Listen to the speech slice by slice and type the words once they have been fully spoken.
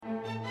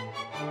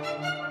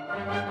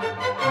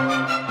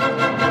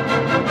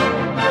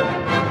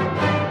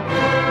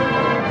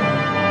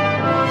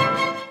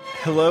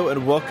Hello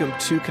and welcome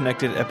to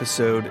Connected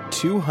episode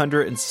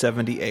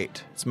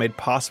 278. It's made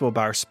possible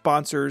by our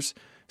sponsors,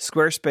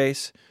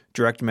 Squarespace,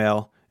 Direct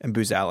Mail, and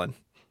Booz Allen.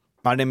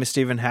 My name is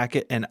Stephen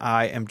Hackett, and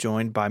I am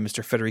joined by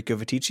Mr. Federico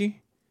Viticci.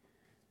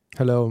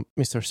 Hello,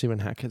 Mr. Stephen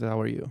Hackett. How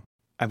are you?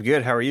 I'm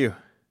good. How are you?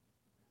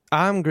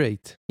 I'm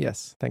great.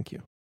 Yes, thank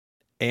you.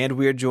 And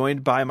we are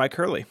joined by Mike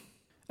Hurley.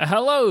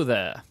 Hello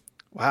there.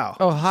 Wow.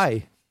 Oh,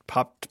 hi.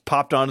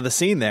 Popped onto the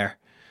scene there.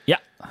 Yeah,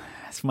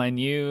 it's my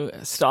new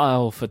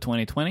style for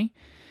 2020.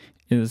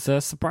 It was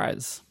a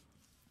surprise.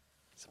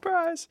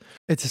 Surprise.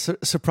 It's a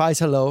surprise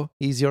hello.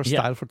 Is your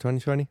style for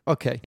 2020?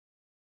 Okay.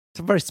 It's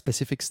a very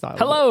specific style.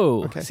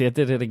 Hello. Okay. See, I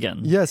did it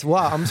again. Yes,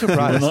 wow, I'm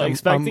surprised. You're not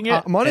expecting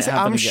it? I'm honestly, It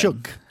happened I'm again.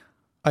 shook.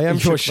 I am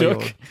You're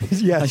shook. shook?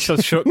 Yes. I'm so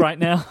shook right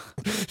now.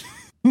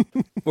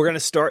 We're going to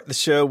start the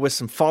show with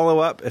some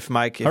follow-up. If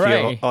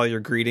Hooray. all your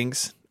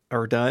greetings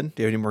are done.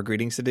 Do you have any more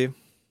greetings to do?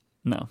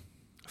 No.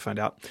 Find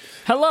out.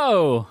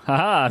 Hello.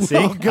 Haha, see?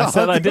 Oh, God. I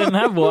said I didn't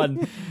have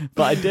one,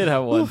 but I did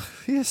have one.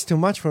 Yes, too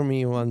much for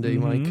me one day,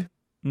 Mike.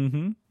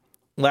 Mm-hmm.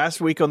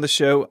 Last week on the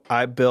show,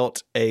 I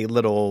built a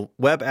little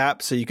web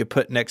app so you could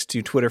put next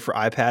to Twitter for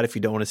iPad if you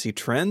don't want to see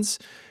trends.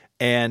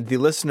 And the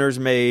listeners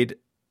made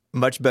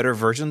much better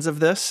versions of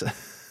this.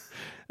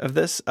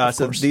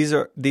 So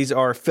these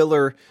are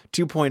filler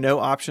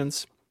 2.0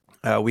 options.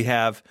 We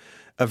have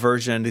a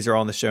version, these are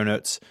all in the show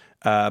notes,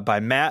 by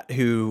Matt,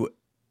 who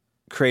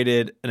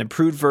created an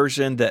improved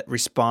version that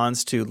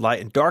responds to light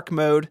and dark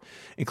mode,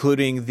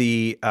 including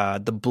the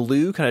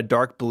blue, kind of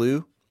dark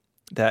blue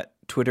that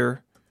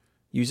Twitter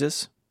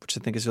uses, which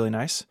I think is really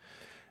nice.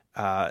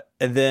 And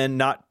then,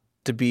 not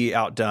to be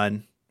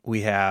outdone,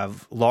 we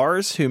have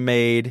Lars, who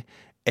made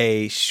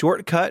a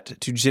shortcut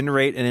to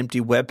generate an empty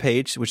web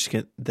page, which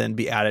can then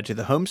be added to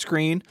the home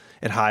screen.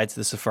 It hides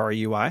the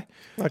Safari UI.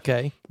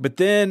 Okay. But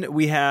then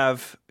we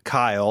have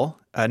Kyle,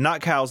 not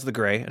Kyle's the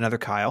Gray, another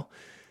Kyle.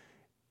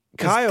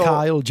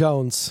 Kyle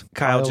Jones.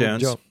 Kyle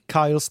Jones.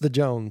 Kyle's the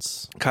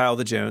Jones.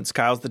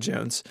 Kyle's the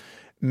Jones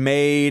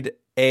made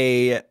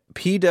a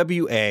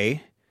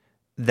PWA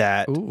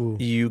that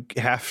you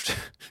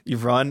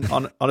run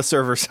on a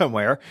server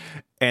somewhere,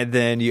 and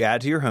then you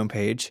add to your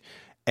homepage,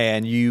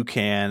 and you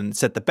can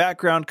set the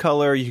background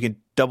color. You can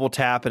double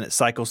tap, and it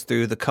cycles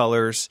through the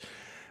colors.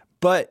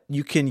 But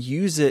you can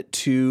use it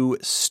to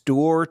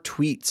store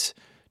tweets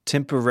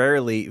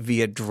temporarily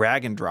via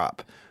drag and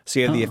drop. So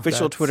you have the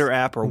official Twitter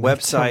app or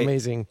website,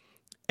 amazing,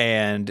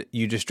 and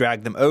you just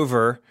drag them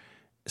over.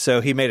 So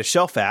he made a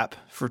shelf app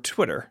for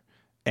Twitter,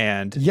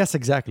 and yes,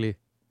 exactly.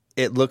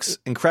 It looks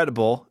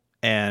incredible,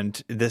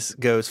 and this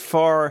goes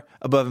far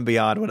above and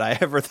beyond what I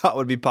ever thought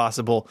would be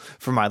possible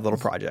for my little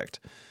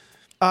project.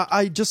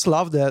 I just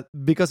love that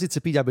because it's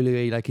a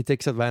PWA. Like, it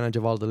takes advantage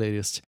of all the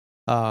latest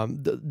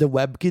the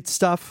WebKit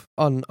stuff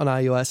on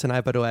iOS and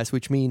iPadOS,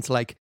 which means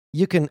like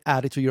you can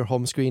add it to your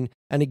home screen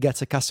and it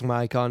gets a custom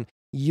icon.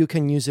 You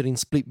can use it in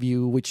split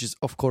view, which is,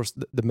 of course,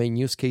 the main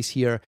use case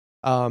here.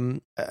 I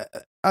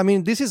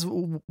mean, this is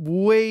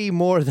way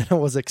more than I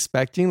was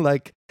expecting.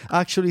 Like,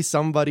 actually,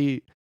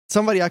 somebody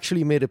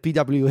actually made a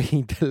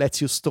PWA that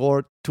lets you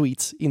store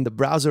tweets in the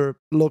browser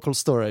local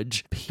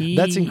storage.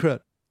 That's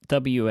incredible.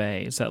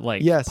 PWA, is that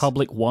like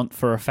public want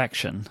for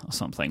affection or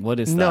something? What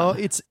is that? No,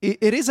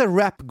 it is a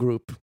rap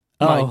group,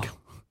 Mike.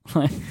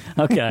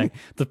 Okay,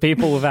 the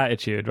people with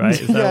attitude, right?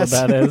 Is that yes.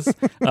 what that is?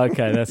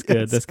 Okay, that's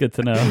good. Yes. That's good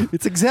to know.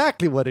 It's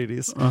exactly what it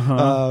is.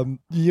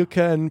 You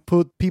can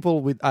put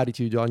people with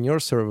attitude on your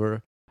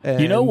server.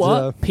 And, you know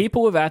what?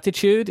 People with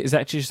attitude is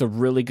actually just a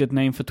really good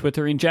name for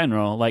Twitter in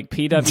general. Like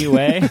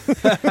PWA.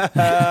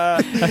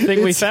 I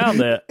think we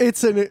found it.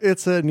 It's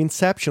an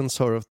Inception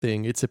sort of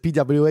thing. It's a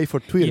PWA for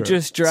Twitter. You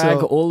just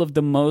drag all of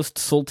the most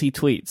salty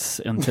tweets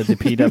into the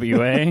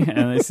PWA,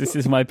 and this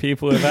is my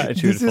people with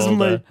attitude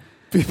folder.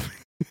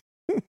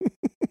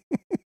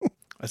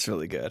 That's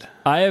really good.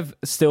 I have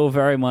still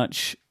very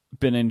much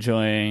been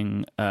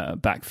enjoying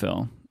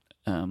Backfill.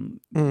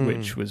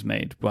 Which was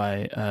made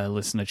by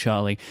listener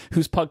Charlie,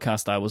 whose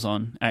podcast I was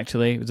on,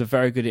 actually. It was a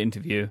very good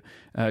interview.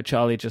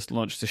 Charlie just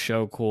launched a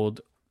show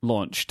called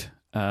Launched,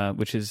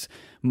 which is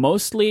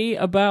mostly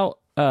about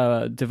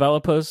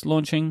developers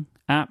launching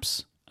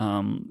apps,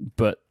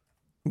 but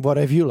what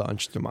have you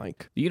launched,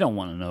 Mike? You don't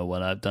want to know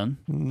what I've done.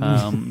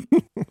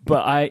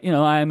 But I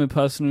am a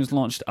person who's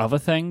launched other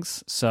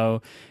things.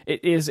 So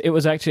it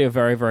was actually a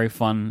very, very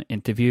fun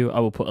interview. I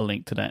will put a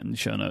link to that in the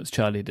show notes.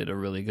 Charlie did a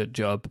really good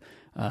job.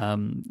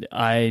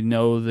 I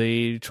know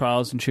the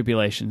trials and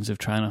tribulations of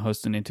trying to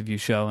host an interview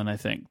show, and I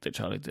think that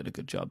Charlie did a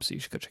good job, so you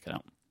should go check it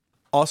out.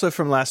 Also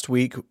from last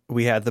week,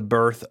 we had the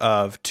birth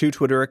of 2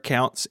 Twitter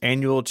accounts,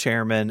 Annual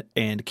Chairman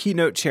and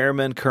Keynote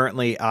Chairman.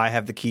 Currently, I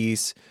have the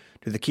keys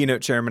to the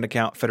Keynote Chairman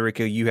account.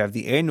 Federico, you have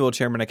the Annual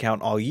Chairman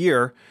account all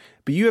year,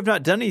 but you have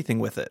not done anything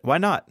with it. Why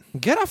not?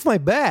 Get off my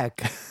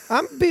back.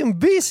 I'm being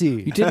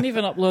busy. You didn't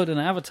even upload an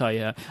avatar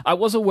yet. I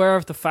was aware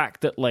of the fact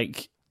that,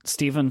 like,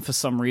 Stephen, for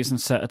some reason,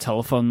 set a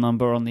telephone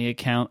number on the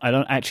account. I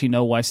don't actually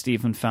know why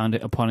Stephen found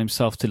it upon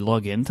himself to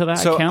log into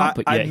that account,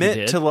 but yeah, he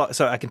did.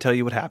 So I can tell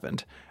you what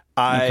happened.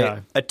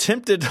 I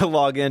attempted to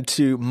log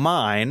into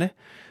mine,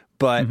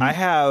 but I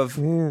have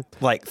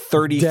like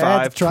 35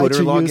 Dad tried Twitter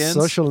to logins use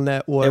social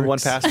networks. and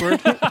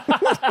 1Password.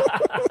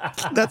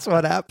 That's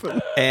what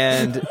happened.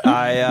 And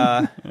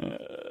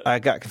I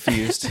got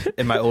confused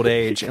in my old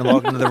age and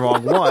logged into the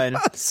wrong one.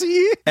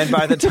 See? And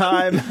by the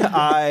time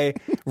I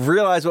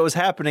realized what was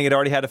happening, it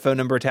already had a phone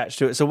number attached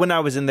to it. So when I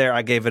was in there,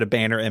 I gave it a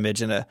banner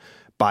image and a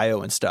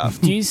bio and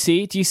stuff. Do you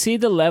see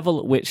the level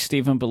at which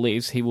Stephen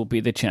believes he will be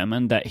the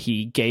chairman, that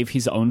he gave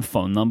his own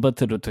phone number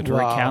to the Twitter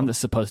account that's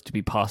supposed to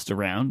be passed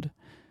around?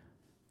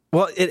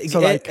 Well,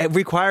 it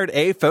required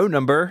a phone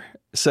number,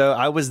 so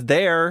I was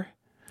there.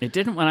 It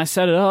didn't when I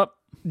set it up.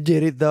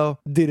 Did it though?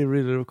 Did it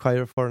really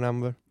require a phone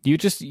number? You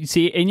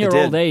see, in your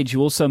old age,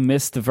 you also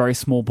missed the very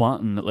small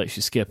button that lets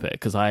you skip it,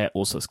 because I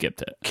also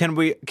skipped it. Can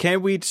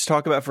we just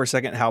talk about for a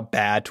second how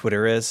bad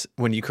Twitter is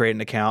when you create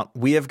an account?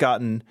 We have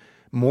gotten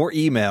more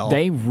email.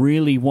 They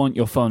really want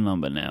your phone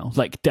number now,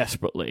 like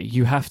desperately.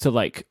 You have to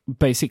like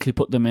basically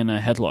put them in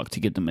a headlock to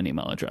give them an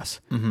email address.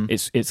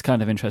 It's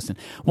kind of interesting.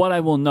 What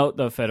I will note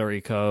though,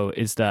 Federico,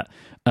 is that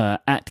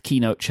at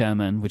Keynote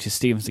Chairman, which is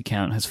Stephen's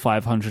account, has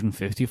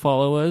 550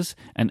 followers,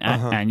 and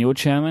at Annual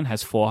Chairman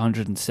has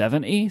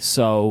 470.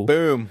 So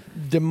boom.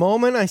 The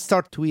moment I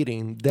start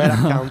tweeting, that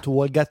account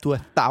will get to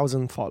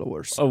 1,000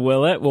 followers. Oh,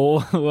 will it?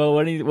 Well,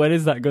 when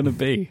is that going to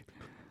be?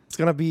 It's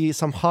going to be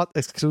some hot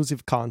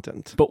exclusive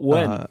content. But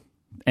when?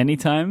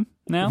 Anytime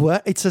now? Well,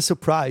 it's a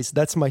surprise.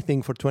 That's my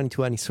thing for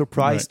 2020.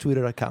 Surprise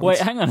Twitter accounts. Wait,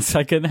 hang on a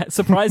second.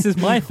 Surprise is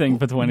my thing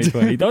for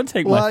 2020. Don't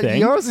take my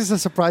thing. Yours is a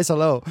surprise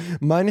hello.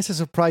 Mine is a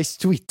surprise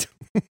tweet.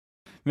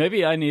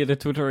 Maybe I need a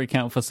Twitter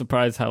account for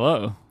surprise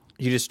hello.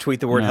 You just tweet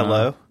the word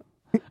hello?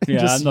 Yeah,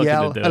 just I'm not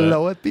yell going to do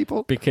hello at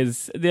people?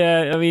 Because,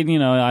 I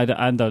mean,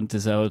 I don't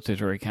deserve a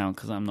Twitter account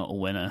because I'm not a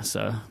winner.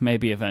 So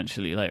maybe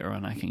eventually later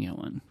on I can get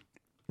one.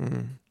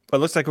 Well,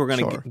 it looks like we're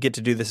going to get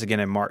to do this again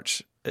in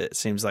March. It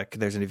seems like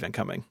there's an event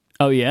coming.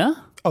 Oh, yeah?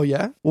 Oh,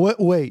 yeah?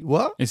 Wait,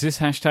 what? Is this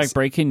hashtag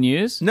breaking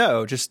news?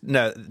 No, just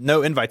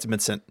no invites have been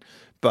sent.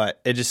 But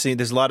it just seems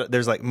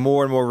there's like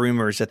more and more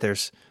rumors that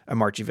there's a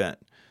March event.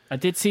 I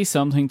did see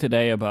something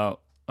today about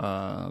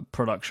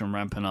production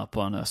ramping up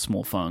on a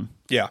small phone.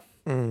 Yeah.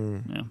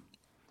 Yeah.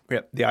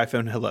 Yep. The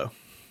iPhone. Hello.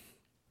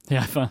 The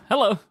iPhone.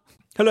 Hello.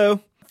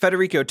 Hello.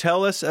 Federico,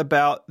 tell us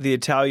about the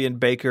Italian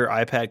Baker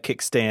iPad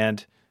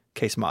kickstand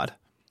case mod.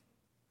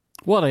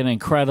 What an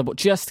incredible...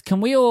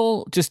 Can we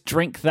all just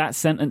drink that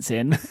sentence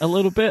in a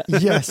little bit?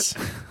 Yes.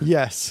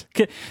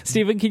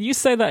 Stephen, can you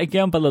say that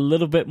again, but a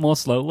little bit more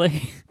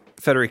slowly?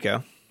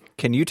 Federico,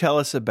 can you tell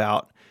us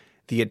about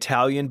the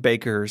Italian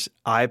Baker's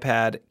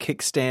iPad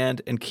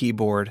kickstand and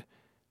keyboard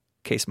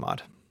case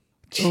mod?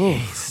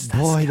 Jeez,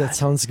 boy, that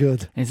sounds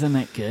good. Isn't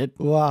it good?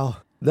 Wow.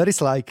 That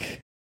is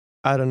like,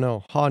 I don't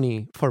know,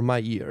 honey for my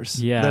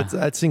ears. Yeah.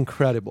 That's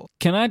incredible.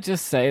 Can I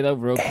just say, though,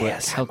 real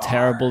quick, how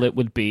terrible it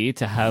would be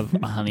to have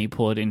a honey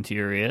poured into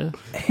your ear?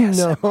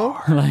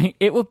 ASMR. No. Like,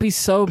 it would be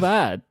so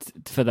bad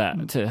for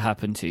that to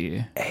happen to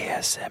you.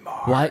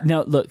 ASMR. Why?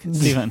 No, look,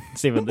 Stephen,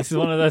 this is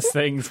one of those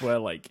things where,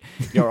 like,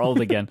 you're old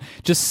again.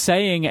 Just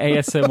saying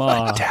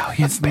ASMR,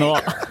 it's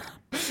not...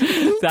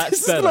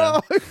 That's better.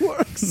 Not how it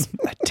works.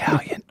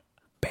 Italian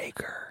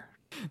Baker.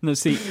 No,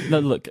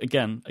 look,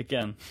 again.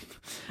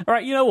 All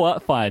right, you know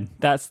what? Fine.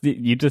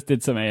 You just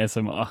did some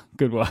ASMR.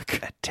 Good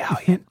work.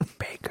 Italian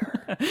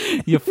Baker.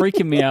 You're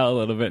freaking me out a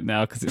little bit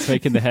now because it's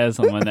making the hairs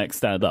on my neck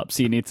stand up,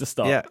 so you need to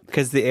stop. Yeah,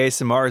 because the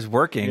ASMR is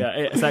working. Yeah,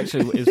 it's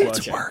actually working.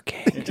 It's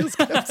working. It just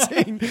kept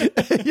saying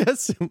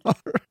ASMR.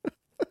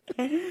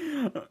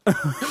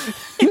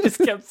 He just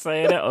kept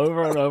saying it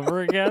over and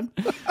over again.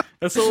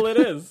 That's all it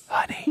is.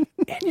 Honey,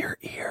 in your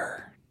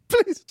ear.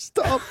 Please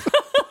stop.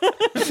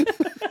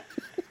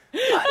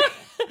 Honey,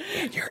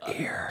 in your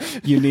ear.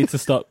 You need to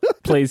stop.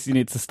 Please, you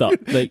need to stop.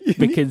 Like,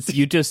 because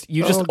you just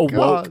awoke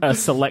God. a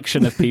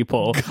selection of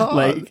people,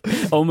 like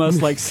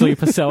almost like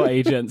sleeper cell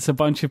agents. A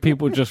bunch of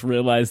people just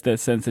realized their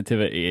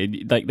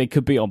sensitivity. Like they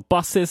could be on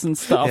buses and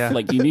stuff. Yeah.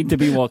 Like you need to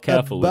be more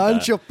careful. A with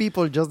bunch that. of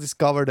people just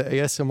discovered the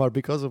ASMR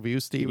because of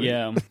you, Steven.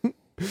 Yeah.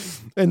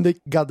 And they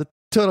got the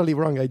totally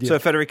wrong idea. So,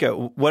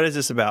 Federico, what is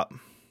this about?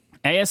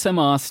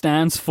 ASMR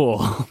stands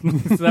for.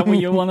 Is that what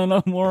you want to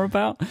know more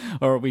about?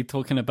 Or are we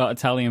talking about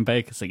Italian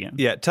bakers again?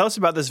 Yeah, tell us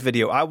about this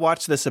video. I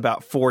watched this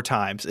about 4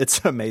 times.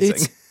 It's amazing.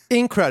 It's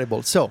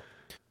incredible. So,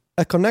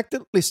 a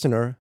connected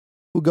listener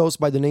who goes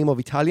by the name of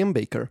Italian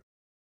Baker,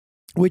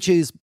 which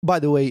is, by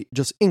the way,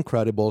 just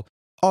incredible.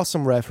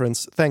 Awesome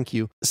reference. Thank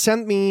you.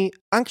 Sent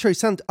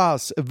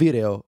us a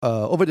video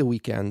over the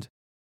weekend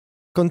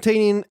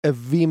containing a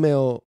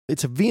Vimeo.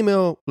 It's a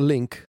Vimeo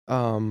link.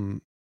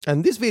 And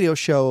this video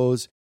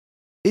shows,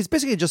 it's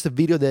basically just a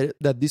video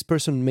that this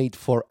person made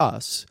for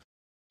us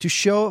to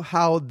show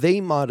how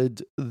they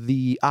modded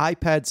the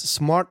iPad's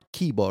smart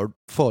keyboard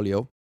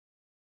folio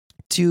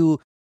to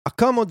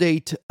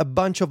accommodate a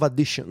bunch of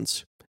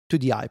additions to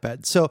the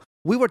iPad. So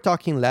we were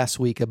talking last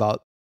week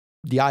about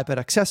the iPad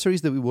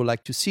accessories that we would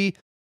like to see.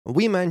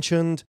 I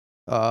mentioned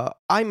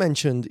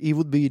it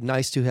would be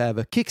nice to have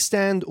a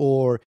kickstand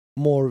or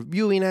more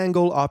viewing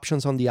angle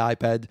options on the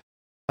iPad.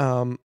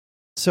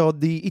 So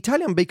the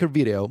Italian baker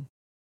video,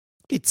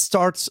 it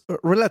starts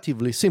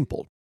relatively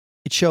simple.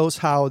 It shows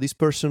how this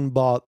person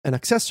bought an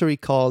accessory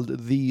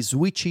called the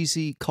Switch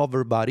Easy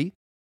Cover Body,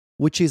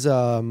 which is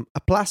a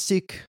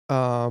plastic,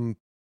 sort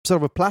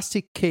of a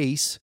plastic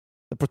case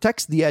that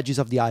protects the edges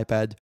of the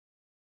iPad,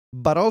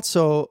 but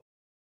also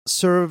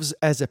serves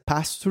as a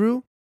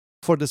pass-through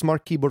for the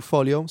Smart Keyboard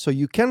Folio. So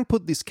you can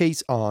put this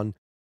case on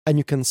and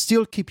you can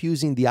still keep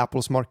using the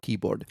Apple Smart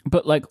Keyboard.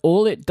 But like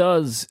all it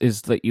does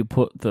is that you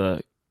put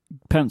the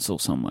pencil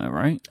somewhere,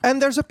 right?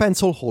 And there's a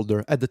pencil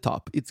holder at the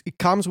top. It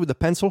comes with a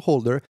pencil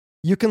holder.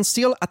 You can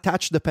still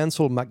attach the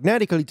pencil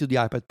magnetically to the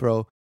iPad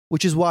Pro,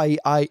 which is why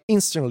I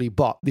instantly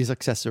bought this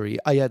accessory.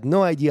 I had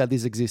no idea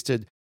this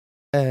existed.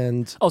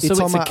 And so it's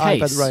on my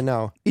case. iPad right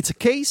now. It's a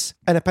case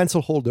and a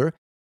pencil holder,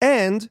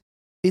 and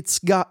it's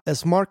got a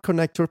smart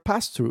connector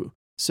pass-through.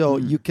 So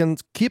you can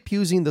keep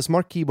using the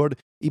Smart Keyboard.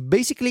 It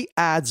basically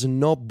adds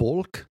no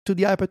bulk to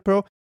the iPad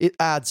Pro. It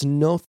adds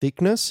no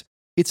thickness.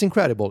 It's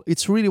incredible.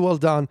 It's really well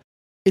done.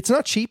 It's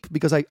not cheap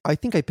because I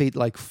think I paid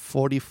like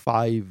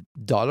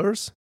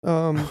 $45.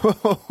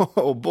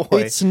 Oh boy.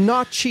 It's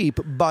not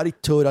cheap, but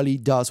it totally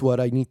does what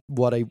I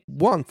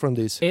want from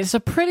this. It's a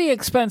pretty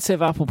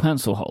expensive Apple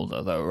Pencil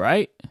holder, though,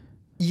 right?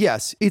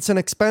 Yes, it's an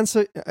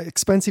expensive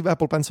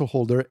Apple Pencil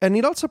holder, and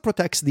it also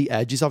protects the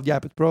edges of the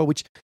iPad Pro,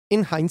 which,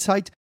 in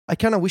hindsight, I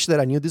kind of wish that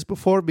I knew this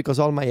before because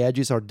all my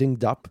edges are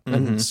dinged up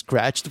and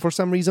scratched for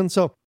some reason.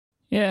 So,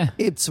 yeah,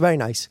 it's very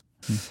nice.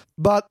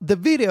 But the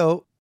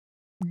video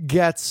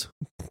gets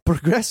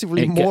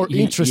progressively more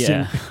interesting.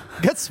 Yeah.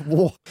 Gets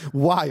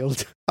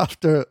wild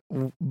after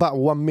about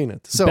 1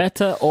 minute. So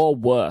better or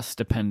worse,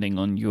 depending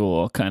on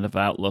your kind of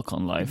outlook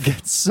on life.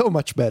 Gets so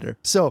much better.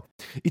 So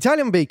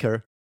Italian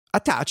baker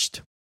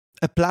attached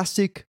a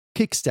plastic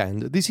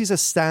kickstand. This is a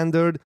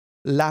standard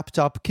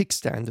laptop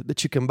kickstand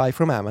that you can buy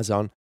from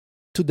Amazon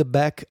to the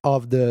back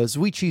of the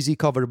Switch Easy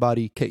Cover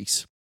Body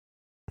case.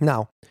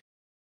 Now,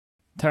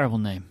 terrible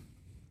name.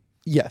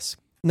 Yes.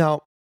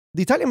 Now,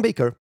 the Italian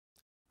baker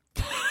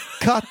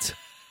cut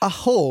a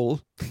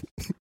hole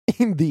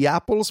in the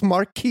Apple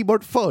Smart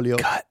Keyboard Folio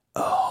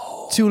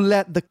to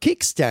let the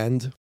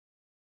kickstand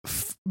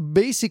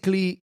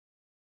basically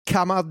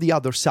come out the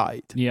other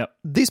side. Yep.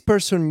 This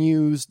person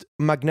used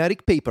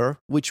magnetic paper,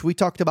 which we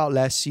talked about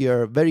last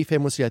year very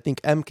famously. I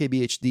think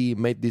MKBHD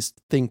made this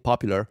thing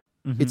popular.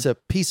 Mm-hmm. It's a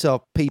piece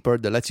of paper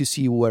that lets you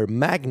see where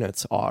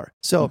magnets are.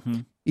 So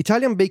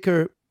Italian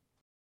baker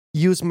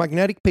used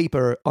magnetic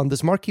paper on the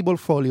Smart Keyboard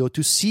Folio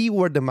to see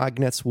where the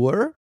magnets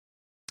were.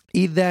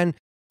 He then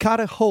cut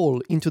a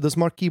hole into the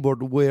Smart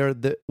Keyboard where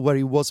it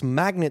was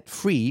magnet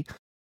free,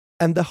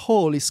 and the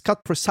hole is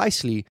cut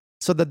precisely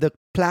so that the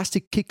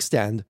plastic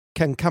kickstand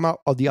can come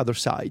out on the other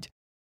side.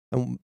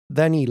 And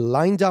then he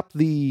lined up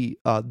the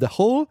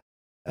hole,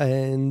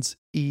 and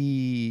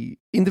in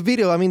the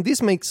video, I mean,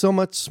 this makes so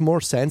much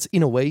more sense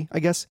in a way, I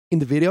guess, in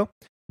the video,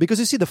 because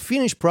you see the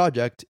finished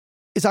project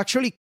is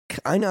actually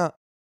kind of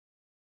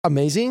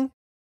amazing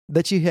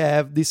that you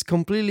have this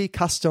completely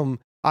custom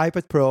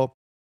iPad Pro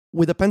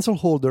with a pencil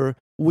holder,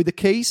 with a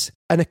case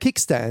and a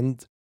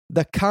kickstand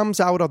that comes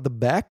out of the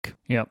back.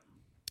 Yep.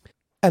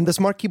 And the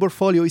Smart Keyboard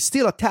Folio is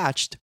still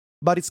attached,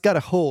 but it's got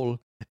a hole,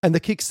 and the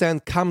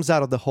kickstand comes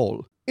out of the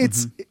hole. It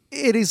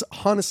is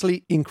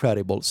honestly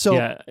incredible. So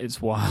yeah,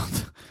 it's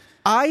wild.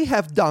 I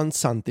have done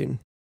something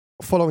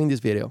following this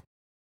video.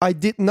 I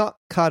did not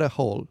cut a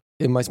hole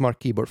in my Smart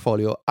Keyboard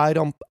Folio. I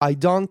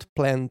don't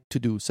plan to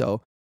do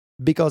so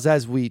because,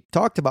 as we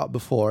talked about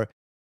before,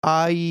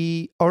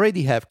 I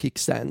already have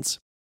kickstands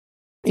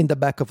in the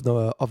back of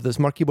the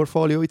Smart Keyboard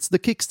Folio. It's the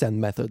kickstand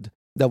method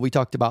that we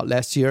talked about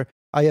last year.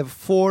 I have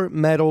 4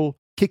 metal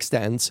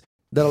kickstands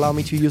that allow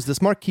me to use the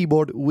Smart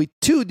Keyboard with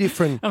 2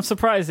 different... I'm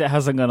surprised it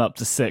hasn't gone up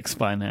to 6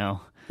 by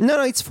now.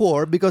 No, it's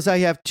 4 because I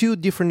have 2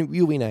 different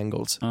viewing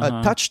angles.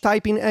 A touch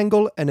typing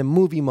angle and a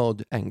movie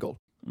mode angle.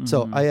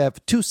 So I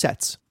have 2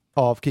 sets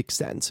of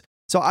kickstands.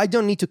 So I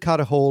don't need to cut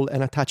a hole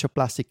and attach a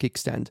plastic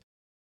kickstand.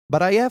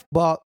 But I have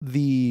bought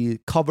the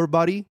cover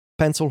body,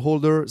 pencil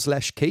holder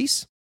 /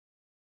 case,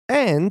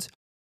 and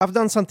I've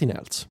done something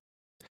else.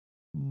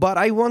 But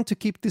I want to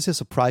keep this a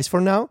surprise for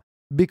now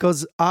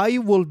because I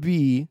will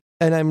be,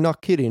 and I'm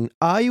not kidding,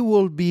 I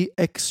will be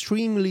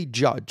extremely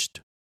judged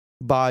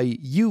by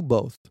you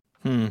both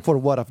for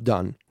what I've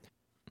done.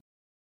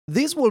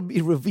 This will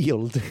be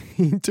revealed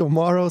in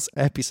tomorrow's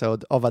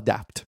episode of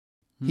Adapt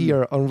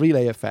here on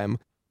Relay FM.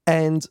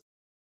 And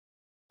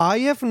I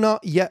have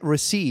not yet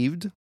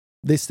received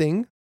this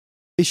thing.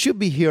 It should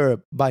be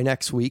here by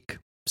next week.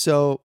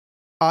 So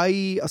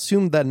I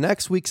assume that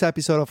next week's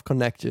episode of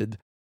Connected,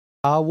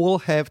 I will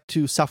have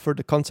to suffer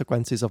the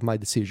consequences of my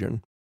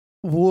decision.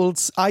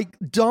 I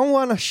don't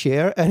want to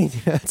share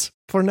anything else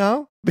for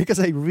now because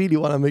I really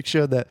want to make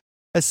sure that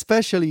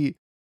especially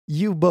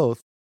you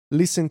both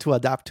listen to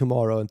Adapt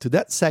tomorrow and to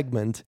that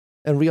segment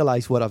and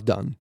realize what I've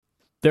done.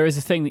 There is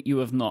a thing that you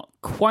have not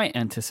quite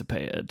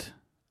anticipated,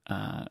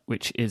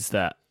 which is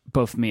that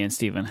both me and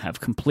Stephen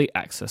have complete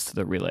access to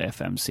the Relay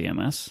FM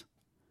CMS.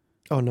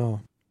 Oh,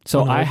 no.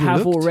 So no, I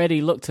have looked?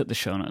 already looked at the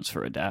show notes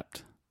for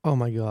Adapt. Oh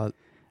my god!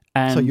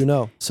 And So you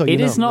know.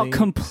 it is not Links.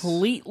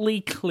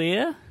 completely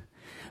clear,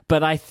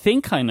 but I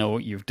think I know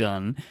what you've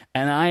done,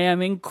 and I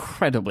am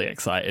incredibly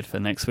excited for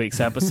next week's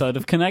episode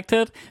of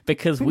Connected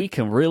because we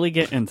can really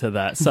get into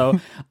that. So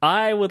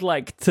I would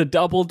like to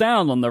double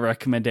down on the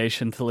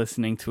recommendation to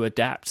listening to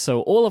Adapt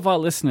so all of our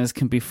listeners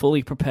can be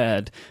fully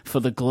prepared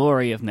for the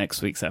glory of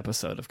next week's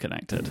episode of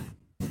Connected.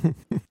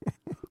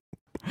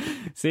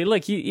 See,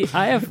 look, we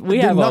have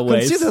our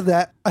ways. Consider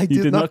that. I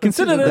You did not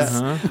consider this.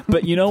 that.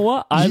 But you know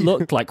what? I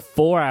looked like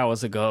 4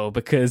 hours ago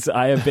because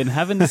I have been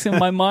having this in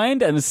my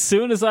mind, and as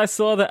soon as I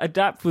saw that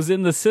Adapt was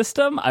in the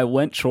system, I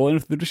went trawling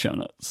through the show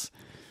notes.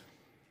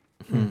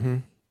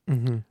 The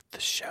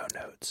show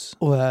notes.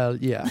 Well,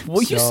 yeah.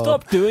 Will you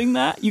stop doing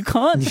that? You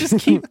can't just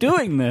keep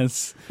doing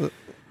this.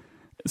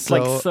 It's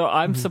so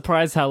I'm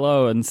surprised how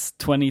low, and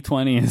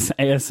 2020 is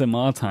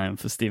ASMR time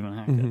for Stephen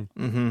Hackett.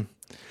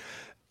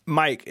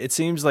 Mike, it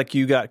seems like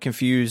you got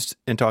confused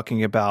in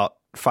talking about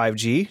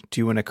 5G. Do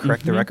you want to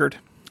correct the record?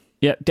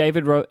 Yeah,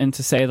 David wrote in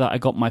to say that I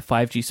got my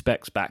 5G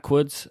specs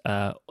backwards.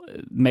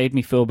 Made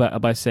me feel better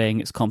by saying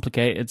it's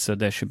complicated, so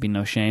there should be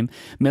no shame.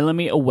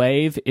 Millimeter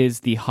wave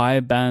is the high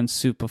band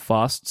super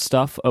fast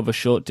stuff over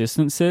short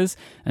distances,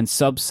 and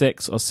sub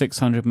 6 or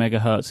 600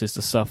 megahertz is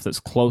the stuff that's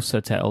closer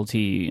to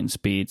LTE in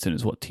speeds and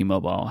is what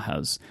T-Mobile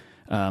has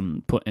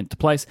put into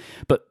place.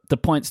 But the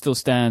point still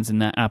stands in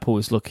that Apple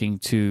is looking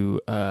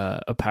to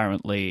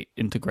apparently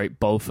integrate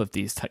both of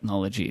these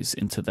technologies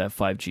into their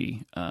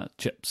 5G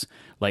chips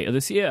later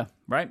this year,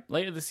 right?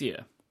 Later this year.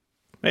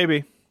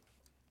 Maybe.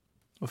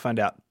 We'll find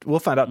out. We'll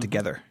find out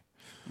together.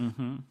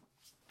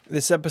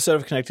 This episode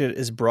of Connected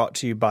is brought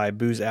to you by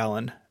Booz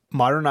Allen.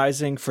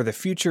 Modernizing for the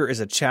future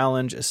is a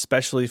challenge,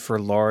 especially for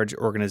large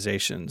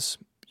organizations.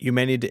 You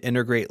may need to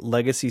integrate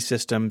legacy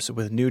systems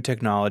with new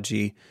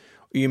technology,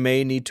 or you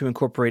may need to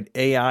incorporate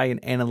AI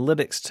and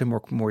analytics to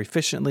work more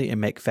efficiently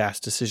and make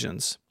fast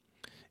decisions.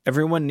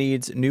 Everyone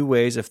needs new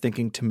ways of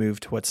thinking to move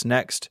to what's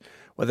next,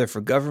 whether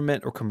for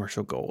government or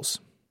commercial goals.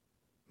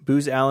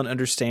 Booz Allen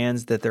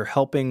understands that they're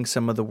helping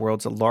some of the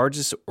world's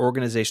largest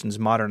organizations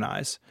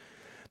modernize.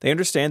 They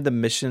understand the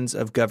missions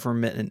of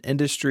government and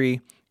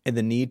industry and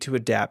the need to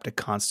adapt to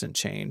constant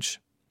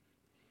change.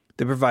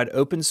 They provide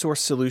open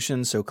source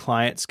solutions so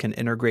clients can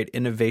integrate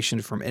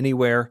innovation from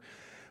anywhere,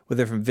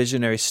 whether from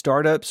visionary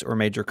startups or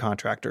major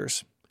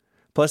contractors.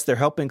 Plus, they're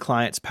helping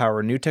clients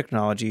power new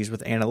technologies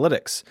with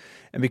analytics.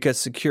 And because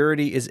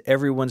security is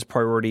everyone's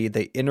priority,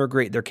 they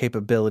integrate their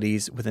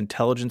capabilities with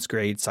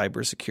intelligence-grade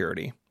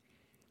cybersecurity.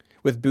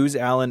 With Booz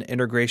Allen,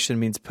 integration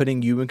means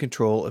putting you in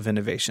control of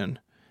innovation.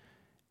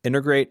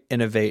 Integrate,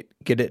 innovate,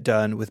 get it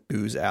done with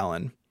Booz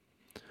Allen.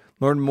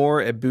 Learn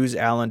more at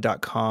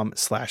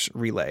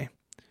boozallen.com/relay.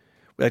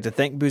 We'd like to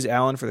thank Booz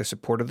Allen for their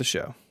support of the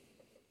show.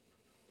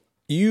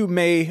 You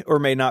may or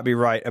may not be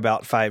right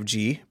about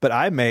 5G, but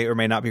I may or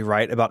may not be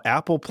right about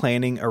Apple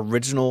planning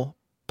original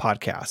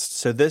podcasts.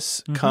 So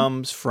this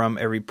comes from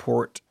a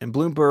report in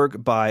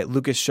Bloomberg by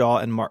Lucas Shaw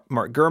and Mark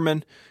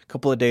Gurman a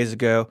couple of days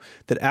ago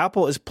that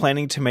Apple is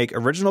planning to make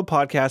original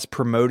podcasts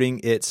promoting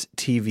its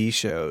TV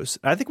shows.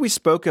 And I think we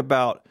spoke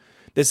about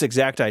this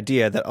exact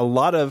idea that a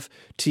lot of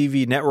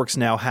TV networks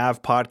now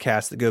have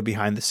podcasts that go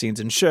behind the scenes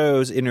in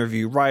shows,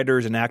 interview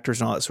writers and actors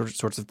and all that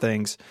sorts of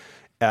things.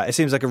 It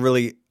seems like a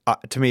really,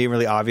 to me,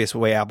 really obvious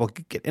way Apple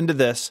could get into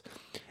this.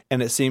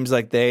 And it seems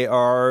like they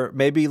are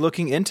maybe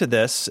looking into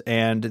this,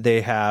 and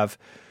they have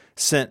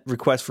sent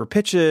requests for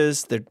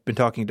pitches. They've been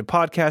talking to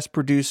podcast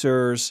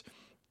producers,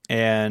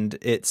 and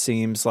it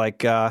seems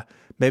like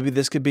maybe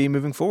this could be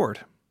moving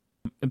forward.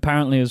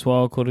 Apparently as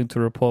well, according to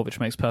a report, which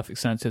makes perfect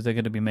sense, if they're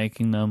going to be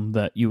making them,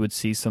 that you would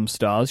see some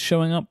stars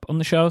showing up on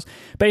the shows.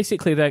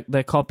 Basically,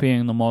 they're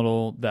copying the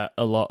model that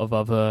a lot of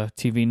other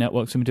TV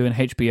networks have been doing.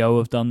 HBO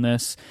have done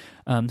this.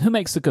 Who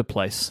makes The Good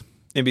Place?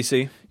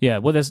 NBC? Yeah,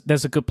 well,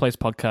 there's a Good Place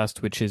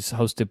podcast, which is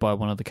hosted by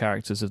one of the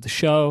characters of the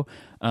show,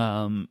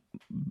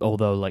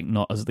 although like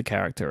not as the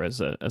character,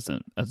 as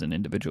an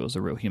individual, as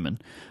a real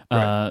human.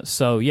 Right.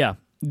 So yeah,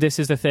 this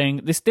is the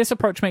thing. This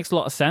approach makes a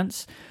lot of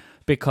sense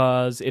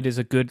because it is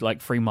a good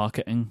like free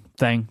marketing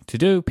thing to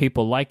do.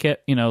 People like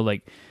it,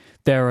 like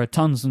there are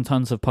tons and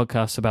tons of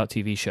podcasts about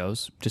TV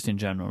shows just in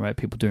general, right?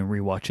 People doing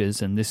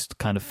rewatches, and this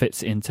kind of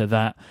fits into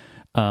that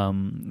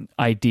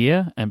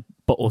idea,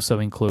 but also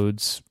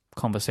includes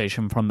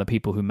conversation from the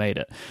people who made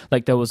it.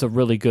 Like there was a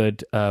really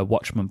good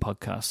Watchmen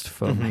podcast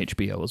from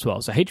HBO as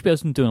well. So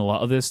HBO's been doing a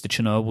lot of this. The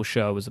Chernobyl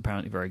show was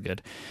apparently very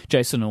good.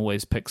 Jason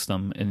always picks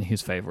them in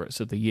his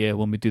favorites of the year.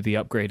 When we do the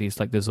upgrade, he's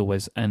like, there's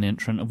always an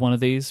entrant of one of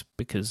these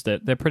because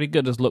they're pretty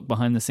good as look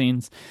behind the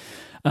scenes.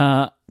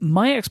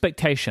 My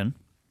expectation,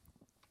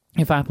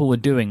 if Apple were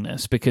doing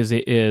this, because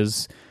it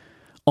is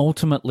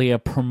ultimately a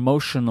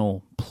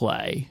promotional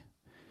play,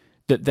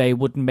 that they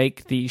would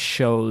make these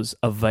shows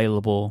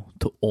available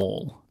to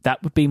all.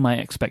 That would be my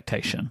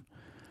expectation.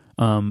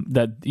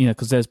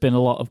 Because there's been a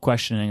lot of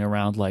questioning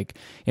around, like,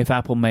 if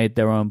Apple made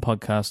their own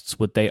podcasts,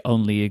 would they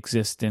only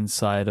exist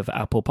inside of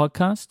Apple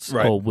Podcasts?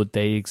 Right. Or would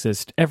they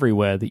exist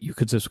everywhere that you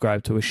could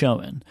subscribe to a show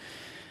in?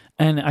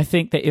 And I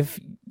think that if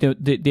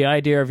the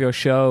idea of your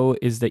show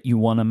is that you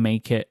want to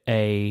make it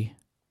a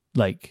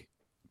like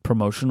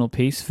promotional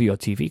piece for your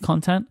TV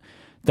content,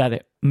 that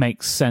it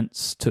makes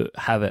sense to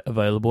have it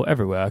available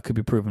everywhere. I could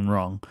be proven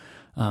wrong.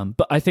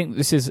 But I think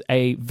this is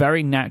a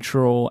very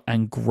natural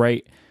and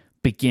great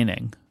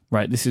beginning,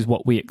 right? This is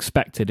what we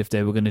expected if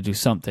they were going to do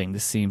something.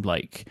 This seemed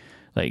like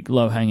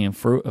low-hanging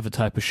fruit of a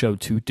type of show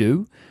to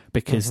do,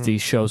 because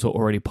these shows are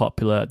already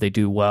popular, they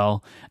do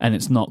well, and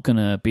it's not going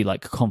to be like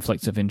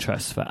conflicts of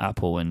interest for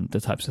Apple and the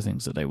types of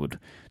things that they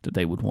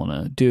would want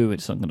to do.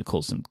 It's not going to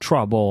cause them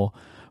trouble,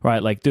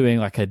 right? Like doing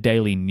like a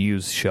daily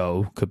news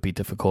show could be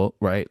difficult,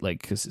 right?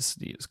 Like because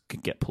it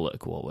could get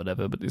political or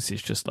whatever. But this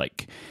is just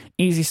like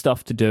easy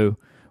stuff to do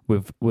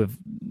with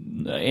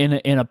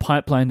in a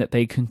pipeline that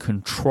they can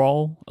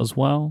control as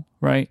well,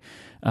 right?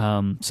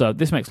 So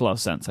this makes a lot of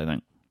sense, I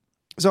think.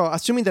 So,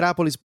 assuming that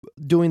Apple is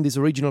doing this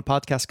original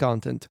podcast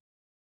content,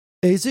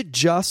 is it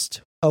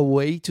just a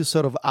way to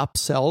sort of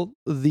upsell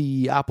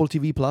the Apple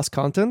TV Plus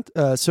content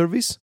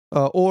service?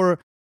 Or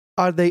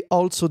are they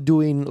also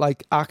doing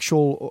like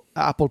actual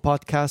Apple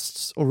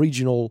Podcasts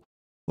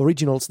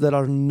originals that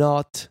are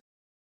not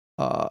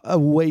a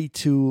way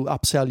to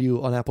upsell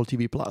you on Apple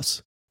TV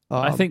Plus?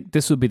 I think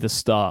this would be the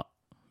start,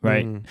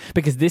 right?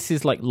 Because this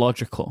is like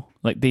logical.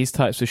 Like these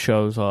types of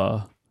shows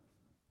are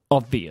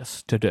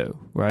obvious to do,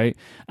 right?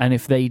 And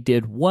if they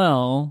did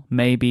well,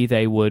 maybe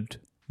they would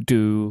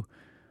do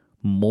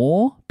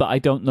more, but I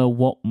don't know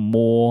what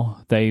more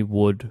they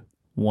would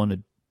want to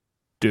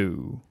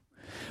do,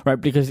 right?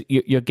 Because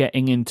you're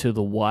getting into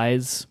the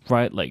whys,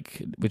 right?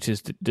 Like, which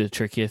is the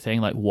trickier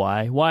thing. Like,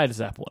 why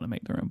does Apple want to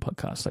make their own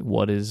podcast? Like,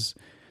 what is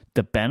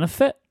the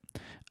benefit?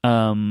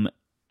 And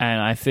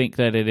I think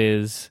that it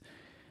is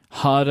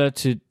harder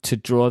to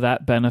draw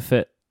that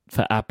benefit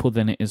for Apple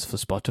than it is for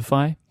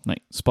Spotify.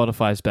 Like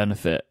Spotify's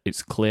benefit,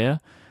 it's clear.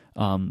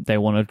 They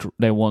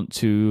want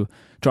to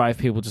drive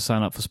people to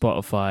sign up for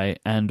Spotify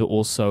and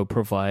also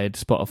provide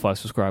Spotify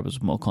subscribers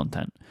with more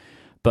content.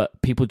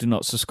 But people do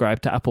not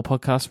subscribe to Apple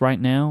Podcasts right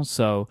now,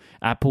 so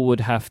Apple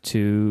would have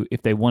to,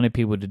 if they wanted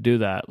people to do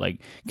that,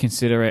 like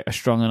consider it a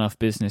strong enough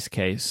business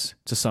case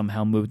to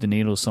somehow move the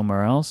needle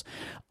somewhere else.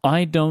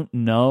 I don't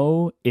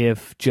know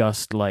if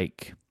just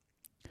like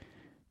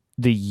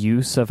the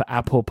use of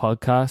Apple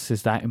Podcasts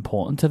is that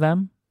important to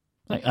them.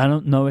 Like, I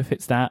don't know if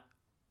it's that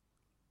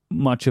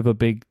much of a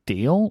big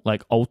deal,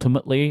 like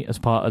ultimately as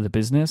part of the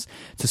business,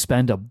 to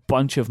spend a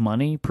bunch of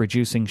money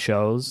producing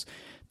shows,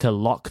 to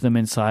lock them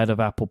inside of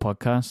Apple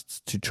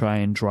Podcasts, to try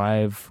and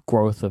drive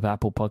growth of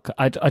Apple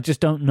Podcasts. I just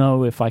don't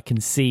know if I can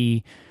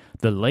see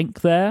the link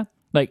there.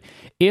 Like,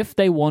 if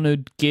they want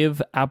to give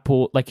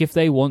Apple, like if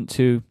they want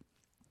to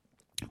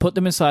put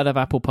them inside of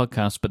Apple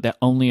Podcasts, but they're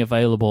only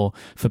available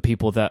for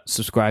people that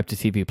subscribe to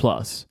TV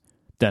Plus,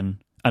 then,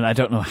 and I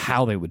don't know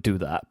how they would do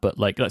that, but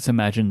like, let's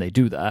imagine they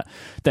do that,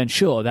 then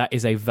sure, that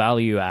is a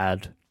value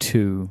add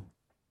to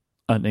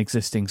an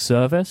existing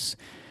service.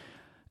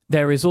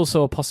 There is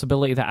also a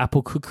possibility that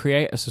Apple could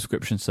create a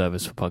subscription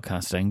service for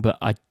podcasting, but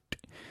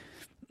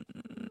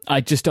I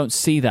just don't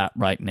see that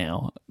right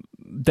now.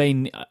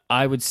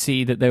 I would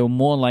see that they will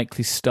more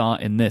likely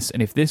start in this,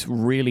 and if this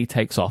really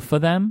takes off for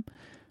them,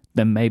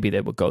 then maybe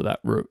they would go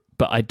that route.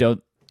 But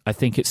I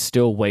think it's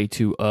still way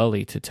too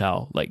early to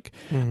tell. Like,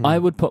 I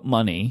would put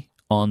money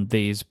on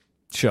these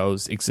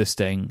shows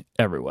existing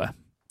everywhere.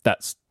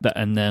 That's that,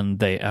 and then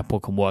Apple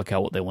can work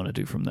out what they want to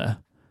do from there.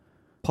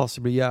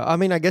 Possibly, yeah. I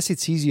mean, I guess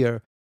it's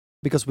easier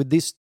because with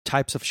these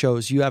types of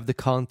shows, you have the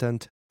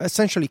content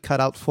essentially cut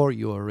out for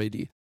you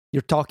already.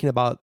 You're talking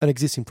about an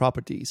existing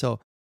property.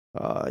 So,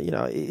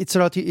 it's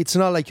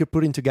not like you're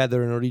putting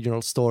together an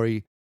original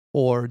story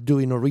or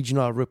doing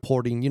original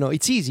reporting.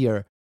 It's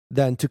easier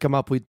than to come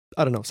up with,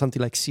 I don't know, something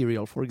like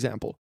Serial, for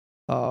example.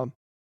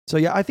 So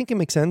yeah, I think it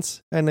makes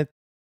sense. And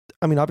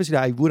obviously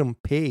I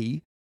wouldn't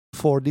pay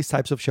for these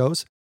types of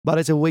shows, but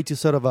as a way to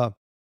sort of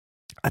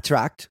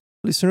attract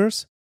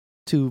listeners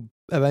to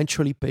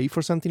eventually pay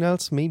for something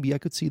else, maybe I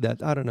could see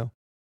that. I don't know.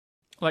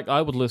 Like,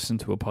 I would listen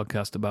to a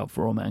podcast about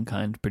For All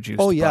Mankind produced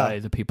by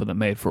the people that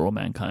made For All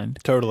Mankind.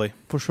 Totally.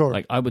 For sure.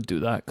 Like, I would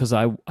do that because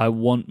I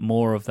want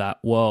more of that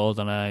world,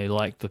 and I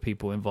like the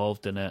people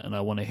involved in it, and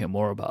I want to hear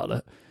more about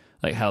it,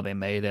 like how they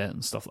made it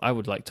and stuff. I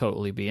would like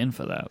totally be in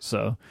for that.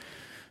 So,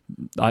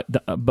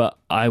 but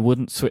I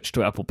wouldn't switch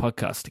to Apple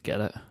Podcasts to get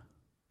it.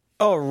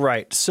 All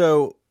right.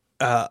 So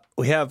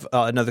we have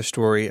another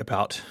story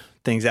about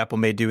things Apple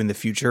may do in the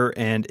future,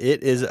 and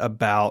it is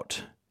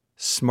about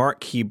smart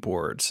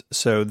keyboards.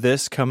 So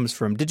this comes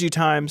from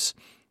DigiTimes,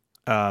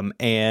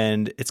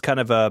 and it's kind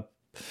of a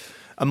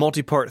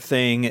multi-part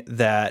thing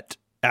that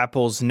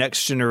Apple's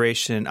next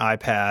generation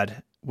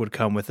iPad would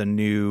come with a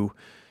new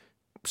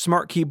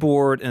smart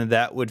keyboard, and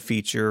that would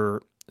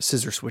feature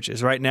scissor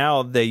switches. Right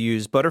now, they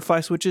use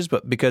butterfly switches,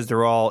 but because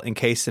they're all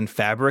encased in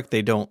fabric,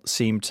 they don't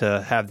seem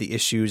to have the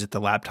issues that the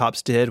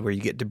laptops did, where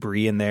you get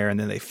debris in there and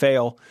then they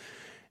fail.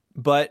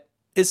 But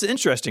it's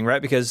interesting,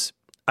 right? Because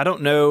I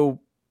don't know.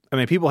 I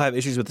mean, people have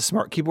issues with the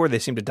smart keyboard. They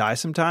seem to die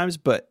sometimes,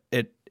 but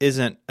it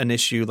isn't an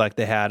issue like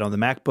they had on the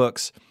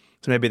MacBooks.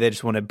 So maybe they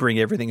just want to bring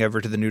everything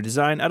over to the new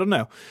design. I don't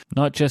know.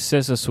 Not just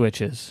scissor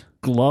switches,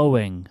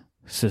 glowing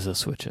scissor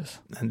switches.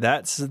 And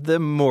that's the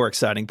more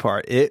exciting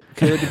part. It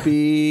could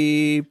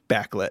be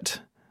backlit.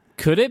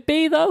 Could it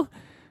be, though?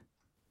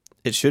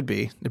 It should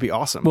be. It'd be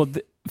awesome. Well,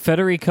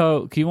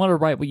 Federico, do you want to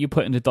write what you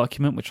put in the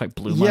document, which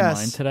blew my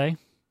mind today?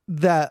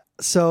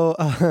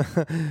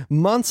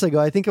 Months ago,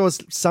 I think it was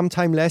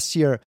sometime last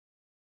year,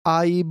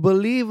 I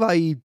believe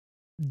I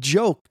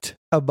joked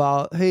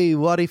about, hey,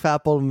 what if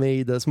Apple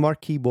made a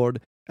smart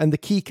keyboard and the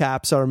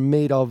keycaps are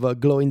made of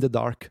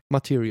glow-in-the-dark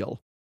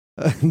material?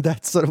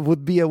 That sort of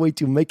would be a way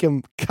to make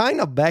them kind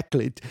of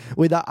backlit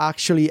without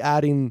actually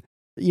adding,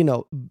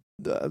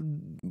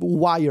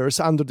 wires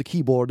under the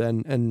keyboard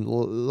and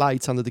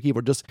lights under the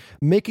keyboard. Just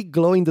make it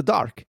glow in the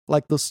dark,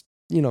 like those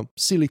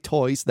silly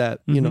toys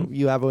that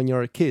you have when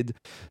you're a kid.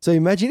 So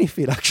imagine if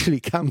it actually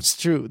comes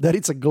true, that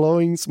it's a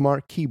glowing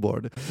smart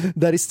keyboard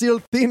that is still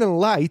thin and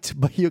light,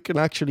 but you can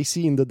actually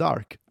see in the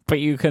dark. But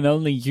you can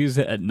only use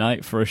it at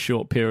night for a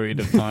short period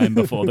of time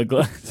before the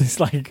glow. It's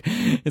like,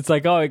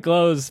 oh, it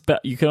glows, but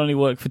you can only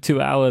work for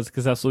 2 hours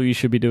because that's all you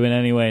should be doing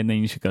anyway, and then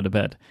you should go to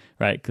bed,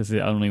 right? Because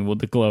it only will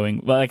the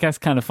glowing. Well, I guess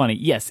kind of funny.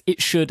 Yes,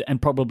 it should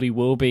and probably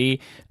will be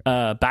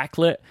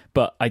backlit,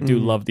 but I do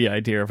love the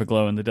idea of a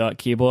glow-in-the-dark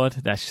keyboard.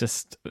 That's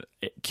just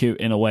cute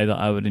in a way that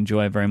I would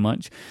enjoy very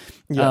much.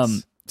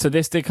 Yes. So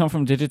this did come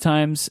from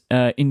Digitimes.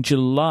 In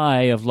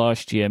July of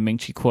last year,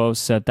 Ming-Chi Kuo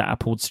said that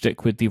Apple would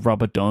stick with the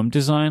rubber dome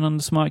design on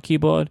the smart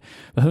keyboard.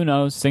 But who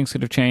knows? Things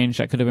could have changed.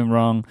 That could have been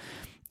wrong.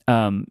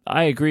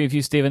 I agree with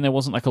you, Stephen. There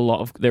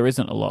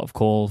isn't a lot of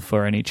call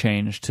for any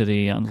change to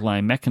the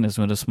underlying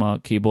mechanism of the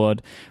smart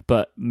keyboard.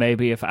 But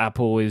maybe if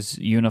Apple is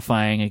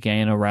unifying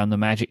again around the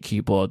Magic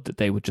Keyboard, that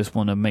they would just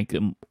want to make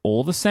them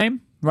all the same,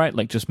 right?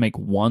 Like just make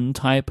one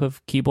type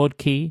of keyboard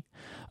key.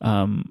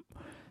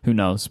 Who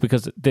knows?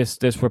 Because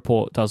this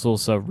report does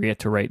also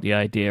reiterate the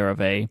idea of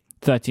a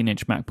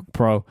 13-inch MacBook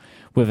Pro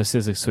with a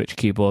scissor switch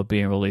keyboard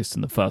being released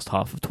in the first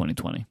half of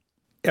 2020.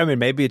 I mean,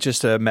 maybe it's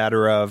just a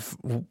matter of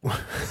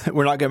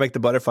we're not going to make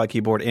the butterfly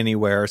keyboard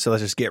anywhere, so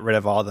let's just get rid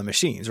of all the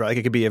machines, right? Like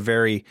it could be a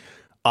very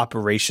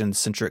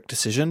operation-centric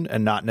decision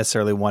and not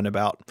necessarily one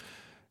about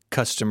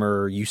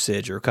customer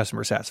usage or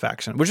customer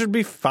satisfaction, which would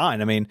be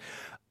fine. I mean,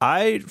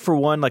 for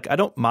one, I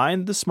don't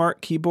mind the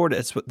smart keyboard.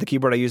 It's the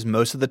keyboard I use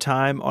most of the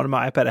time on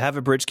my iPad. I have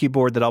a bridge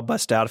keyboard that I'll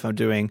bust out if I'm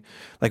doing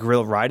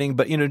real writing,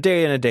 but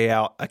day in and day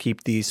out, I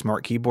keep the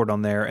smart keyboard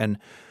on there, and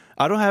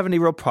I don't have any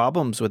real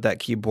problems with that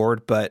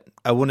keyboard, but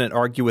I wouldn't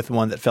argue with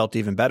one that felt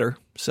even better.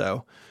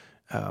 So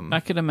I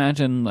could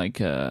imagine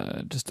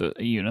just a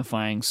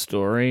unifying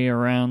story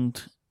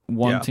around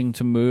wanting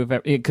to move,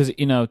 because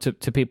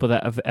to people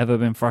that have ever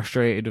been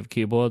frustrated with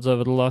keyboards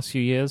over the last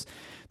few years,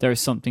 there is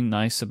something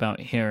nice about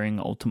hearing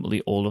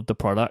ultimately all of the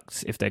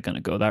products, if they're going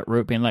to go that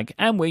route, being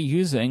and we're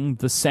using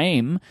the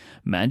same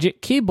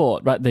Magic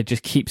Keyboard, right? They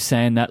just keep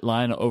saying that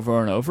line over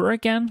and over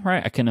again,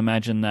 right? I can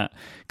imagine that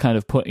kind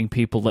of putting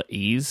people at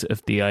ease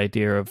of the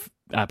idea of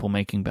Apple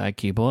making bad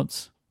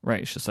keyboards,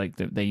 right? It's just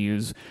they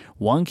use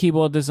one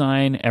keyboard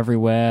design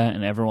everywhere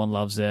and everyone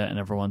loves it and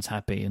everyone's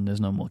happy and there's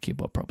no more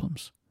keyboard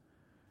problems.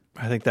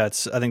 I think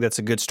that's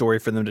a good story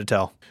for them to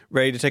tell.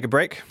 Ready to take a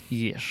break?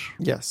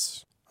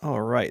 Yes.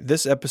 All right.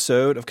 This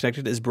episode of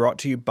Connected is brought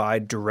to you by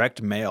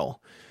Direct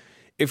Mail.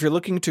 If you're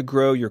looking to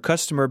grow your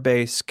customer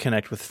base,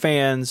 connect with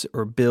fans,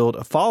 or build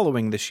a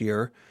following this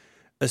year,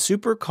 a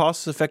super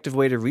cost-effective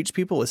way to reach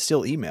people is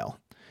still email.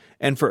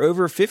 And for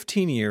over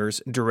 15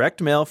 years,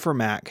 Direct Mail for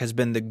Mac has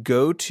been the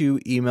go-to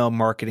email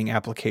marketing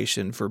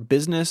application for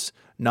business,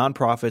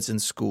 nonprofits,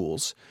 and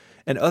schools,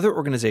 and other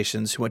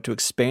organizations who want to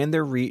expand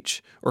their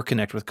reach or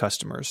connect with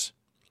customers.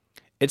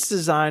 It's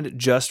designed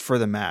just for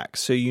the Mac,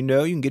 so you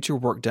can get your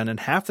work done in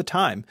half the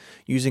time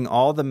using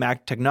all the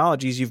Mac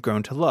technologies you've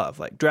grown to love,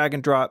 like drag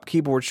and drop,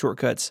 keyboard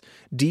shortcuts,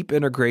 deep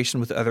integration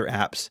with other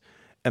apps,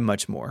 and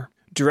much more.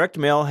 Direct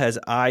Mail has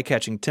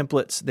eye-catching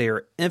templates. They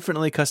are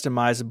infinitely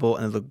customizable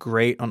and look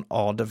great on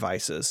all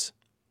devices.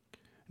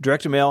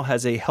 Direct Mail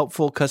has a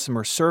helpful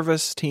customer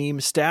service team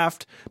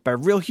staffed by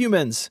real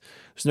humans.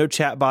 There's no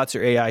chatbots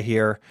or AI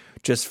here,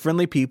 just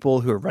friendly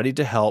people who are ready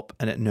to help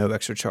and at no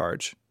extra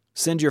charge.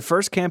 Send your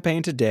first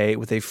campaign today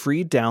with a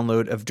free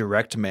download of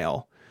Direct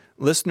Mail.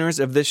 Listeners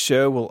of this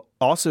show will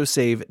also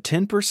save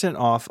 10%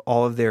 off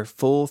all of their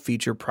full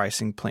feature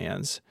pricing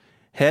plans.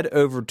 Head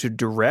over to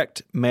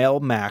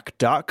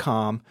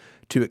directmailmac.com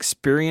to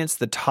experience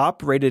the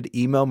top-rated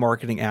email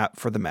marketing app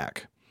for the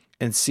Mac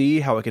and see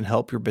how it can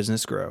help your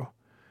business grow.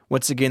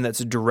 Once again,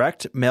 that's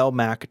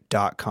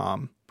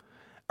directmailmac.com.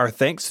 Our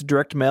thanks to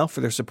Direct Mail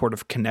for their support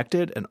of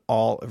Connected and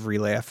all of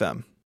Relay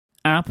FM.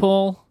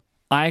 Apple,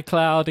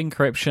 iCloud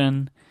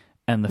encryption,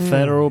 and the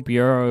Federal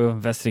Bureau of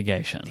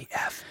Investigation. The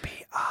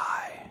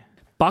FBI.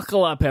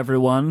 Buckle up,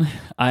 everyone.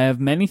 I have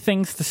many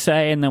things to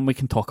say, and then we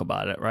can talk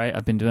about it, right?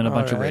 I've been doing a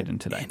bunch of reading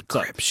today.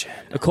 Encryption. So,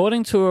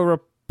 according to a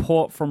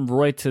report from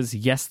Reuters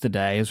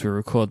yesterday, as we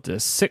record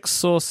this, 6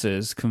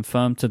 sources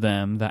confirmed to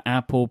them that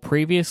Apple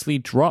previously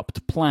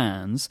dropped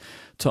plans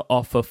to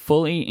offer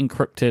fully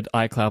encrypted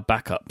iCloud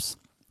backups.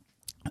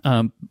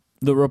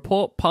 The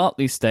report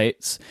partly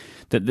states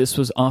that this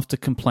was after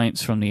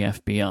complaints from the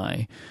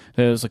FBI.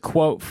 There's a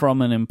quote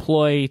from an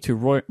employee to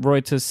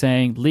Reuters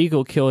saying,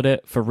 "Legal killed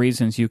it for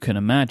reasons you can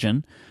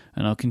imagine."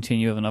 And I'll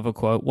continue with another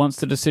quote. "Once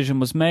the decision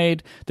was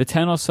made, the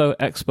 10 or so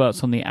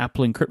experts on the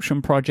Apple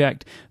encryption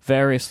project,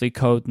 variously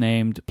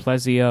codenamed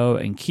Plesio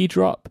and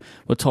Keydrop,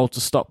 were told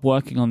to stop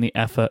working on the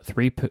effort.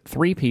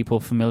 Three people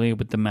familiar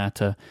with the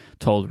matter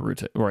told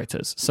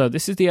Reuters." So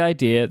this is the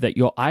idea that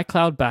your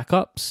iCloud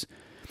backups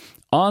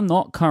are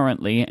not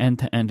currently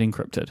end-to-end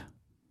encrypted,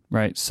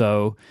 right?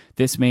 So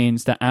this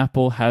means that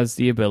Apple has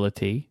the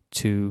ability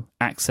to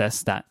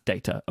access that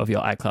data of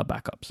your iCloud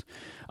backups.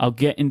 I'll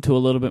get into a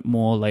little bit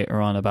more later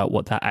on about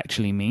what that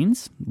actually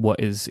means, what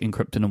is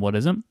encrypted and what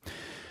isn't.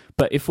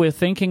 But if we're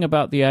thinking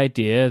about the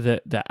idea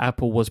that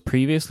Apple was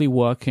previously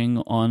working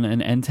on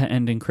an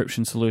end-to-end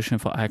encryption solution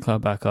for iCloud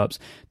backups,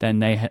 then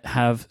they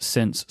have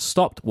since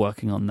stopped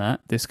working on that.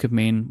 This could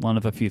mean one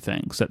of a few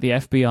things. That the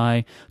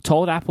FBI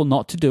told Apple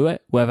not to do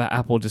it, whether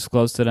Apple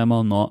disclosed to them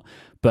or not.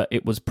 But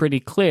it was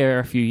pretty clear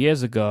a few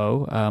years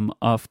ago,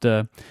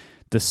 after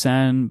the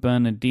San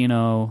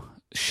Bernardino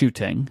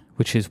shooting,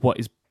 which is what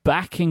is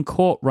back in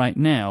court right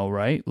now,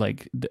 right?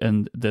 Like,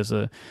 and there's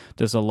a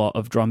lot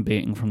of drum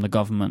beating from the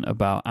government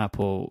about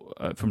Apple,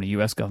 from the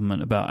US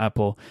government about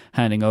Apple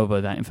handing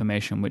over that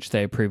information, which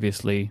they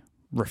previously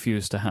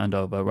refused to hand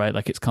over, right?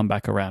 Like, it's come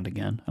back around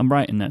again. I'm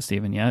right in that,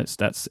 Stephen. Yeah,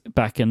 that's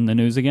back in the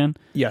news again.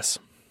 Yes,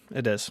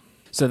 it is.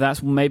 So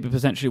that's maybe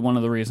potentially one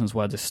of the reasons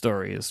why this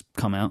story has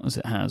come out as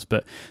it has.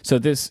 But so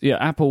this,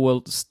 Apple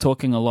was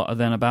talking a lot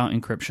then about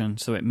encryption.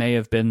 So it may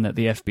have been that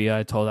the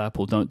FBI told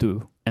Apple don't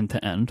do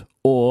end-to-end,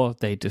 or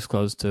they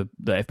disclosed to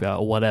the FBI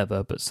or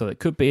whatever. But so it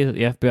could be that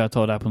the FBI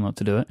told Apple not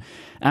to do it.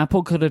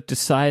 Apple could have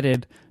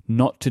decided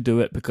not to do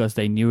it because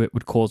they knew it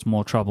would cause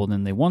more trouble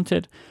than they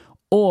wanted.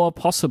 Or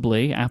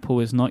possibly Apple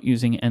is not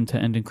using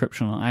end-to-end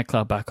encryption on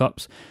iCloud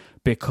backups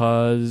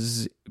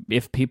because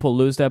if people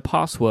lose their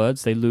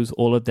passwords, they lose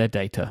all of their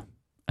data.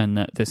 And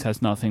that this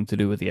has nothing to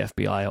do with the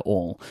FBI at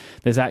all.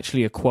 There's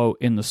actually a quote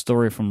in the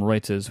story from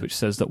Reuters which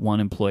says that one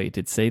employee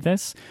did say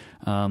this,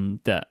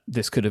 that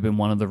this could have been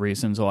one of the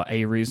reasons or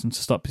a reason to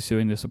stop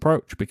pursuing this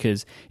approach,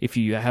 because if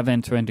you have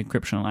end-to-end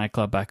encryption on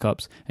iCloud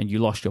backups and you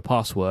lost your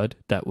password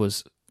that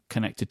was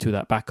connected to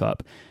that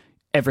backup,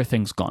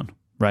 everything's gone,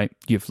 right?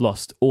 You've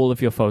lost all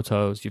of your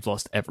photos, you've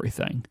lost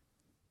everything.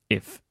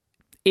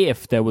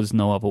 If there was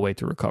no other way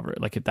to recover it,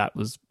 like if that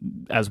was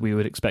as we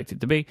would expect it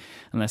to be,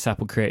 unless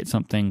Apple created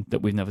something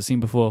that we've never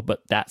seen before,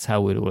 but that's how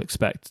we would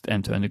expect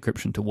end-to-end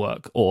encryption to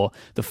work, or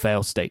the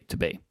fail state to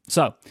be.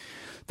 So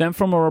then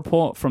from a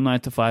report from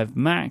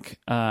 9to5Mac,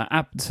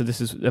 so this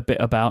is a bit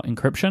about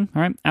encryption.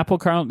 All right, Apple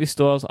currently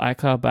stores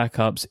iCloud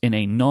backups in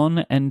a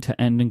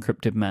non-end-to-end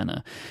encrypted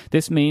manner.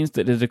 This means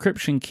that the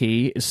decryption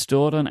key is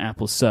stored on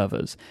Apple's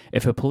servers.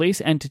 If a police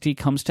entity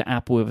comes to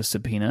Apple with a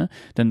subpoena,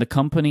 then the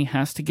company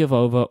has to give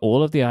over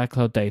all of the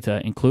iCloud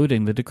data,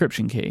 including the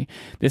decryption key.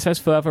 This has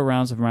further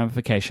rounds of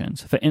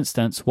ramifications. For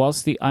instance,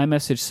 whilst the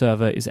iMessage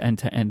server is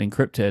end-to-end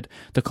encrypted,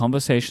 the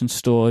conversations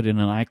stored in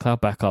an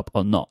iCloud backup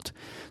are not.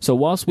 So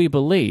whilst we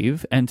believe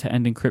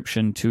end-to-end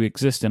encryption to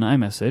exist in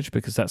iMessage,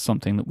 because that's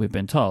something that we've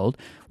been told,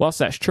 whilst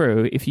that's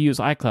true, if you use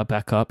iCloud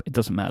backup, it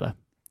doesn't matter,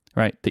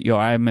 right? That your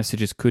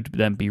iMessages could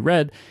then be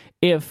read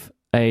if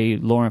a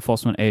law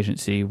enforcement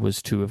agency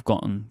was to have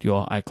gotten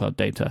your iCloud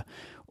data,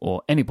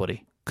 or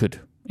anybody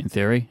could, in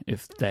theory,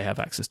 if they have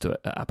access to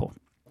it at Apple.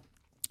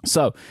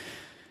 So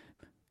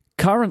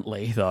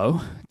currently,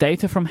 though,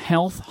 data from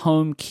health,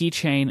 home,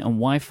 keychain, and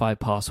Wi-Fi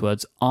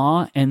passwords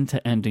are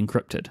end-to-end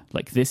encrypted.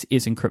 Like, this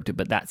is encrypted,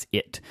 but that's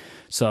it.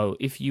 So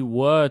if you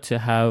were to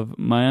have,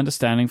 my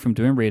understanding from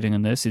doing reading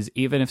on this is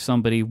even if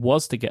somebody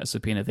was to get a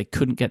subpoena, they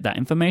couldn't get that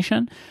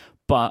information,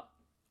 but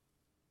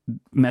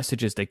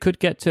messages they could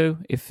get to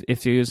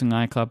if you're using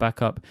iCloud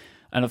backup.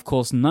 And of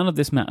course, none of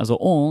this matters at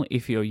all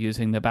if you're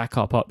using the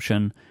backup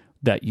option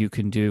that you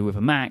can do with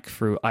a Mac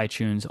through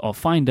iTunes or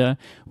Finder,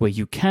 where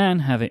you can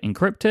have it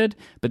encrypted,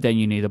 but then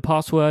you need a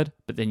password,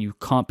 but then you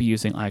can't be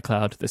using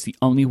iCloud. That's the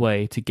only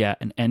way to get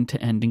an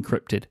end-to-end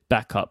encrypted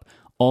backup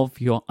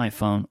of your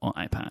iPhone or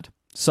iPad.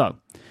 So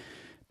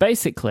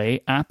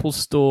basically, Apple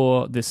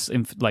store this the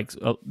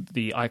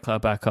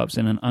iCloud backups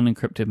in an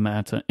unencrypted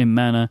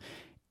manner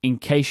in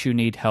case you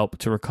need help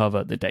to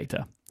recover the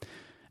data.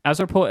 As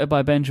reported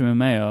by Benjamin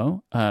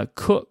Mayo,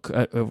 Cook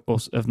of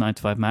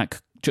 9to5Mac,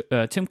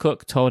 Tim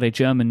Cook told a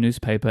German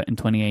newspaper in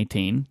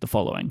 2018 the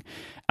following: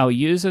 "Our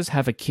users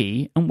have a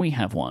key and we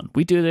have one.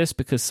 We do this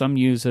because some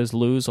users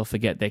lose or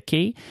forget their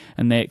key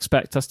and they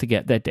expect us to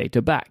get their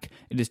data back.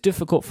 It is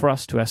difficult for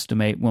us to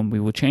estimate when we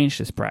will change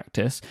this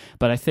practice,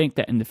 but I think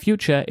that in the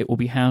future it will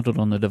be handled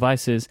on the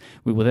devices.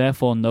 We will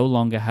therefore no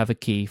longer have a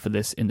key for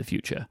this in the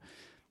future."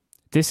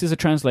 This is a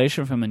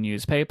translation from a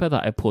newspaper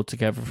that I pulled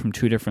together from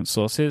two different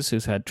sources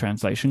who's had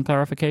translation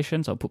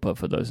clarifications. I'll put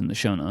both of those in the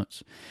show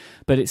notes.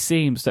 But it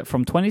seems that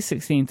from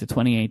 2016 to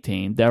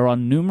 2018, there are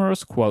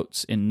numerous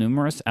quotes in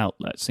numerous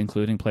outlets,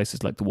 including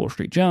places like the Wall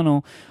Street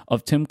Journal,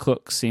 of Tim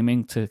Cook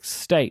seeming to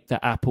state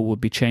that Apple would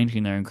be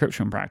changing their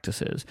encryption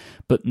practices.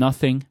 But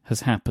nothing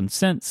has happened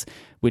since,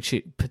 which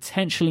it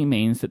potentially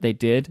means that they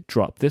did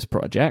drop this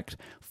project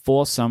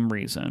for some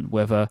reason,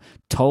 whether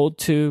told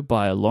to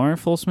by a law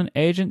enforcement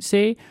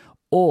agency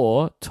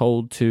or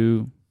told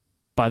to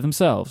by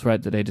themselves,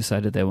 right, that they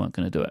decided they weren't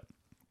going to do it.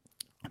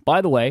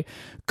 By the way,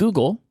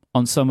 Google,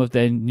 on some of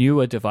their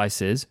newer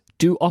devices,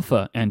 do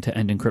offer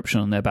end-to-end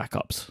encryption on their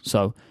backups.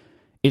 So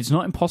it's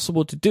not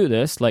impossible to do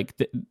this. Like,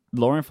 the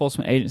law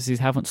enforcement agencies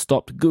haven't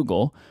stopped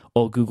Google,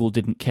 or Google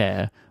didn't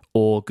care,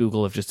 or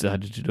Google have just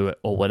decided to do it,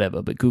 or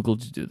whatever, but Google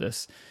did do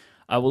this.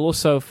 I will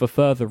also, for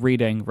further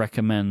reading,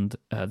 recommend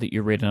that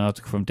you read an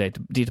article from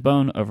Dieter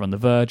Bohn over on The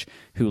Verge,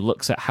 who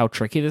looks at how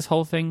tricky this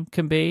whole thing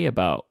can be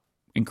about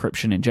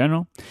encryption in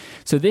general.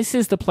 So this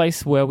is the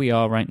place where we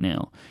are right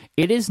now.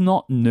 It is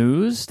not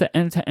news that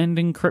end-to-end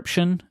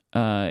encryption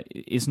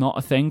is not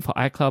a thing for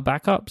iCloud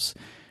backups.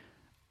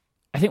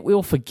 I think we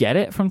all forget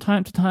it from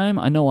time to time.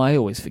 I know I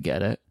always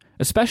forget it,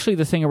 especially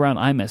the thing around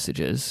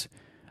iMessages,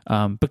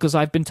 because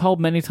I've been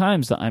told many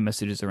times that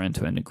iMessages are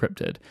end-to-end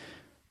encrypted.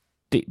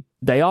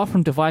 They are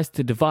from device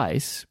to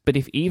device, but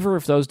if either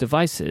of those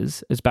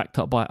devices is backed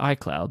up by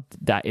iCloud,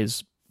 that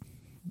is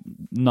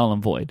null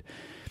and void.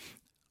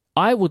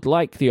 I would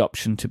like the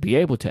option to be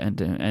able to end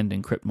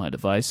encrypt my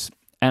device,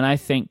 and I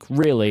think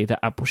really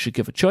that Apple should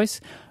give a choice,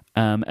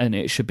 and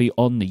it should be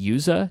on the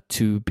user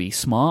to be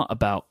smart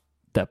about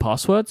their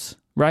passwords,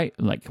 right?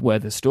 Like where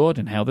they're stored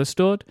and how they're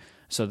stored,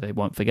 so they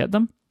won't forget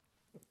them.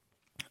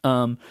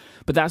 But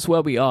that's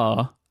where we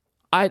are.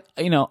 I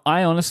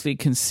honestly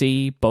can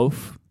see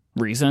both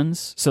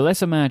reasons. So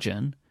let's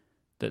imagine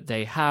that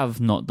they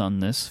have not done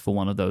this for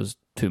one of those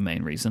two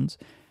main reasons.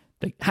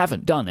 They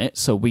haven't done it,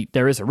 so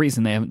there is a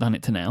reason they haven't done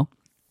it to now.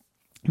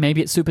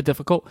 Maybe it's super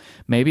difficult,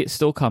 maybe it's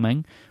still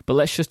coming, but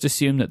let's just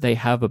assume that they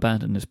have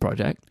abandoned this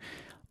project.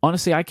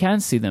 Honestly, I can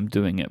see them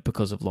doing it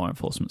because of law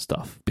enforcement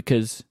stuff,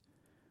 because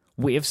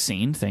we have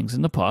seen things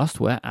in the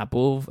past where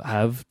Apple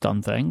have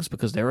done things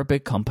because they're a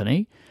big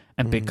company,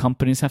 and big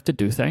companies have to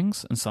do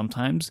things, and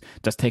sometimes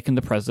just taking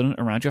the president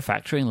around your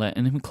factory and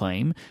letting him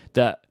claim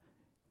that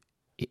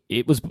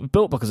it was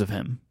built because of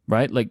him,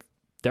 right? Like,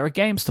 there are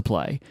games to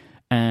play,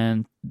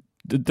 and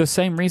the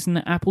same reason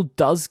that Apple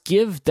does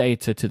give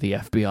data to the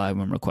FBI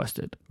when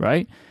requested,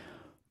 right?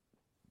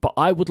 But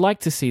I would like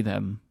to see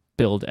them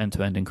build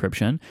end-to-end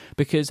encryption,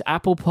 because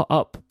Apple put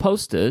up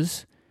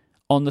posters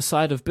on the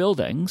side of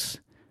buildings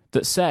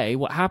that say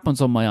what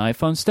happens on my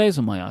iPhone stays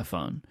on my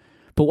iPhone.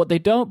 But what they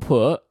don't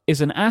put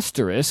is an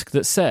asterisk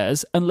that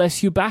says,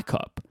 unless you back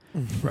up.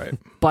 Right.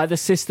 By the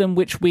system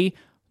which we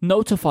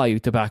notify you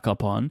to back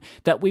up on,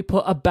 that we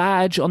put a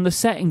badge on the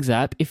settings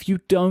app if you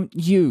don't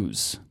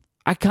use.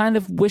 I kind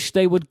of wish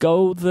they would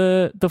go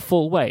the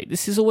full way.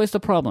 This is always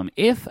the problem.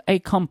 If a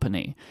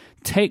company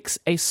takes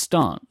a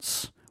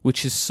stance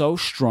which is so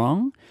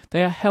strong,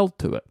 they are held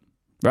to it,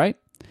 right?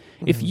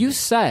 Mm-hmm. If you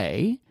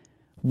say,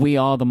 we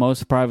are the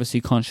most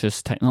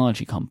privacy-conscious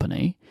technology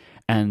company,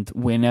 and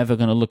we're never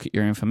going to look at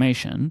your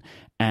information,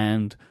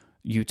 and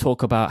you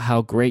talk about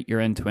how great your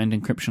end-to-end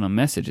encryption on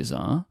messages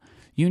are,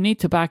 you need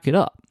to back it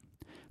up.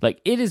 Like,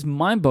 it is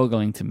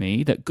mind-boggling to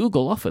me that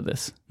Google offer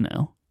this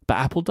now, but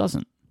Apple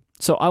doesn't.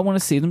 So I want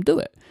to see them do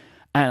it.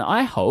 And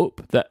I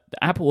hope that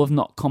Apple have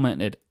not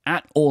commented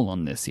at all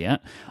on this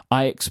yet.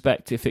 I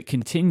expect if it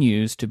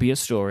continues to be a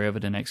story over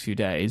the next few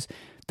days,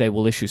 they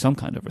will issue some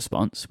kind of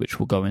response, which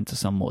will go into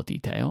some more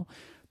detail.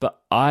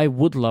 But I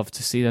would love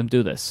to see them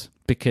do this,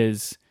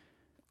 because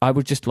I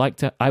would just like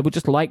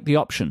the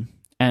option.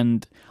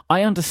 And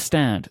I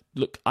understand.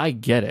 Look, I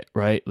get it,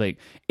 right? Like,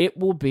 it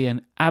will be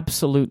an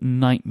absolute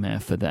nightmare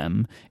for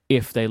them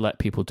if they let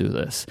people do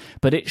this.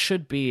 But it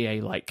should be a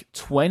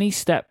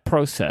 20-step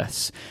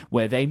process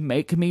where they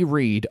make me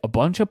read a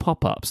bunch of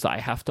pop-ups that I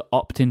have to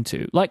opt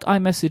into, like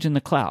iMessage in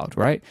the cloud,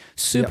 right?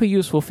 Super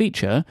useful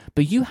feature,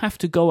 but you have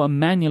to go and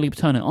manually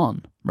turn it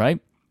on, right?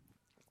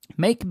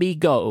 Make me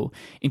go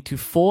into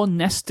 4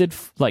 nested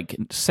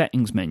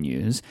settings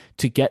menus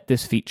to get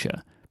this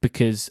feature,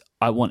 because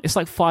it's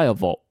like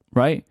Firewall,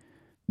 right?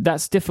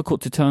 That's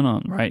difficult to turn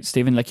on, right,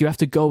 Stephen? Like, you have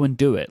to go and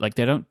do it. Like,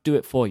 they don't do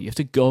it for you. You have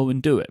to go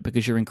and do it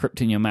because you're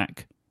encrypting your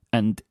Mac.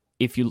 And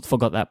if you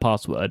forgot that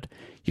password,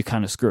 you're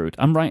kind of screwed.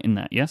 I'm right in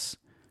that, yes?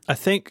 I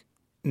think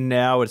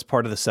now it's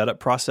part of the setup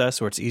process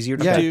where it's easier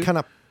to do.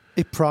 Yeah,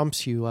 it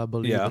prompts you, I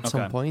believe, at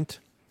some point.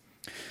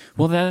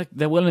 Well,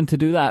 they're willing to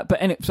do that, but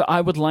so I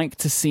would like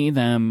to see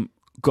them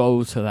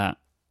go to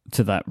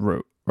that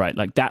route, right?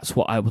 Like, that's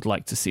what I would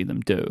like to see them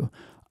do.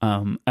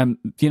 And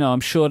I'm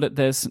sure that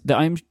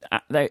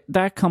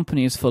that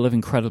company is full of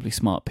incredibly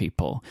smart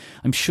people.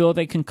 I'm sure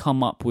they can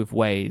come up with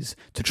ways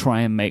to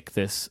try and make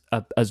this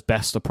as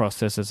best a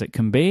process as it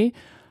can be.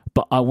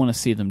 But I want to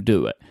see them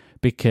do it,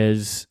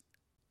 because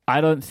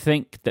I don't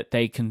think that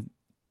they can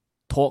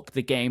talk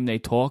the game they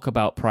talk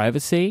about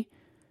privacy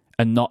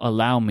and not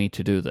allow me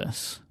to do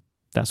this.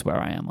 That's where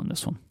I am on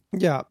this one.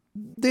 Yeah,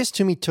 this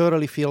to me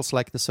totally feels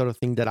like the sort of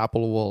thing that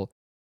Apple will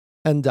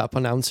end up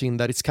announcing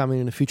that it's coming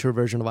in a future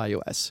version of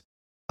iOS.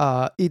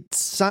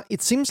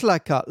 It seems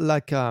like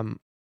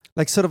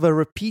sort of a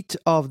repeat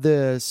of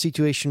the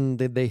situation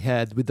that they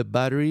had with the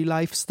battery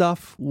life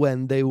stuff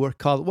when they were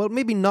caught, well,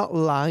 maybe not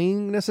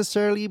lying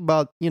necessarily,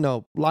 but,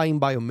 lying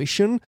by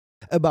omission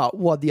about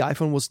what the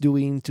iPhone was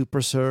doing to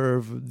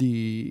preserve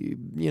the,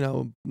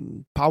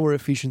 power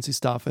efficiency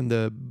stuff and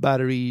the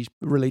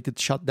battery-related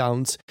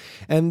shutdowns.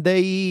 And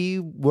they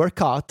were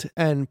caught,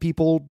 and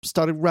people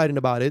started writing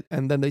about it,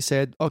 and then they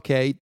said,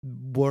 okay,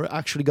 we're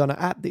actually going to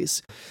add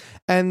this.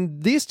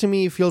 And this, to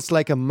me, feels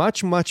like a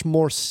much, much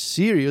more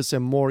serious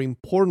and more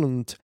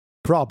important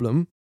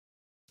problem,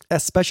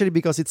 especially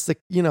because it's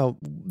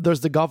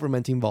there's the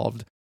government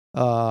involved.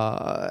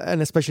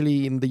 And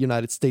especially in the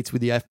United States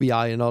with the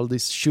FBI and all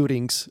these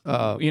shootings.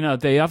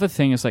 The other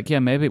thing is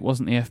maybe it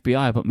wasn't the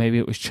FBI, but maybe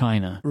it was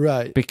China.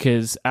 Right.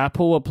 Because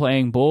Apple were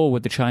playing ball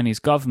with the Chinese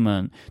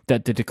government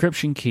that the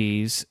decryption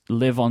keys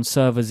live on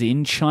servers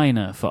in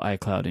China for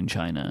iCloud in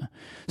China.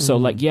 So,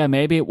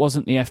 maybe it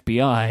wasn't the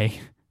FBI,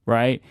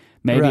 right?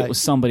 Maybe it was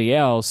somebody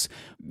else,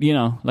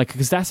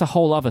 because that's a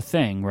whole other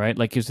thing, right?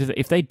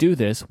 If they do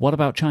this, what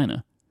about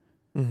China?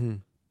 Mm-hmm.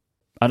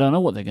 I don't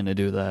know what they're going to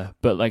do there,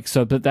 but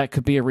that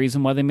could be a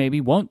reason why they maybe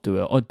won't do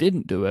it or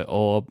didn't do it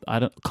or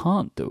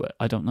can't do it.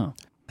 I don't know.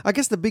 I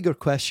guess the bigger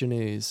question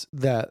is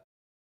that,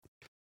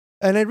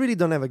 and I really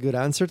don't have a good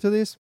answer to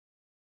this.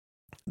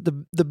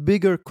 The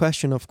bigger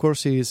question, of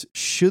course, is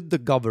should the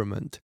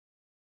government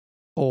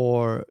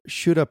or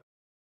should a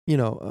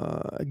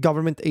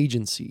government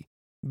agency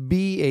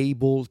be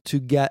able to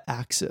get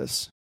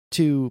access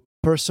to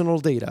personal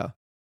data,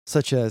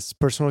 such as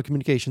personal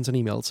communications and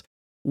emails,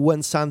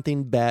 when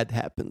something bad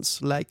happens,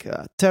 like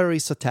a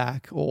terrorist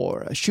attack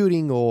or a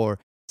shooting or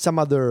some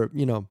other,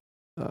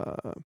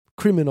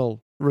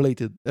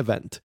 criminal-related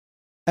event?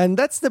 And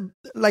that's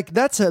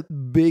a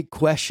big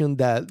question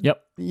that,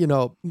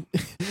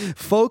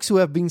 folks who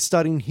have been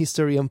studying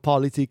history and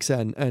politics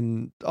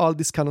and all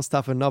this kind of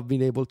stuff have not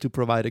been able to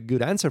provide a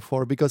good answer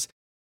for, because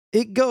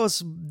it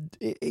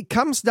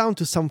comes down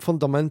to some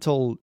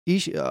fundamental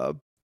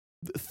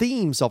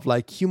themes of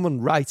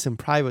human rights and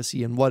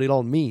privacy and what it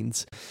all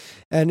means.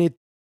 And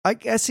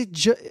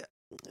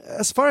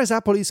as far as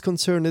Apple is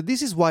concerned,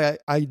 this is why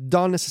I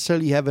don't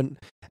necessarily have an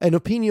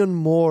opinion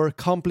more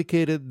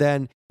complicated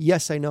than,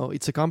 yes, I know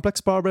it's a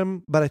complex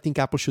problem, but I think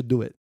Apple should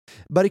do it.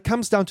 But it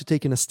comes down to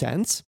taking a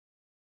stance,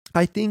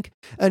 I think.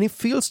 And it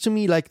feels to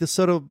me like the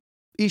sort of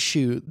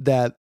issue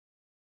that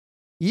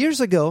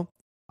years ago,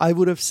 I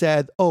would have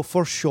said, oh,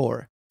 for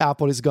sure,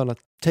 Apple is going to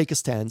take a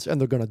stance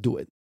and they're going to do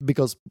it.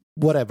 Because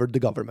whatever, the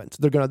government,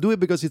 they're going to do it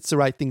because it's the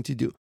right thing to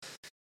do.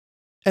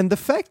 And the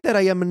fact that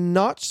I am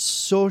not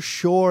so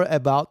sure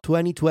about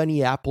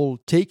 2020 Apple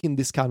taking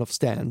this kind of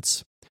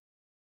stance,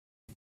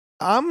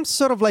 I'm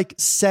sort of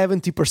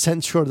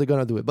 70% sure they're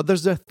going to do it. But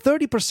there's a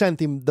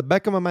 30% in the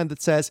back of my mind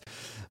that says,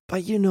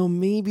 but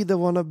maybe they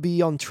want to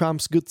be on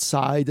Trump's good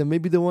side and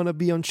maybe they want to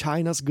be on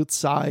China's good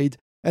side.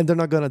 And they're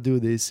not going to do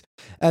this.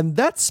 And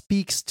that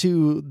speaks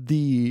to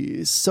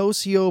the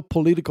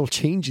socio-political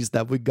changes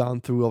that we've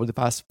gone through over the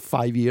past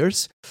 5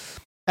 years.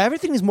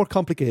 Everything is more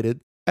complicated.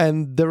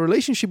 And the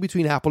relationship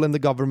between Apple and the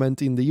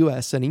government in the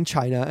US and in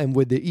China and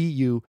with the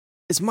EU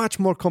is much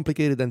more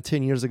complicated than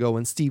 10 years ago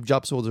when Steve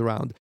Jobs was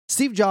around.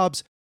 Steve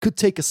Jobs could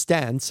take a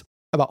stance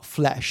about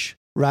Flash,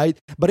 right?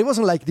 But it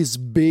wasn't like this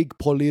big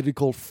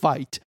political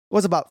fight. It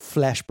was about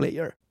Flash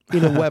Player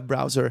in a web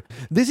browser.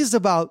 This is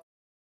about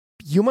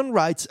human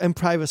rights and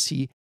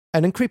privacy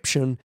and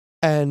encryption,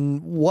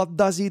 and what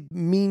does it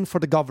mean for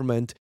the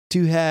government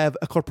to have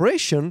a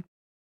corporation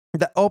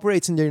that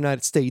operates in the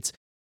United States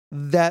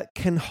that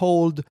can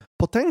hold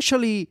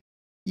potentially,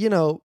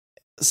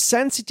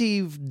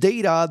 sensitive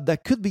data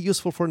that could be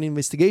useful for an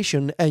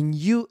investigation, and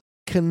you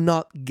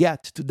cannot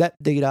get to that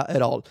data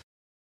at all.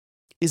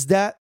 Is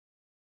that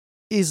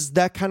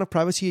kind of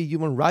privacy a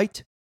human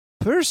right?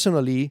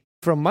 Personally,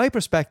 from my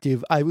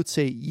perspective, I would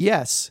say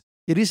yes.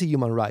 It is a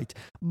human right.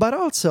 But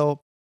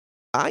also,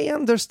 I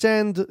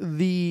understand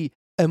the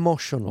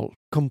emotional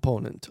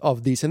component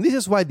of this. And this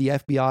is why the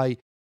FBI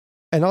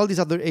and all these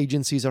other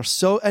agencies are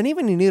so... And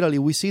even in Italy,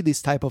 we see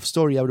this type of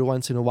story every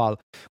once in a while.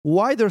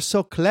 Why they're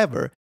so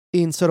clever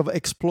in sort of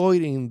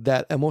exploiting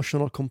that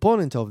emotional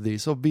component of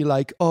this. Of be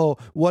like, oh,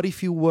 what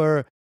if you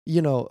were,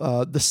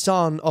 the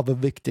son of a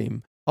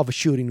victim of a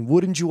shooting?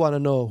 Wouldn't you want to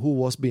know who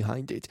was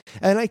behind it?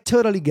 And I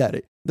totally get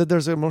it, that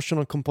there's an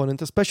emotional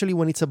component, especially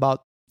when it's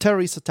about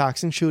terrorist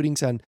attacks and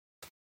shootings and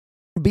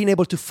being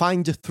able to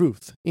find the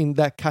truth in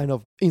that kind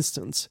of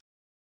instance.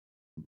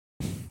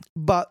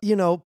 But,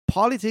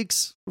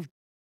 politics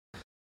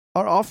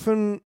are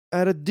often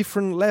at a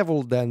different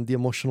level than the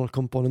emotional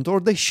component, or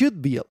they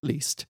should be at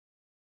least.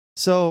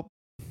 So,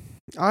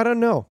 I don't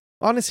know.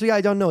 Honestly,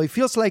 I don't know. It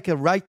feels like a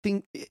right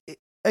thing.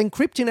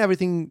 Encrypting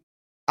everything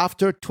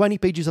after 20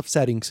 pages of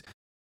settings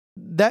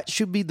that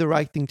should be the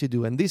right thing to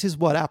do. And this is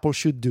what Apple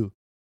should do.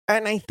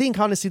 And I think,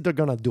 honestly, they're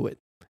going to do it.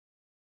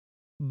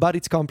 But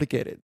it's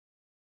complicated.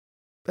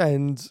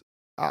 And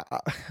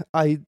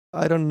I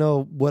don't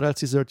know what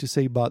else is there to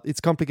say, but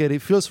it's complicated.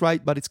 It feels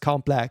right, but it's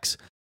complex.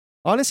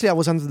 Honestly, I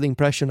was under the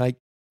impression,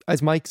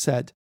 as Mike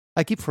said,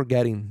 I keep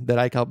forgetting that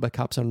iCloud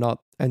backups are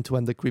not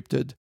end-to-end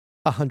encrypted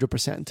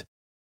 100%.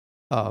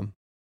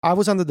 I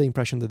was under the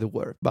impression that they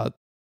were, but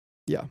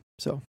yeah,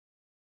 so.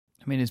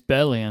 I mean, it's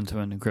barely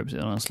end-to-end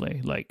encrypted,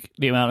 honestly. Like,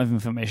 the amount of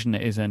information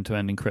that is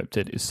end-to-end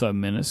encrypted is so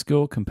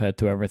minuscule compared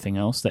to everything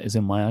else that is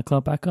in my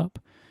iCloud backup.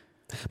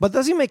 But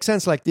does it make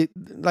sense, like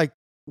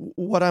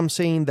what I'm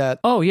saying that...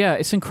 Oh, yeah,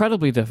 it's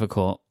incredibly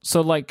difficult.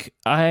 So, like,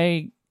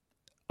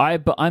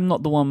 but I'm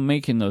not the one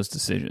making those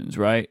decisions,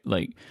 right?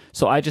 Like,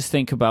 so I just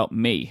think about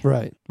me.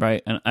 Right.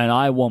 Right? And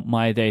I want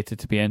my data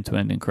to be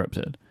end-to-end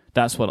encrypted.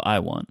 That's what I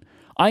want.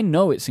 I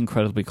know it's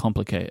incredibly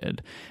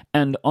complicated.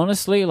 And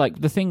honestly,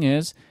 like, the thing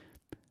is,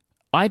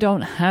 I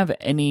don't have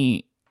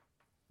any...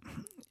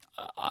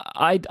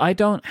 I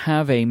don't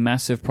have a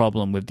massive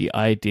problem with the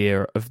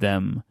idea of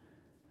them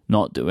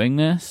not doing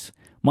this.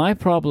 My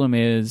problem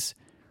is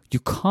you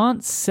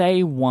can't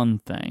say one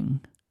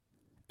thing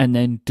and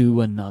then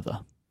do another.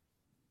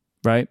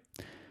 Right?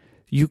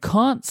 You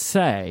can't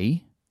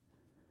say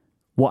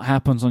what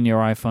happens on your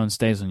iPhone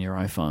stays on your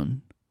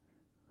iPhone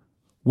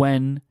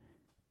when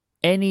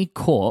any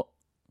court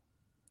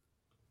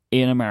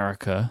in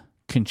America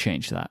can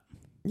change that.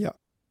 Yeah.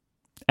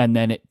 And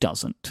then it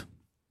doesn't.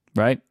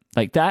 Right?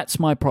 Like, that's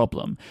my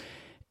problem.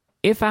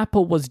 If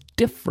Apple was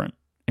different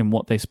in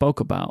what they spoke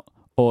about,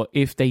 or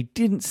if they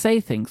didn't say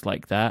things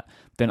like that,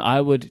 then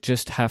I would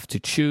just have to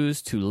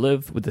choose to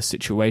live with the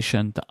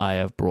situation that I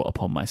have brought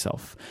upon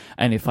myself.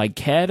 And if I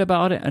cared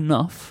about it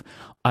enough,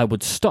 I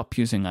would stop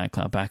using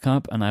iCloud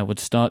Backup and I would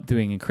start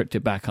doing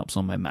encrypted backups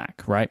on my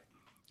Mac, right?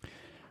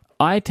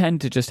 I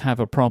tend to just have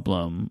a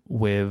problem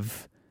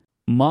with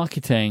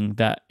marketing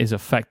that is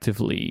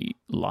effectively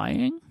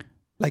lying.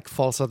 Like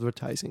false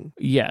advertising.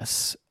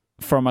 Yes,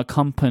 from a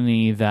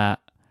company that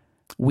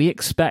we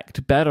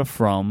expect better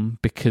from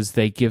because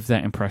they give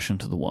that impression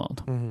to the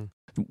world. Mm-hmm.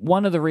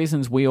 One of the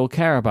reasons we all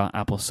care about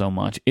Apple so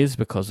much is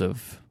because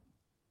of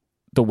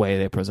the way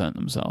they present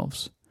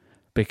themselves.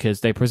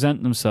 Because they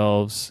present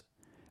themselves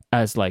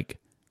as, like,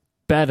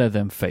 better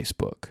than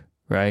Facebook,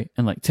 right?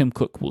 And, like, Tim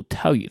Cook will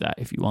tell you that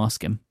if you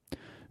ask him,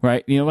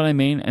 right? You know what I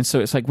mean? And so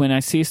it's like when I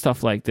see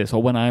stuff like this,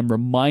 or when I'm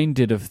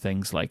reminded of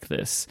things like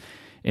this,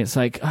 it's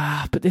like,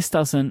 but this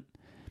doesn't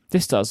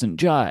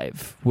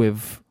jive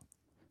with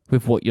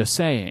what you're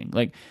saying.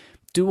 Like,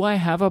 do I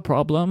have a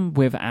problem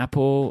with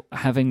Apple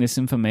having this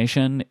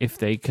information if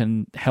they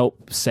can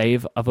help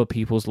save other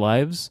people's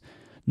lives?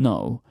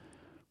 No.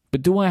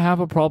 But do I have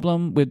a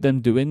problem with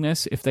them doing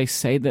this if they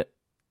say that,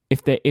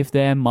 if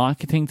their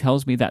marketing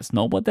tells me that's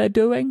not what they're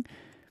doing?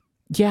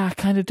 Yeah, I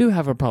kind of do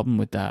have a problem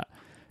with that.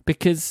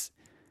 Because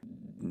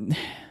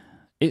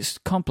it's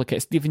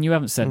complicated. Stephen, you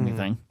haven't said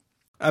anything.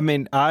 I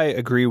mean, I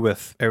agree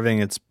with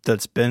everything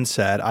that's been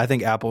said. I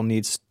think Apple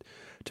needs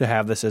to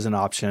have this as an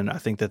option. I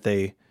think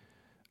they're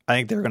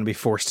going to be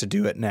forced to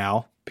do it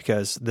now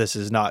because this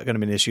is not going to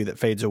be an issue that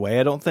fades away.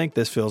 I don't think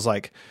this feels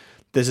like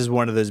this is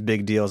one of those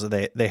big deals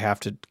that they have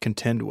to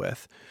contend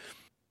with.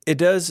 It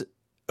does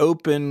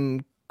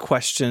open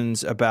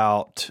questions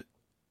about,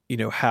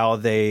 how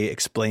they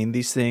explain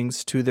these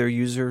things to their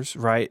users,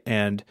 right?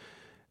 And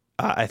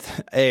I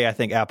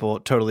think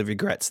Apple totally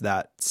regrets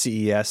that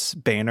CES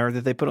banner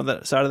that they put on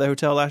the side of the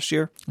hotel last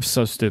year.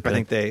 So stupid.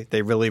 I think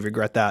they really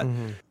regret that.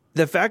 Mm-hmm.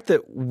 The fact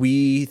that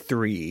we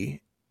three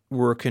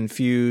were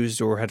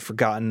confused or had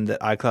forgotten that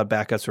iCloud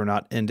backups were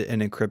not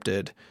end-to-end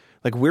encrypted,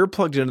 like, we're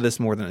plugged into this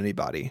more than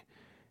anybody.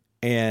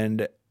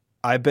 And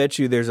I bet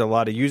you there's a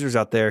lot of users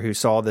out there who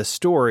saw this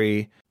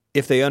story.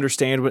 If they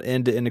understand what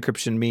end-to-end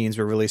encryption means,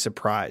 we're really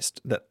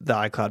surprised that the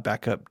iCloud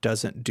backup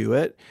doesn't do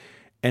it.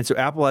 And so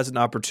Apple has an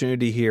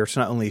opportunity here to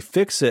not only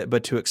fix it,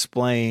 but to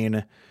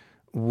explain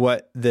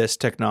what this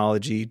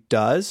technology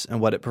does and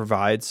what it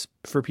provides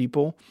for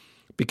people.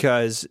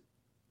 Because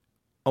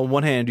on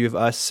one hand, you have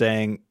us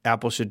saying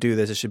Apple should do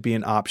this. It should be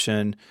an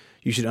option.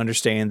 You should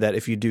understand that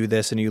if you do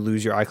this and you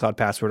lose your iCloud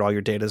password, all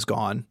your data is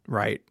gone,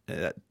 right?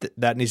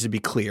 That needs to be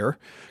clear.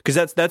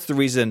 Because that's the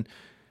reason,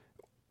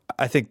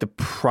 I think the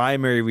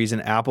primary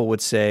reason Apple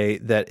would say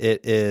that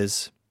it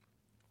is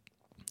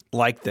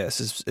like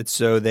this is it's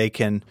so they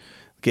can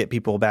get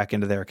people back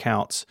into their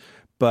accounts.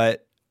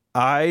 But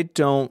I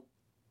don't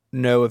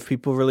know if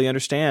people really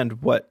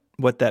understand what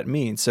that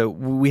means. So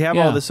we have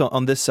all this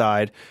on this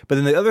side, but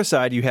then the other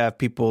side, you have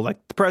people like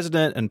the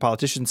president and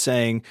politicians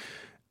saying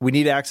we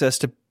need access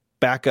to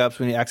backups,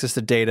 we need access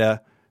to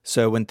data,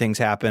 so when things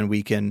happen,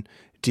 we can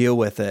deal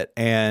with it.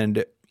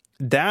 And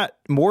that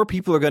more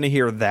people are going to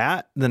hear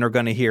that than are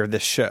going to hear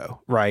this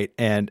show, right?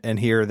 And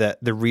hear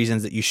that the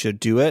reasons that you should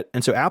do it.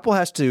 And so Apple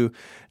has to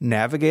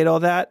navigate all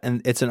that,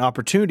 and it's an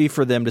opportunity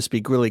for them to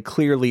speak really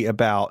clearly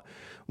about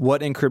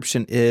what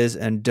encryption is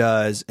and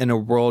does in a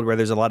world where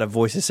there's a lot of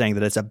voices saying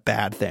that it's a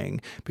bad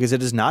thing, because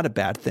it is not a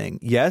bad thing.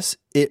 Yes,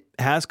 it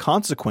has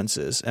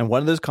consequences. And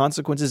one of those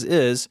consequences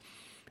is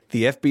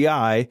the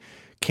FBI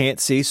can't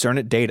see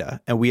certain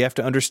data. And we have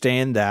to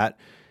understand that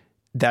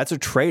that's a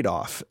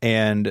trade-off.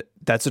 And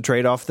that's a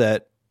trade-off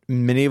that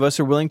many of us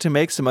are willing to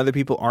make. Some other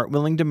people aren't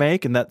willing to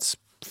make, and that's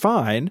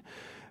fine.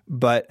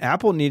 But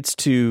Apple needs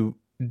to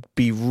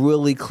be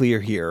really clear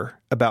here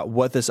about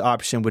what this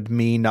option would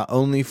mean, not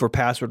only for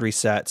password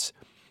resets,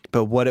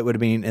 but what it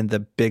would mean in the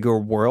bigger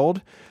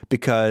world.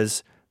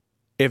 Because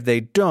if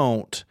they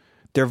don't,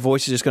 their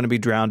voice is just going to be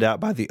drowned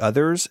out by the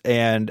others.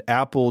 And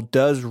Apple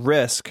does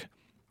risk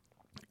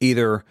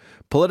either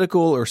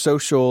political or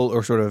social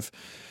or sort of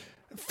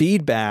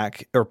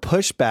feedback or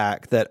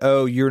pushback that,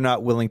 oh, you're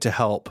not willing to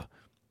help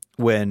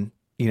when,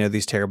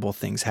 these terrible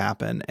things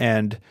happen.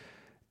 And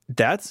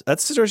that's a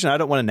situation I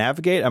don't want to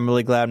navigate. I'm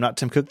really glad I'm not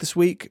Tim Cook this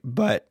week,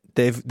 but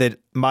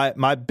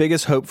my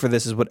biggest hope for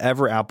this is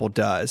whatever Apple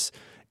does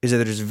is that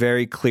they're just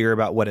very clear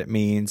about what it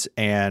means,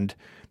 and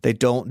they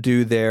don't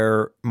do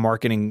their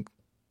marketing,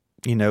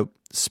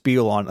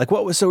 spiel on. Like,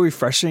 what was so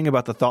refreshing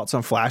about the Thoughts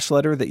on Flash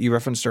letter that you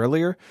referenced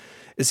earlier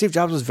is Steve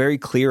Jobs was very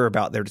clear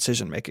about their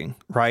decision making,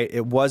 right?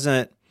 It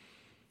wasn't,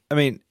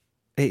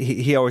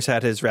 he always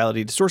had his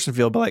reality distortion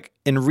field, but like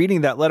in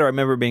reading that letter, I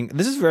remember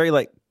this is very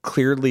like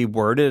clearly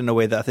worded in a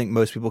way that I think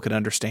most people can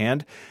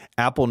understand.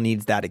 Apple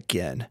needs that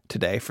again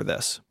today for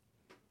this.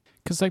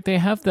 Because like they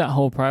have that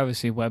whole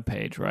privacy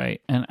webpage,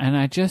 right? And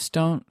I just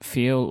don't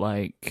feel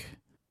like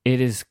it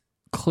is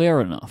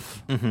clear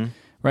enough,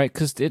 right?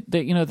 Because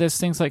there's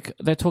things like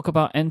they talk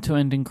about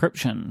end-to-end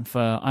encryption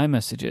for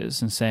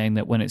iMessages and saying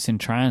that when it's in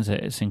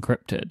transit, it's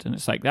encrypted, and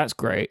it's like that's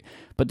great,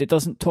 but it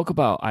doesn't talk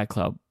about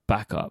iCloud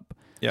backup.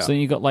 Yeah. So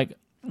you got like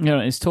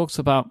it talks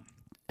about.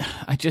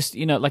 I just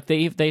like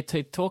they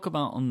talk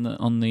about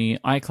on the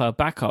iCloud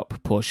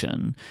backup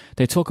portion,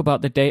 they talk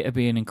about the data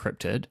being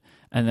encrypted,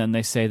 and then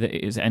they say that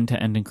it is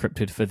end-to-end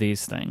encrypted for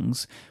these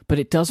things, but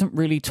it doesn't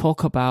really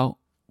talk about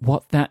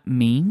what that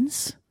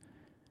means,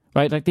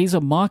 right? Like these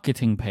are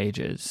marketing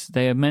pages;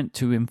 they are meant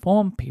to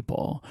inform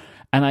people,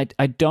 and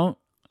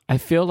I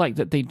feel like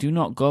that they do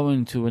not go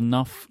into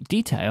enough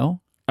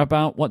detail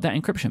about what that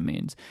encryption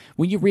means.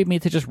 Will you read me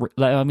to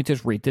let me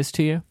just read this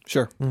to you?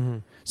 Sure. Mm-hmm.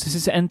 So this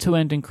is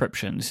end-to-end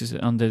encryption. This is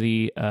under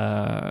the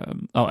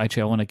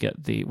actually I want to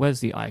get where's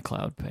the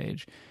iCloud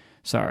page?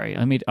 Sorry.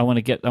 I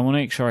want to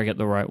make sure I get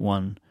the right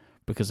one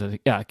because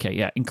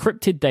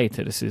encrypted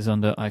data. This is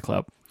under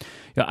iCloud.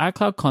 Your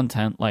iCloud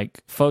content,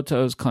 like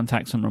photos,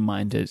 contacts, and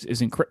reminders,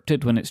 is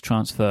encrypted when it's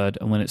transferred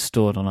and when it's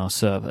stored on our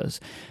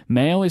servers.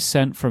 Mail is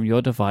sent from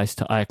your device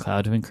to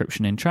iCloud with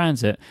encryption in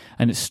transit,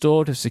 and it's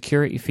stored with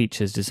security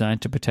features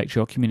designed to protect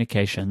your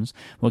communications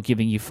while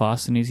giving you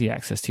fast and easy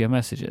access to your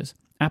messages.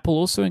 Apple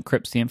also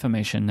encrypts the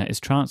information that is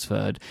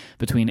transferred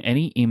between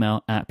any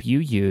email app you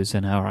use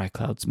and our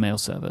iCloud's mail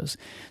servers.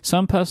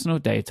 Some personal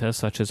data,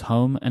 such as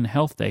home and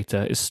health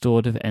data, is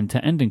stored with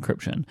end-to-end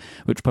encryption,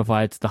 which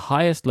provides the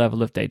highest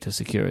level of data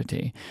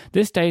security.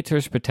 This data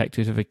is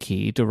protected with a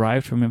key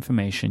derived from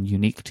information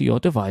unique to your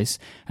device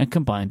and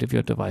combined with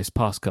your device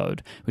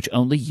passcode, which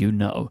only you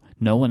know.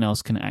 No one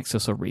else can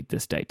access or read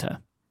this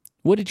data.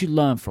 What did you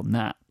learn from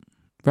that?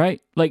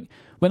 Right? Like,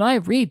 when I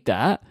read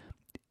that,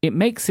 it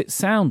makes it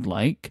sound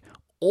like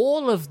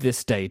all of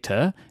this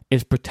data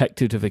is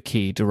protected with a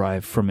key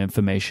derived from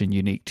information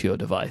unique to your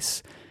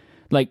device.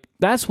 Like,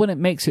 that's what it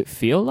makes it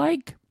feel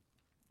like.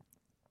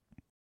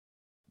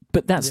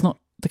 But that's not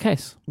the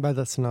case. But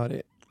that's not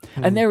it.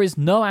 And there is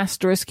no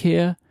asterisk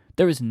here.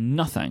 There is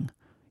nothing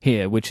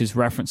here which is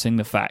referencing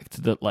the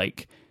fact that,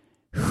 like,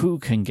 who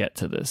can get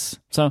to this?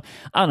 So,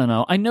 I don't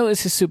know. I know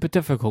this is super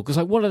difficult because,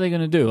 like, what are they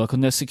going to do? Like, on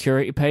their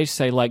security page,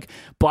 say, like,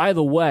 by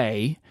the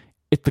way,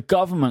 if the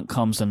government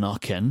comes a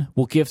knocking,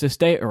 we'll give this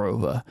data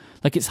over.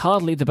 Like, it's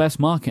hardly the best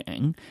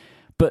marketing,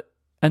 but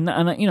and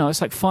it's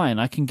like, fine,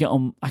 I can get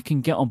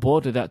on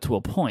board with that to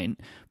a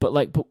point, but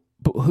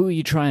who are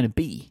you trying to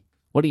be?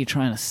 What are you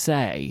trying to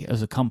say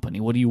as a company?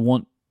 What do you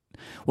want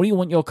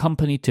your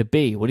company to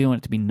be? What do you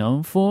want it to be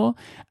known for?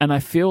 And I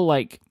feel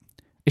like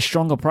a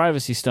stronger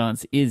privacy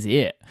stance is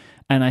it.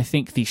 And I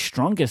think the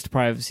strongest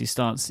privacy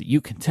stance that you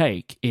can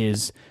take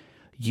is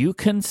you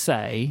can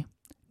say,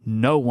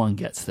 no one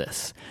gets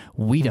this.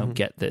 We don't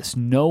get this.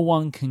 No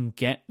one can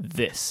get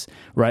this,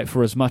 right?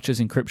 For as much as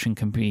encryption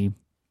can be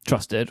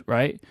trusted,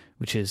 right?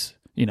 Which is,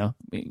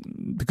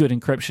 good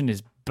encryption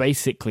is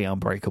basically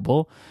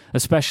unbreakable,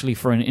 especially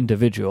for an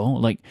individual.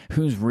 Like,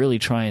 who's really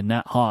trying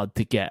that hard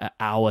to get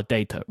our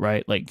data,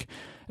 right? Like,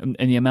 and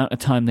the amount of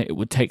time that it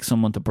would take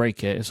someone to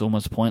break it is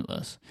almost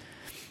pointless.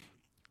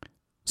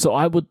 So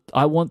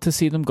I want to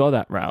see them go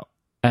that route.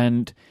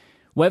 And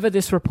whether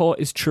this report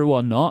is true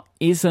or not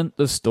isn't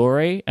the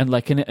story. And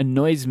it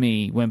annoys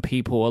me when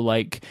people are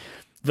like,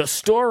 the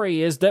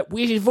story is that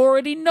we've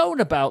already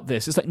known about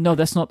this. It's like, no,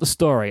 that's not the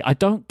story. I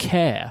don't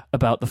care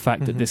about the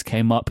fact that this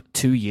came up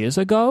 2 years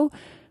ago.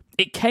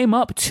 It came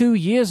up 2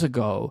 years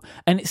ago,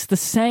 and it's the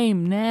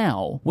same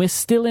now. We're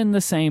still in the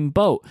same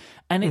boat,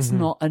 and it's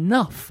not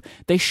enough.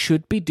 They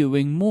should be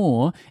doing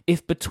more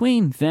if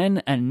between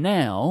then and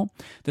now,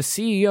 the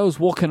CEO's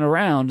walking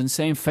around and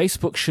saying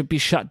Facebook should be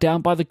shut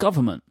down by the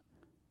government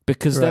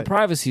because their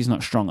privacy is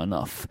not strong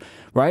enough,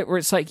 right? Where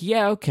it's like,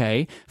 yeah,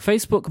 okay,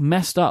 Facebook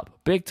messed up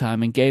big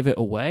time and gave it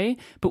away,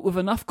 but with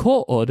enough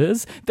court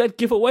orders, they'd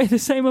give away the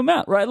same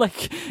amount, right?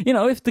 Like, you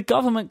know, if the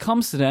government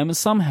comes to them and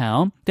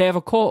somehow they have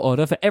a court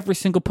order for every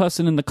single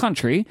person in the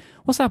country,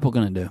 what's Apple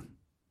going to do?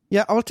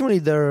 Yeah, ultimately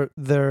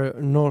their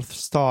North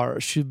Star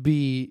should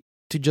be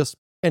to just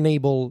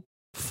enable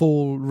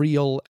full,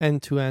 real,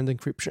 end-to-end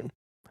encryption.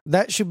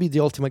 That should be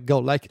the ultimate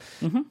goal. Like,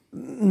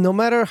 no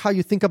matter how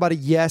you think about it,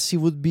 yes, it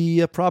would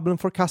be a problem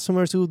for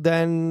customers who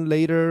then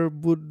later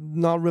would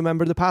not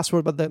remember the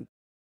password, but then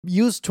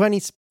use 20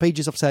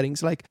 pages of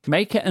settings. Like,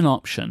 make it an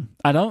option.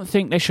 I don't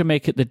think they should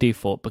make it the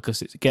default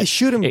because it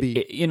shouldn't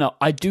be. You know,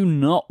 I do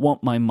not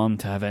want my mum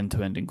to have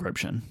end-to-end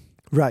encryption.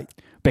 Right.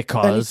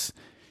 Because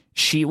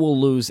she will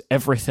lose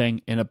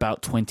everything in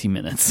about 20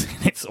 minutes.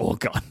 It's all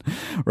gone,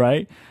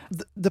 right?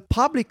 The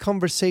public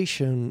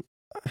conversation,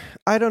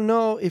 I don't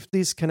know if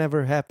this can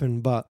ever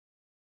happen, but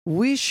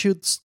we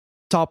should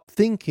stop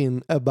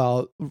thinking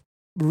about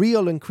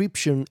real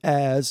encryption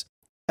as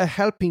a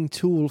helping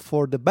tool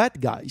for the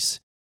bad guys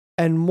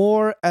and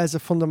more as a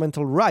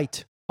fundamental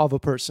right of a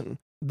person.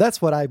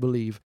 That's what I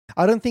believe.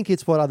 I don't think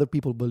it's what other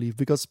people believe,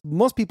 because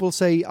most people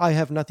say, I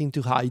have nothing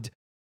to hide.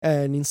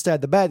 And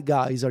instead, the bad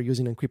guys are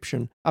using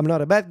encryption. I'm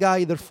not a bad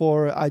guy,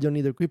 therefore I don't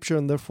need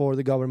encryption, therefore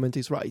the government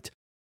is right.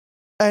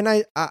 And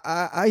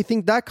I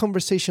think that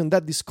conversation,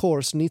 that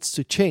discourse needs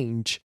to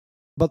change.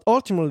 But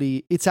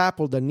ultimately, it's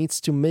Apple that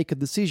needs to make a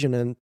decision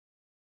and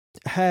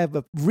have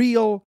a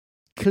real,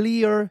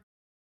 clear,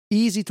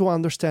 easy to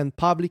understand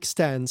public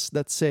stance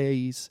that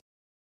says,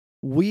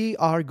 we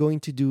are going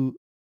to do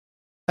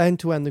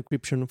end-to-end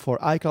encryption for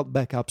iCloud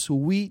backups.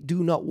 We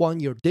do not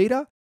want your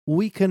data.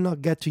 We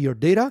cannot get to your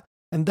data.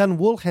 And then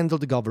we'll handle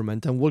the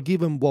government and we'll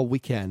give them what we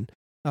can.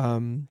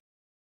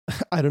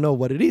 I don't know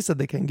what it is that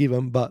they can give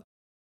them, but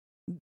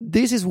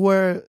this is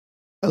where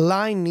a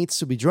line needs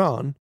to be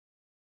drawn.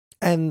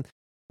 And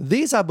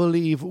this, I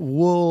believe,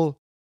 will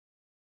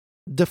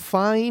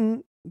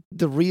define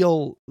the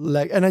real,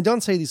 and I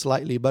don't say this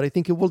lightly, but I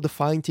think it will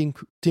define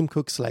Tim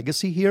Cook's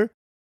legacy here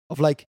of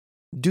like,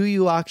 do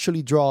you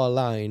actually draw a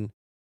line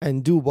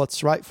and do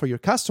what's right for your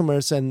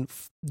customers and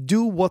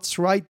do what's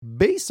right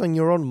based on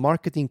your own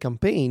marketing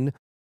campaign?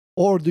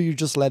 Or do you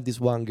just let this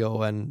one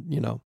go and, you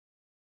know,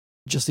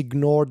 just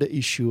ignore the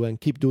issue and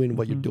keep doing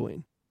what you're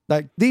doing?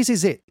 Like, this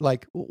is it.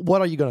 Like,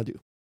 what are you going to do?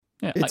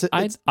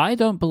 Yeah, I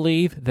don't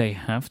believe they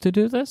have to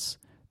do this.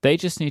 They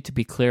just need to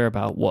be clear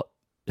about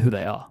who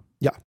they are.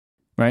 Yeah.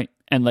 Right?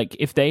 And like,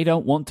 if they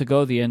don't want to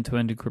go the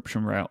end-to-end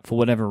encryption route for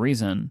whatever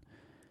reason,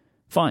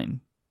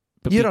 fine.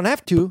 But you don't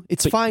have to.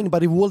 It's fine,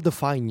 but it will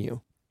define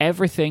you.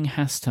 Everything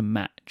has to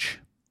match.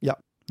 Yeah.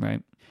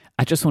 Right?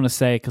 I just want to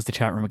say, because the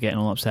chat room are getting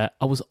all upset,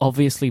 I was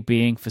obviously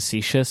being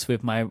facetious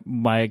with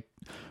my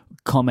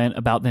comment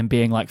about them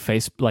being like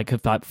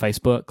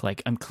Facebook.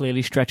 Like, I'm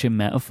clearly stretching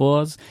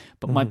metaphors,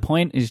 but my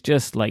point is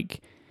just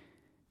like,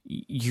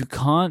 you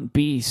can't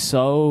be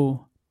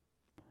so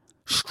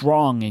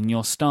strong in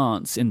your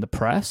stance in the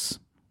press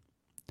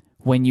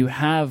when you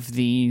have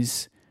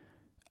these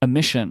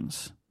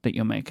omissions that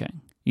you're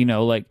making. You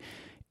know, like,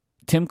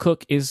 Tim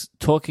Cook is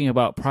talking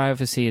about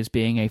privacy as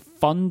being a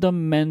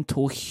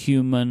fundamental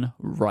human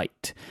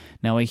right.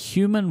 Now, a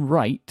human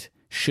right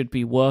should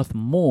be worth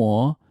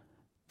more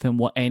than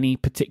what any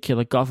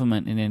particular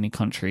government in any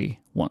country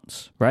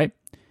wants, right?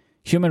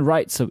 Human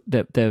rights,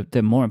 they're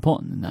more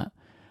important than that.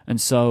 And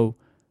so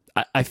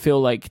I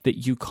feel like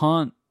that you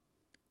can't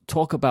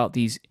talk about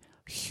these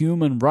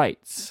human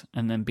rights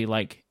and then be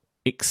like,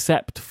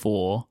 except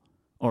for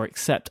or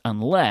except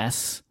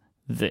unless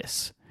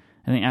this.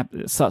 I think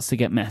it starts to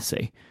get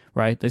messy,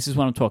 right? This is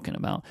what I'm talking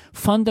about.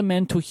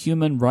 Fundamental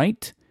human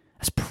right,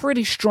 that's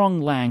pretty strong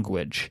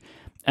language.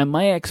 And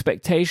my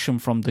expectation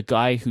from the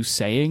guy who's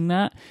saying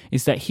that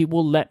is that he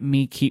will let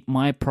me keep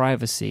my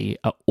privacy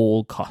at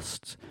all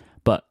costs.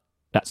 But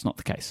that's not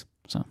the case.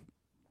 So,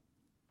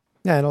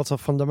 yeah, and also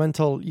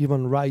fundamental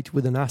human right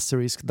with an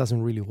asterisk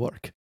doesn't really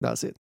work.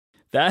 That's it.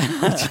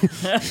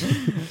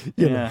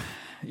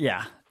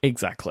 Yeah,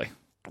 exactly.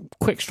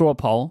 Quick straw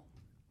poll.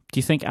 Do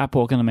you think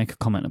Apple are going to make a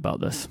comment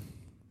about this?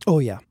 Oh,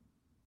 yeah.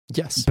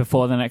 Yes.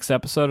 Before the next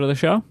episode of the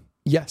show?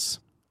 Yes.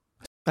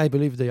 I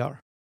believe they are.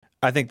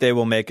 I think they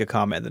will make a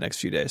comment in the next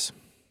few days.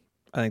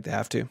 I think they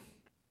have to.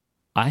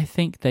 I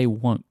think they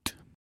won't.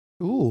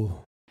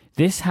 Ooh.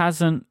 This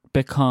hasn't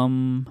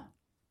become,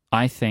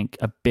 I think,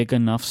 a big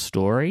enough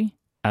story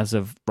as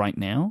of right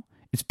now.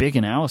 It's big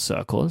in our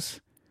circles,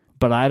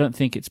 but I don't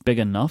think it's big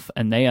enough,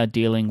 and they are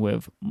dealing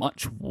with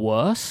much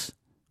worse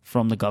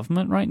from the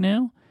government right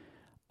now.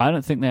 I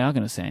don't think they are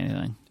going to say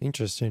anything.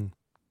 Interesting.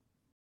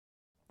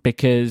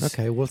 Because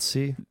okay, we'll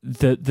see.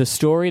 The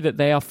story that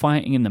they are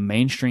fighting in the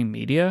mainstream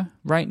media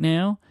right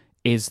now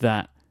is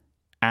that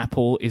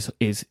Apple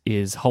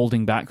is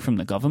holding back from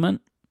the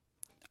government,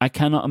 I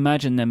cannot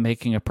imagine them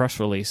making a press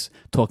release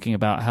talking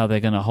about how they're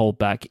going to hold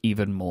back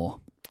even more.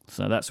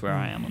 So that's where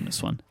I am on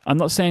this one. I'm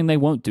not saying they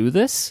won't do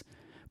this,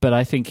 but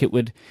I think it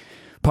would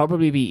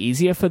probably be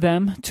easier for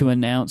them to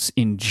announce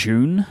in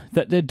June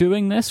that they're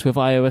doing this with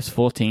iOS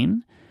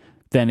 14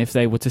 than if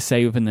they were to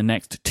say within the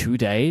next 2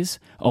 days,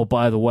 oh,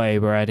 by the way,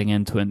 we're adding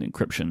end-to-end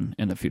encryption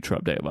in the future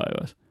update of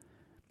iOS.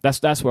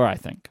 That's where I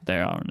think they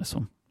are on this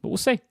one. But we'll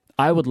see.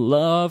 I would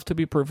love to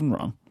be proven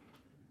wrong.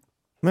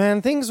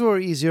 Man, things were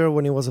easier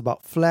when it was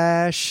about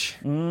Flash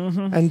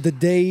and the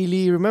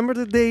daily. Remember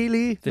the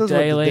daily? Those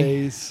daily. Were the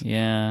days.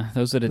 Yeah,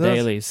 those are the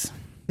dailies.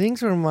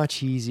 Things were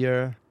much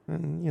easier.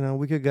 And,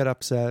 we could get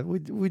upset.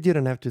 We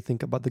didn't have to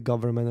think about the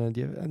government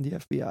and the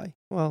FBI.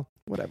 Well,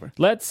 whatever.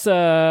 Let's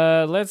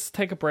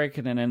take a break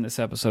and then end this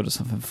episode with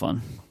something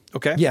fun.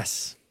 Okay.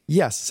 Yes,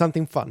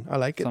 something fun. I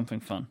like it.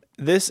 Something fun.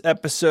 This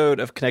episode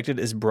of Connected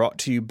is brought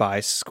to you by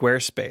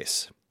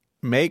Squarespace.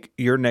 Make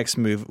your next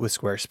move with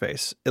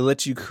Squarespace. It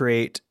lets you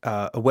create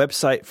a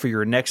website for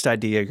your next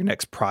idea, your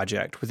next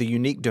project, with a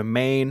unique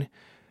domain,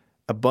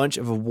 a bunch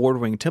of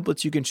award-winning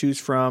templates you can choose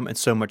from, and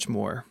so much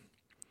more.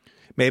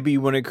 Maybe you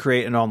want to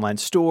create an online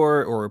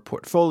store or a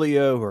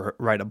portfolio or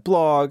write a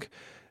blog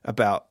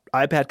about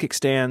iPad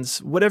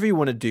kickstands. Whatever you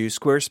want to do,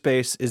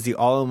 Squarespace is the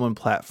all-in-one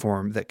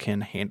platform that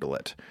can handle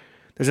it.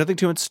 There's nothing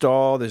to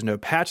install. There's no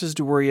patches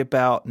to worry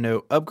about.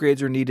 No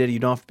upgrades are needed. You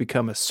don't have to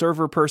become a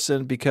server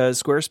person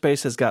because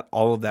Squarespace has got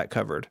all of that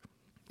covered.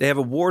 They have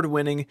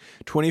award-winning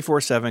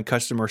 24/7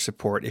 customer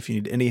support if you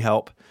need any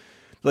help.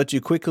 They let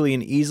you quickly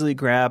and easily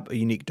grab a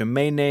unique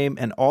domain name,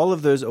 and all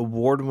of those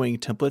award-winning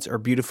templates are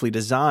beautifully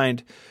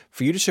designed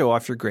for you to show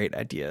off your great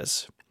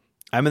ideas.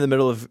 I'm in the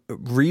middle of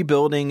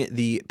rebuilding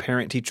the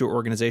parent-teacher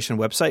organization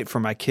website for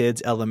my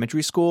kids'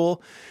 elementary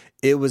school.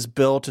 It was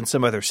built in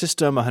some other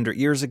system 100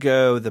 years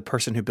ago. The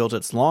person who built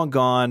it's long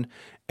gone,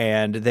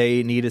 and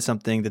they needed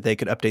something that they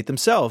could update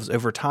themselves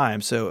over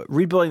time. So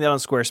rebuilding that on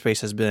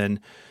Squarespace has been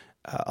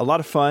a lot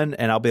of fun,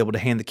 and I'll be able to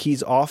hand the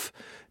keys off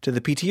to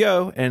the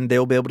PTO, and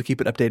they'll be able to keep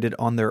it updated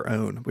on their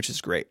own, which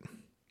is great.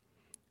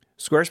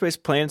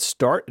 Squarespace plans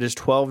start at just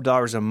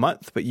 $12 a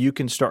month, but you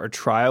can start a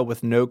trial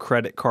with no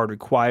credit card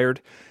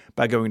required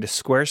by going to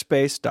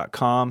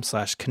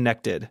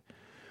squarespace.com/connected.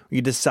 When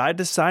you decide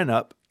to sign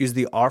up, use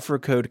the offer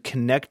code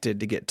CONNECTED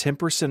to get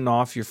 10%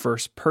 off your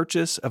first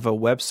purchase of a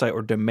website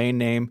or domain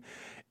name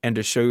and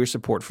to show your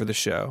support for the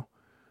show.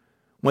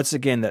 Once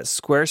again, that's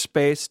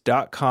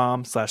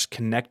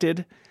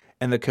squarespace.com/connected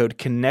and the code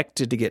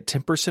CONNECTED to get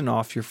 10%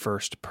 off your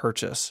first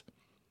purchase.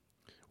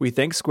 We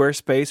thank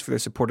Squarespace for their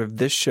support of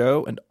this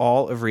show and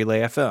all of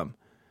Relay FM.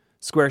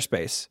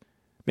 Squarespace.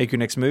 Make your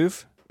next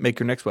move. Make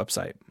your next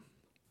website.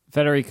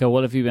 Federico,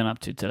 what have you been up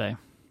to today?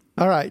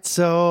 All right,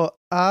 so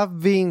I've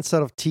been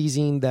sort of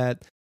teasing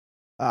that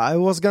I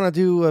was going to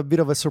do a bit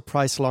of a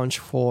surprise launch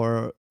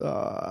for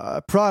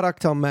a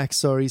product on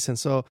MacStories. And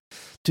so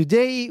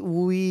today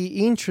we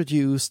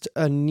introduced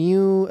a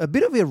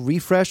bit of a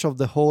refresh of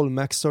the whole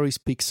MacStories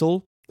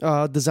Pixel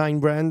design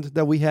brand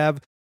that we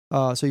have.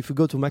 So if you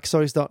go to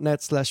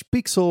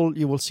macstories.net/pixel,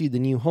 you will see the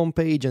new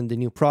homepage and the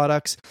new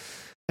products.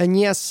 And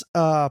yes,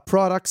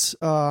 products,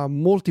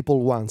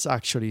 multiple ones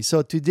actually.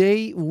 So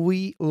today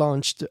we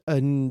launched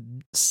a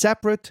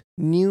separate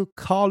new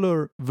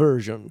color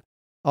version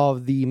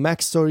of the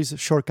MacStories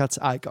Shortcuts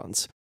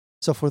icons.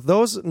 So for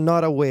those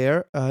not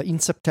aware, in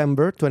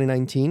September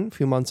 2019, a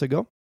few months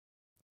ago,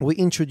 we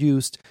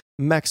introduced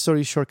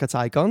MacStories Shortcuts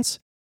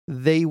icons.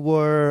 They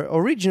were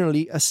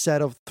originally a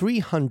set of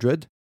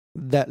 300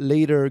 that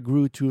later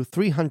grew to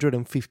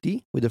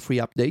 350 with a free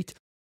update.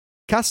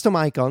 Custom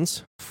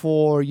icons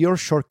for your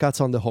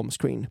shortcuts on the home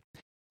screen.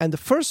 And the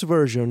first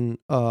version,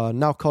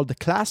 now called the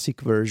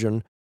classic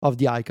version of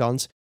the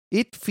icons,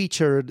 it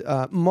featured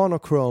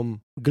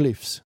monochrome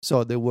glyphs.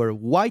 So they were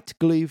white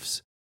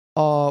glyphs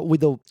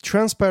with a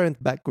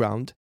transparent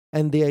background.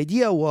 And the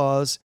idea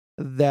was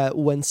that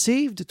when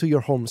saved to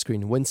your home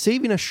screen, when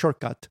saving a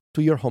shortcut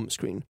to your home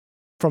screen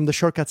from the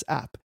Shortcuts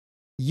app,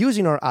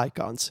 using our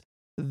icons,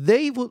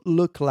 they would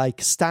look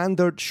like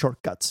standard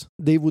shortcuts.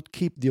 They would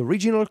keep the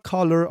original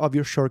color of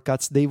your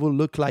shortcuts. They would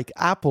look like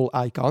Apple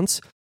icons,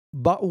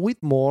 but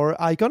with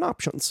more icon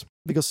options,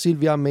 because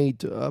Silvia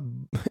made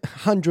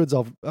hundreds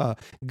of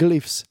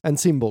glyphs and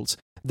symbols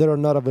that are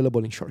not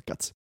available in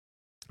shortcuts.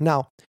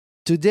 Now,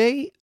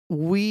 today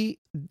we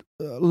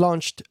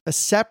launched a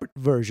separate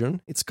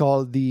version. It's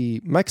called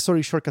the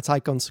MacStories Shortcuts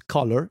Icons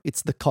Color.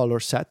 It's the color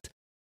set.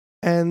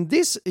 And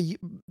this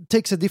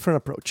takes a different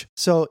approach.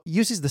 So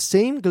uses the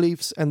same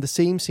glyphs and the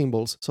same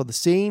symbols. So the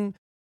same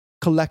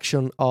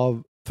collection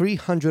of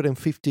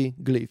 350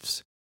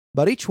 glyphs.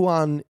 But each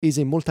one is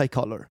a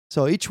multicolor.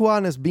 So each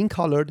one has been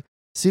colored.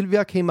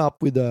 Silvia came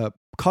up with a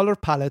color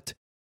palette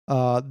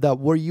that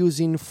we're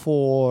using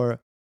for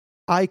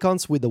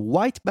icons with a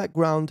white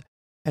background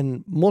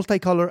and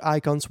multicolor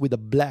icons with a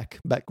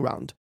black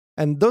background.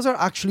 And those are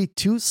actually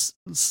two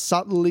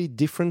subtly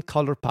different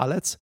color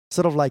palettes,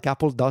 sort of like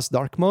Apple does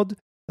dark mode.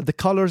 The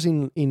colors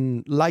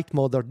in light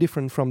mode are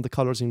different from the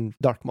colors in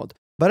dark mode.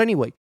 But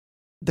anyway,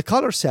 the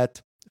color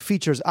set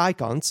features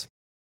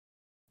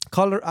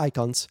color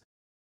icons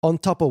on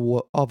top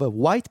of a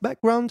white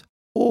background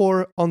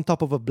or on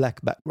top of a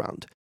black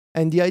background.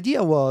 And the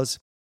idea was,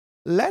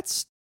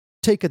 let's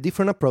take a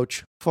different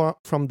approach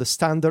from the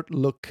standard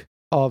look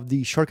of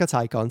the shortcuts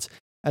icons,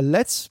 and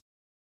let's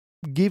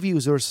give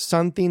users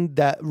something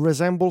that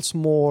resembles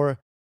more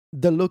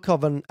the look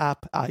of an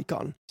app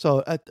icon.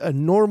 So a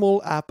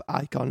normal app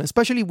icon,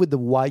 especially with the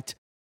white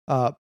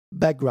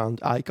background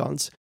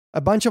icons.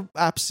 A bunch of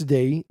apps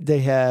today, they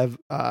have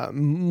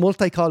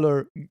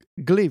multicolor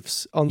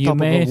glyphs on top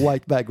of a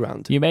white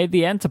background. You made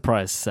the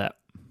enterprise set.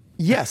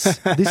 Yes,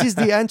 this is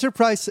the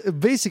enterprise.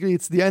 Basically,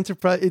 it's the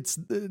enterprise. It's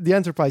the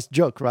enterprise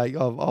joke, right?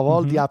 Of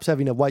all the apps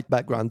having a white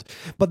background.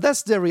 But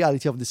that's the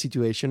reality of the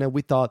situation. And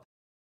we thought,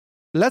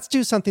 let's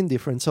do something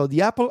different. So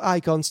the Apple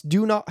icons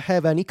do not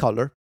have any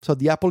color. So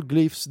the Apple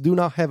glyphs do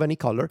not have any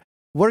color.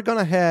 We're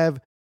gonna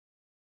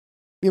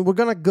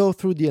go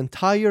through the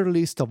entire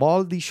list of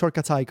all the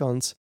shortcuts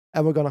icons,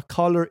 and we're gonna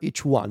color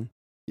each one,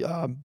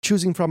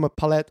 choosing from a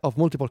palette of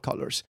multiple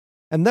colors.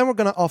 And then we're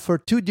going to offer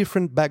two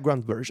different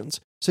background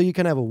versions. So you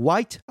can have a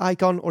white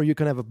icon or you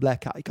can have a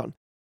black icon.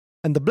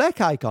 And the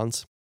black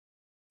icons,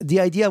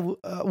 the idea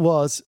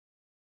was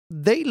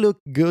they look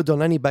good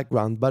on any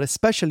background, but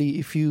especially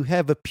if you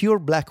have a pure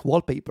black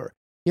wallpaper.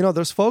 You know,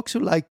 there's folks who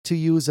like to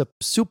use a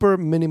super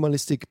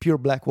minimalistic pure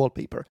black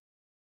wallpaper.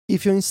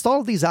 If you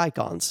install these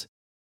icons,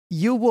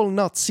 you will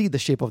not see the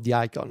shape of the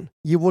icon.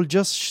 You will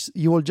just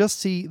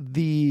see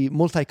the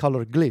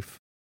multicolor glyph.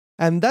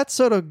 And that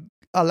sort of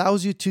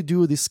allows you to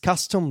do this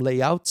custom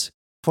layouts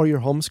for your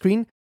home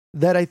screen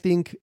that I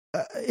think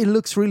it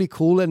looks really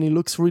cool and it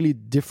looks really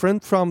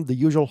different from the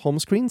usual home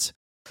screens.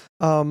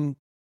 So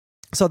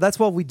that's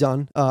what we've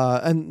done.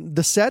 And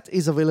the set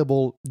is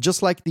available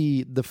just like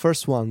the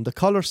first one. The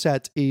color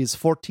set is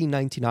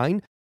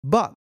 $14.99.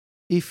 But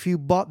if you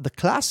bought the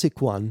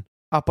classic one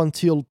up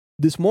until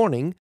this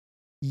morning,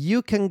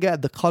 you can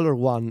get the color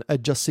one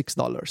at just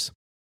 $6.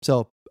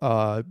 So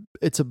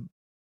it's a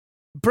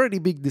pretty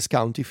big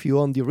discount. If you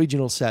own the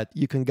original set,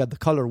 you can get the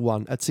color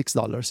one at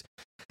 $6.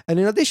 And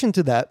in addition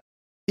to that,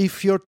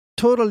 if you're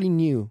totally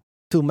new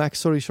to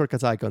MacStories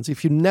Shortcuts icons,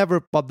 if you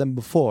never bought them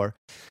before,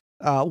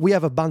 we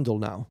have a bundle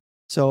now.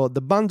 So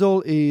the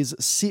bundle is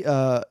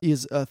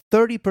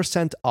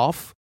 30%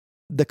 off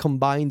the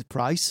combined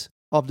price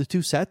of the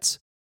two sets.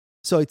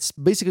 So it's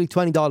basically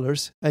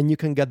 $20 and you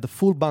can get the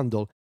full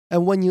bundle.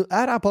 And when you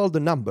add up all the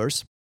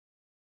numbers,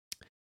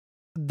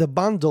 the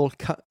bundle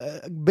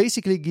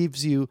basically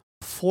gives you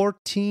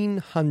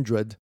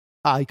 1,400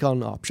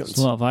 icon options. It's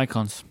a lot of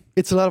icons.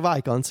 It's a lot of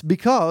icons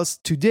because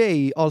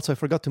today, also I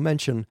forgot to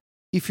mention,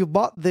 if you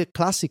bought the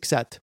classic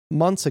set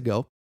months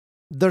ago,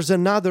 there's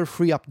another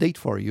free update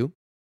for you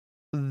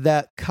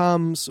that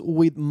comes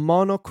with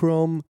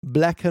monochrome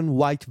black and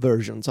white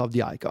versions of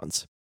the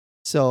icons.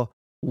 So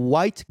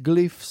white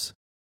glyphs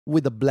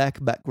with a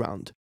black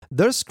background.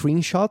 There's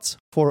screenshots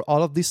for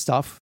all of this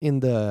stuff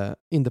in the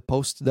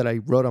post that I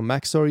wrote on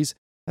MacStories,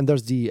 and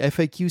there's the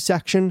FAQ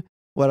section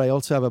where I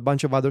also have a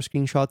bunch of other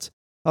screenshots.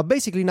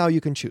 Basically, now you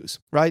can choose,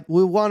 right?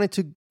 We wanted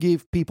to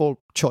give people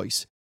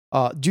choice.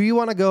 Do you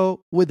want to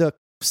go with a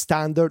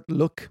standard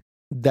look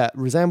that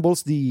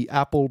resembles the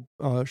Apple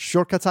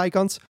shortcuts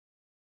icons?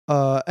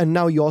 And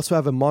now you also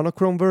have a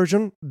monochrome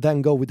version,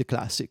 then go with the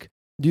classic.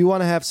 Do you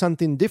want to have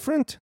something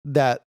different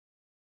that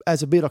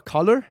has a bit of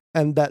color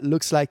and that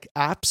looks like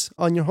apps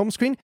on your home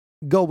screen?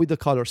 Go with the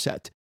color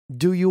set.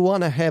 Do you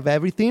want to have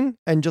everything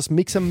and just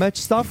mix and match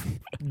stuff?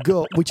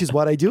 Go, which is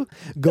what I do.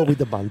 Go with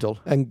the bundle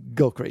and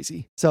go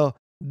crazy. So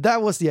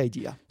that was the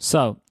idea.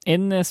 So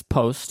in this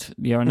post,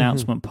 your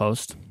announcement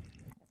post,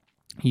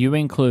 you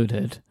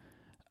included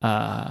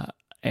a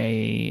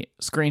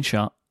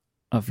screenshot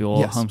of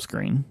your home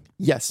screen.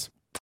 Yes.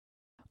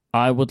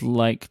 I would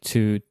like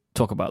to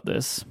talk about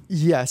this.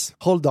 Yes.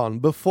 Hold on.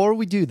 Before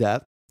we do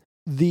that,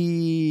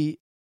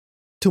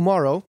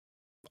 tomorrow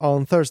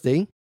on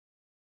Thursday,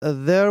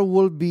 there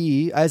will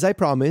be, as I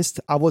promised,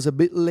 I was a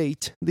bit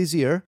late this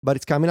year, but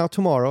it's coming out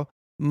tomorrow,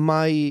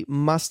 my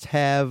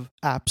must-have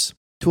apps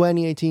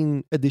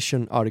 2018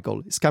 edition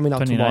article. It's coming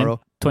out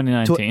tomorrow.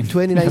 2019.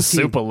 2019.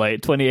 Super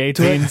late.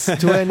 2018.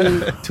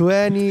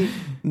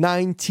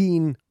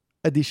 2019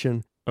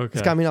 edition. Okay.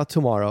 It's coming out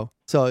tomorrow.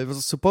 So it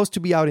was supposed to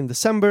be out in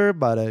December,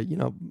 but I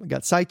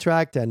got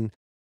sidetracked and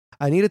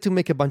I needed to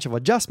make a bunch of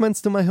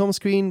adjustments to my home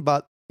screen,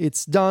 but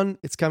it's done.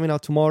 It's coming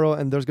out tomorrow,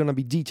 and there's going to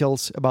be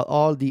details about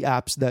all the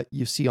apps that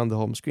you see on the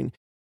home screen.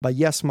 But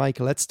yes, Mike,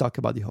 let's talk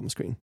about the home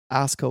screen.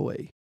 Ask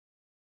away.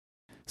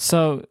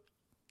 So,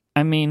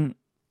 I mean,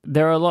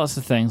 there are lots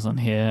of things on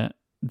here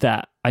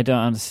that I don't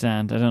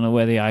understand. I don't know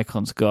where the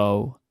icons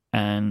go,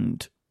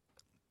 and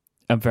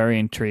I'm very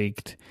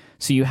intrigued.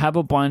 So you have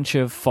a bunch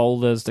of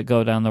folders that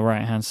go down the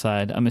right-hand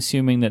side. I'm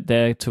assuming that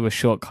they're to a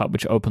shortcut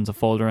which opens a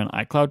folder in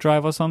iCloud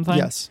Drive or something?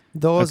 Yes.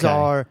 Those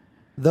are...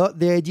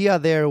 The idea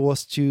there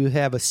was to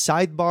have a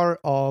sidebar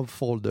of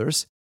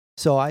folders.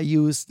 So I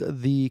used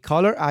the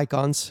color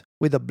icons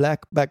with a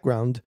black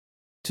background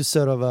to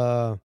sort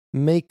of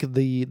make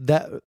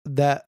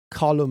that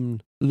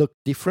column look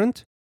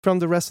different from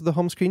the rest of the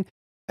home screen.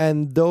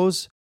 And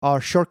those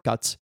are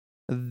shortcuts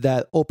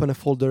that open a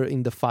folder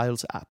in the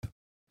Files app.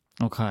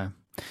 Okay.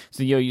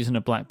 So you're using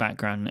a black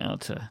background now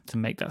to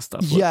make that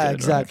stuff look Yeah, good,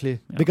 exactly.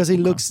 right? Yeah, because it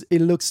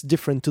looks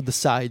different to the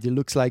side. It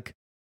looks like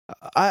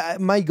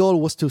my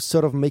goal was to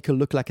sort of make it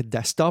look like a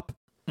desktop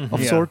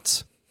of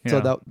sorts.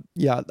 So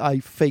I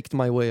faked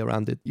my way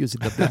around it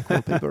using the black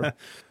wallpaper.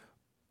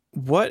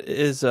 What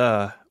is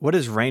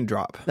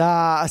Raindrop?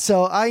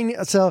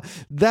 So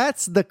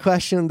that's the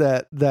question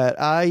that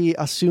I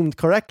assumed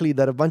correctly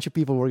that a bunch of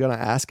people were going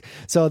to ask.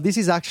 So this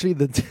is actually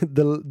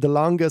the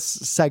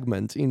longest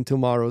segment in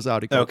tomorrow's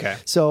article. Okay.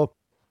 So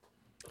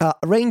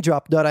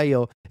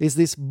Raindrop.io is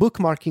this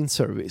bookmarking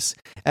service.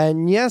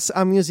 And yes,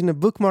 I'm using a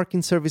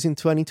bookmarking service in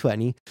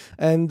 2020.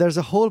 And there's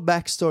a whole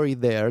backstory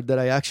there that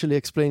I actually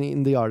explain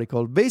in the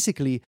article.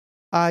 Basically,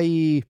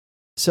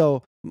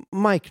 so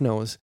Mike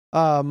knows.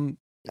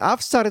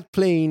 I've started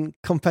playing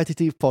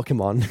competitive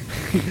Pokemon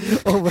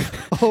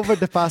over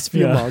the past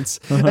few months.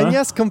 And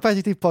yes,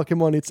 competitive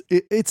Pokemon,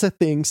 it's a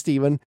thing,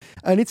 Steven.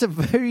 And it's a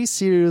very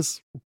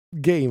serious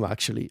game,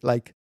 actually.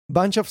 Like,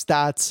 bunch of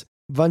stats,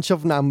 bunch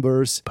of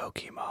numbers.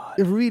 Pokemon.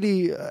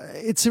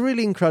 It's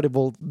really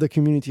incredible, the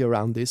community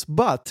around this.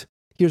 But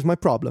here's my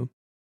problem.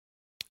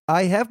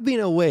 I have been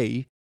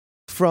away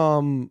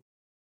from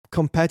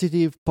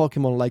competitive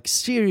Pokemon, like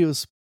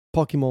serious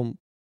Pokemon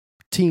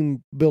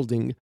team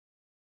building,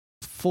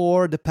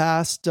 for the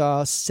past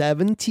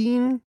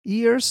 17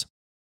 years,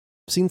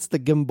 since the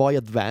Game Boy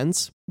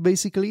Advance,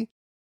 basically.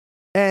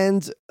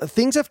 And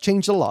things have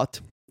changed a lot.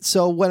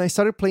 So when I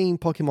started playing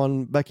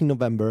Pokemon back in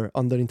November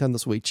on the Nintendo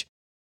Switch,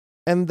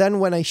 and then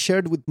when I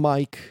shared with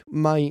Mike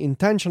my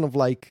intention of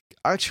like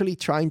actually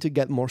trying to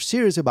get more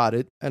serious about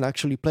it and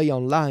actually play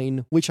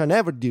online, which I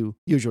never do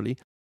usually,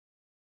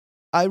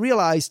 I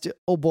realized,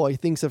 oh boy,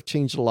 things have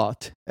changed a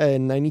lot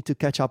and I need to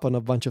catch up on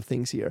a bunch of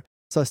things here.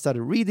 So I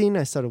started reading,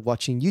 I started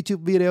watching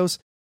YouTube videos,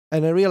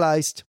 and I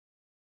realized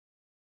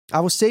I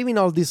was saving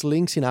all these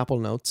links in Apple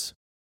Notes,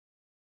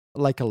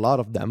 like a lot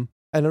of them,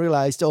 and I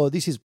realized, oh,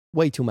 this is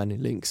way too many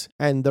links,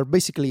 and they're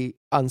basically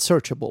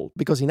unsearchable,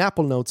 because in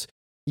Apple Notes,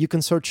 you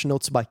can search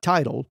notes by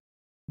title,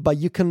 but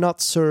you cannot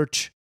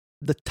search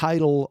the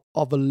title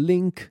of a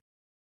link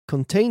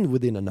contained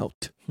within a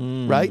note,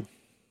 right?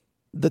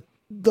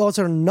 Those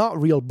are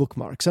not real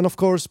bookmarks. And of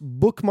course,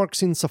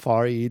 bookmarks in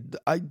Safari,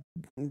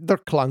 they're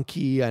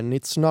clunky and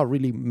it's not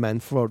really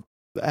meant for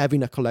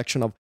having a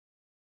collection of,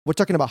 we're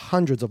talking about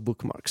hundreds of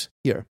bookmarks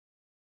here.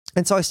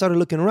 And so I started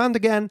looking around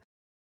again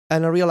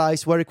and I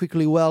realized very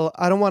quickly, well,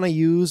 I don't want to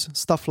use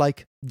stuff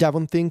like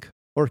DevonThink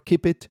or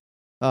Keepit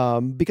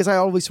because I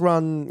always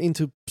run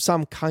into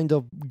some kind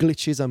of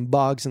glitches and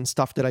bugs and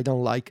stuff that I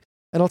don't like.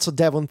 And also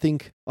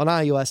DevonThink on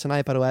iOS and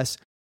iPadOS.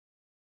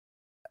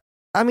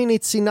 I mean,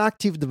 it's in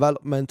active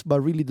development,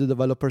 but really the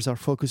developers are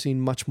focusing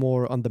much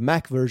more on the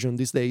Mac version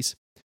these days.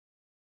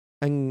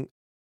 And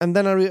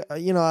then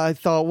I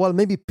thought, well,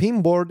 maybe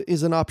Pinboard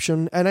is an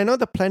option. And I know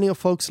that plenty of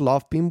folks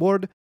love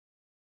Pinboard.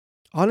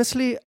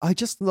 Honestly, I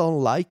just don't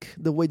like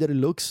the way that it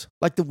looks.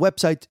 Like the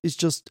website is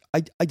just,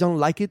 I don't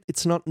like it.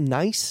 It's not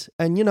nice.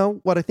 And you know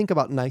what I think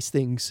about nice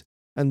things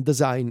and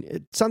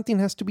design. Something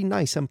has to be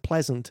nice and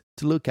pleasant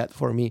to look at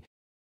for me.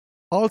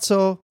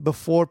 Also,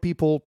 before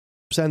people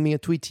send me a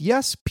tweet,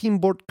 yes,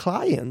 Pinboard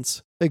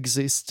clients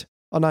exist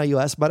on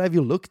iOS, but have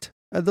you looked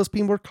at those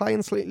Pinboard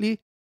clients lately?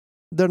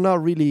 They're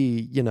not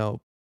really,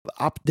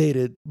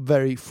 updated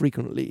very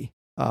frequently.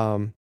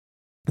 And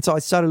so I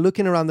started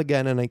looking around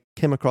again and I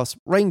came across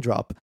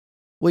Raindrop,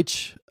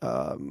 which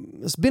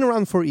has been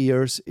around for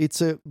years.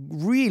 It's a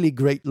really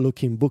great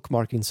looking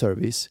bookmarking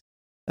service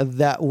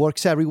that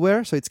works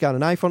everywhere. So it's got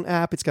an iPhone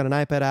app, it's got an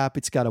iPad app,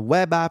 it's got a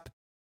web app,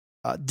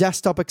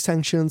 desktop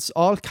extensions,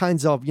 all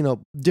kinds of,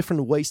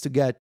 different ways to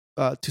get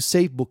to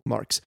save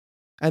bookmarks.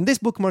 And these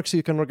bookmarks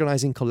you can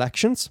organize in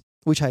collections,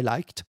 which I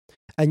liked,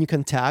 and you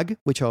can tag,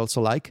 which I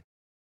also like.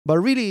 But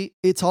really,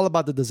 it's all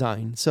about the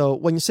design. So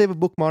when you save a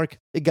bookmark,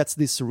 it gets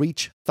this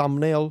rich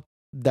thumbnail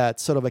that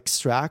sort of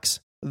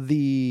extracts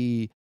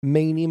the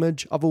main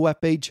image of a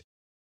web page,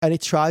 and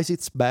it tries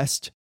its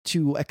best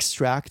to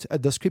extract a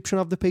description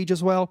of the page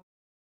as well.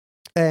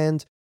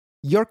 And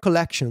your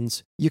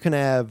collections, you can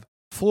have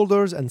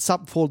folders and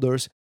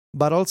subfolders,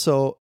 but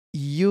also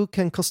you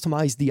can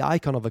customize the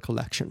icon of a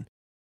collection.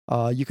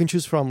 You can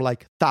choose from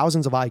like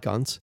thousands of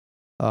icons.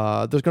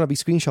 There's going to be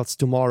screenshots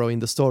tomorrow in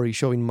the story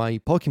showing my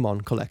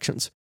Pokemon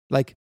collections.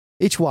 Like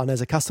each one has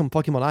a custom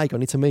Pokemon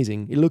icon. It's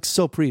amazing. It looks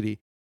so pretty.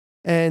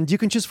 And you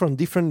can choose from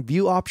different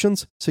view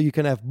options. So you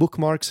can have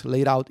bookmarks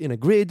laid out in a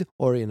grid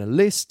or in a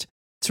list.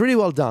 It's really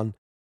well done.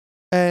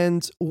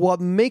 And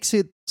what makes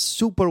it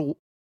super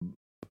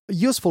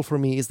useful for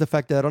me is the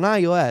fact that on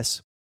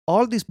iOS,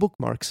 all these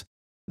bookmarks,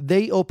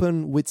 they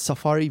open with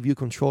Safari View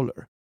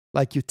Controller.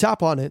 Like you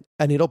tap on it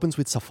and it opens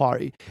with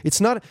Safari. It's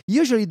not,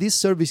 usually these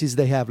services,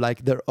 they have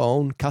like their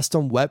own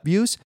custom web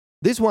views.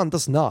 This one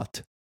does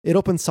not. It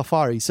opens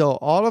Safari. So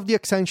all of the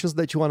extensions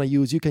that you want to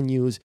use, you can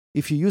use.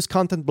 If you use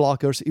content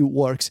blockers, it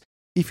works.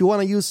 if you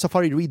want to use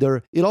Safari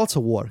Reader, it also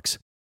works.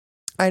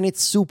 And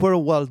it's super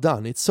well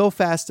done. It's so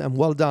fast and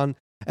well done.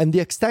 And the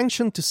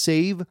extension to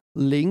save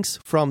links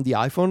from the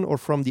iPhone or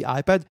from the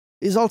iPad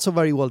is also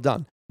very well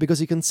done,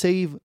 because you can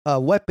save a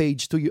web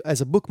page to you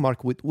as a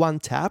bookmark with one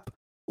tap,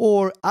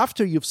 or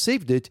after you've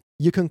saved it,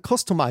 you can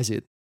customize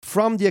it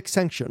from the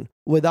extension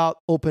without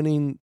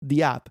opening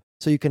the app.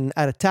 So you can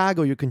add a tag,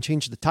 or you can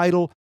change the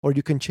title, or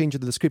you can change the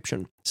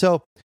description.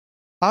 So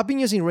I've been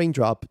using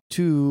Raindrop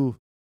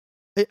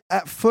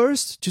at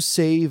first to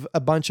save a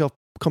bunch of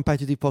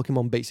competitive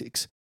Pokemon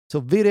basics.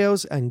 So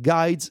videos and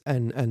guides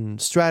and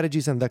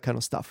strategies and that kind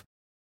of stuff.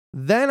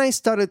 Then I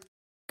started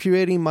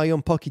creating my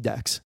own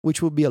Pokédex,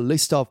 which would be a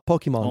list of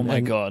Pokemon. Oh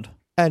my God.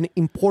 And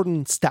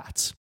important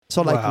stats.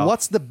 So like,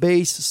 what's the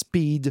base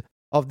speed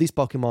of this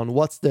Pokemon?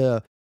 What's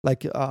the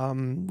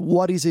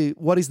what is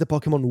the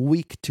Pokemon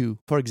weak to,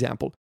 for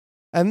example?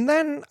 And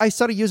then I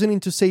started using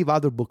it to save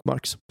other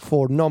bookmarks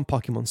for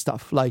non-Pokemon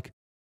stuff, like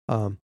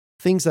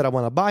things that I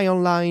want to buy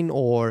online,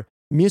 or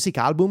music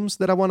albums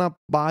that I want to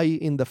buy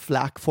in the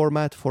FLAC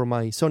format for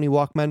my Sony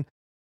Walkman.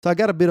 So I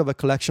got a bit of a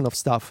collection of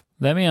stuff.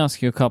 Let me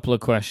ask you a couple of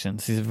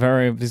questions. These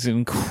are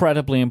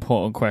incredibly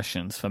important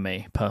questions for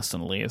me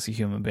personally as a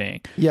human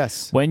being.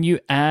 Yes. When you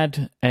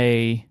add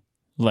a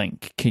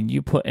link, can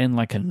you put in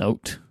like a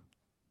note?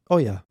 Oh,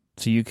 yeah.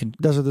 So you can...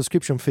 There's a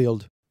description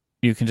field.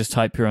 You can just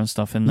type your own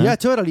stuff in there? Yeah,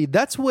 totally.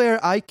 That's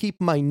where I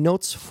keep my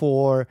notes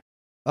for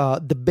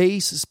the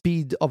base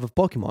speed of a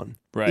Pokemon.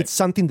 Right. It's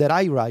something that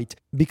I write,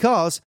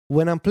 because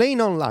when I'm playing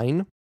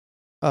online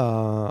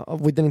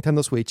with the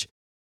Nintendo Switch,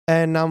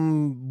 and I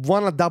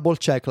want to double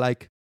check,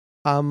 like,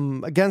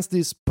 I'm against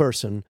this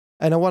person,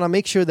 and I want to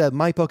make sure that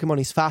my Pokemon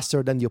is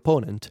faster than the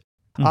opponent,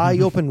 I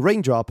open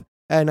Raindrop,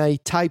 and I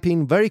type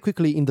in very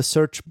quickly in the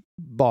search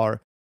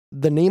bar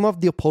the name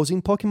of the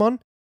opposing Pokemon,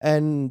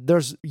 and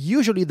there's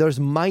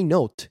my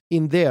note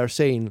in there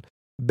saying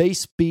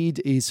base speed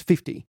is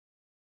 50.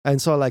 And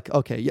so like,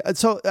 okay, yeah.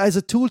 So as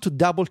a tool to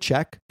double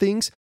check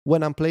things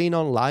when I'm playing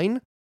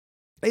online,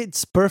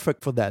 it's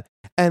perfect for that.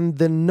 And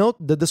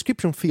the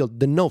description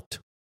field, the note,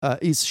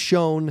 is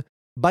shown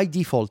by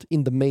default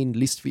in the main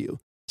list view.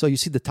 So you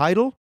see the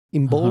title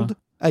in bold,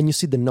 and you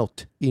see the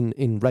note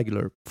in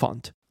regular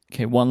font.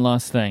 Okay, one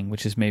last thing,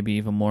 which is maybe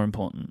even more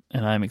important,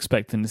 and I'm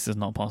expecting this is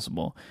not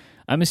possible.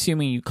 I'm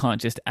assuming you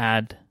can't just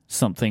add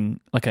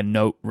something like a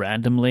note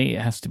randomly.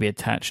 It has to be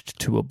attached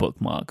to a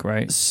bookmark,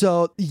 right?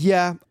 So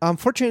yeah,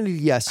 unfortunately,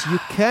 yes. You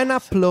can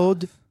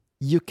upload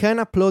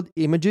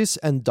images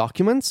and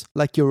documents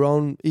like your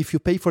own. If you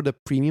pay for the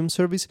premium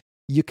service,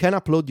 you can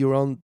upload your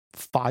own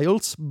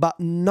files, but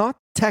not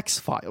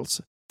text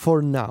files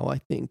for now,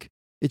 I think.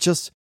 It's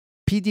just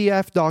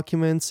PDF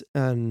documents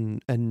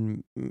and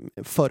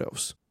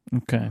photos.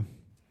 Okay.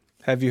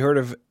 Have you heard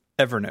of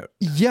Evernote?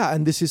 Yeah,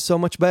 and this is so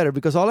much better,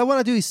 because all I want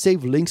to do is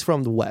save links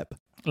from the web.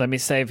 Let me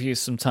save you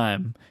some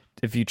time.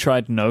 Have you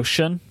tried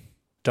Notion?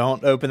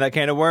 Don't open that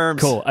can of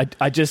worms. Cool.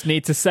 I just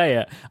need to say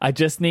it. I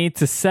just need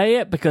to say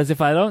it, because if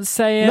I don't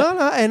say it... No,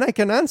 and I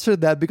can answer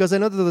that, because I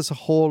know that there's a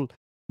whole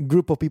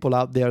group of people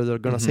out there that are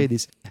going to say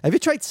this. Have you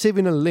tried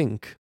saving a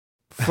link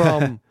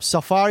from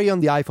Safari on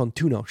the iPhone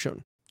to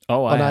Notion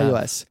on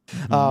iOS?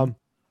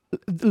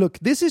 Look,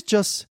 this is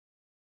just...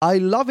 I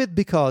love it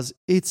because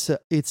it's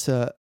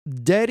a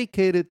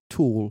dedicated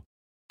tool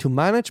to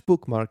manage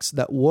bookmarks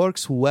that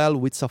works well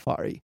with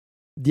Safari.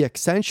 The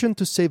extension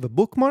to save a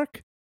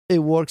bookmark,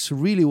 it works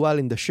really well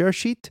in the share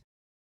sheet.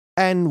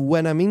 And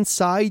when I'm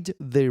inside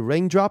the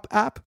Raindrop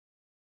app,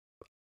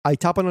 I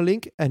tap on a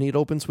link and it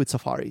opens with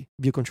Safari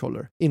View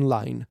Controller in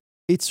line.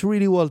 It's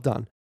really well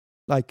done.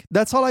 Like,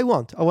 that's all I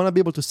want. I want to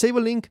be able to save a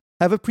link,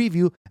 have a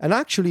preview, and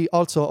actually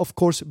also, of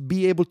course,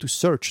 be able to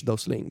search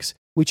those links,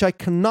 which I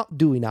cannot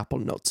do in Apple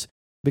Notes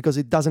because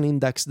it doesn't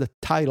index the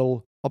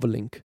title of a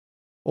link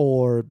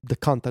or the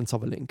contents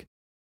of a link.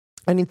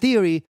 And in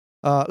theory,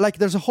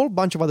 there's a whole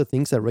bunch of other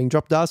things that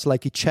Raindrop does,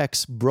 like it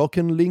checks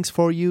broken links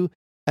for you,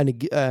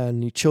 and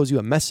it shows you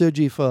a message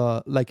if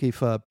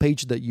a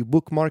page that you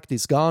bookmarked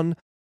is gone.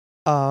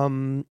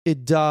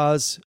 It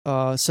does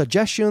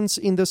suggestions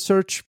in the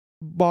search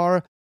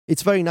bar.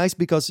 It's very nice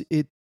because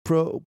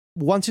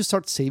once you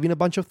start saving a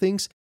bunch of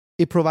things,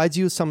 it provides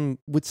you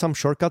with some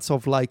shortcuts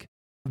of like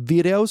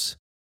videos,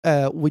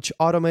 which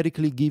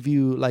automatically give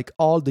you like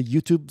all the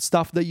YouTube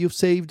stuff that you've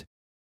saved,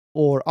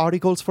 or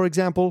articles, for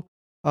example.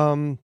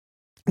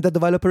 The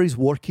developer is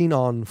working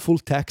on full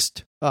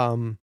text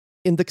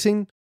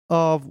indexing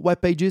of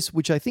web pages,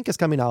 which I think is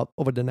coming out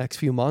over the next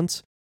few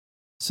months.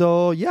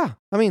 So yeah,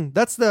 I mean,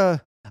 that's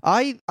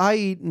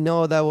I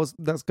know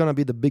that's gonna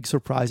be the big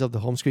surprise of the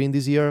home screen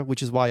this year,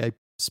 which is why I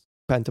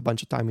spent a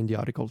bunch of time in the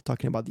article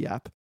talking about the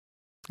app.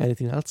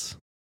 Anything else?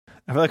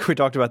 I feel like we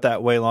talked about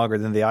that way longer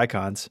than the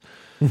icons.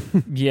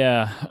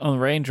 Yeah, on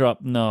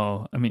Raindrop,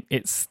 no. I mean,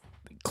 it's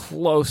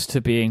close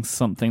to being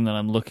something that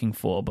I'm looking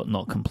for, but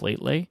not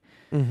completely.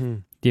 Mm-hmm.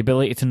 The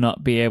ability to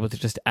not be able to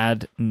just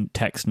add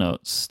text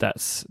notes,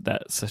 that's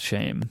a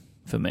shame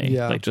for me.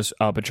 Yeah. Like just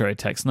arbitrary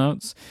text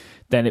notes.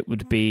 then it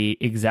would be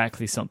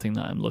exactly something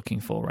that I'm looking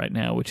for right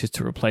now, which is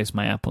to replace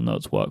my Apple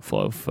Notes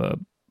workflow for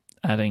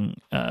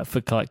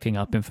for collecting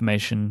up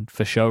information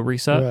for show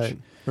research.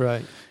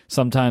 Right.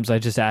 Sometimes I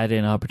just add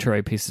in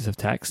arbitrary pieces of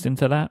text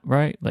into that,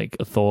 right? Like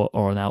a thought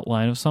or an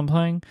outline of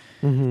something.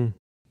 Mm-hmm.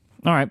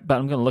 All right, but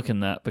I'm going to look in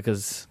that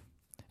because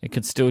it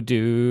could still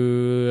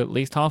do at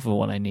least half of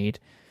what I need.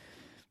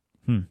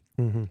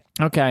 Mm-hmm.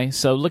 Okay,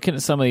 so looking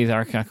at some of these, I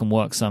reckon I can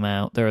work some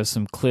out. There are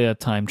some clear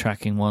time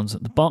tracking ones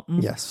at the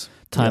bottom. Yes.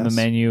 Timer Yes.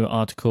 menu,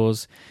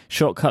 articles.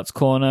 Shortcuts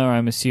corner,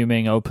 I'm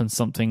assuming opens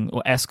something,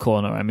 or S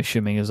corner, I'm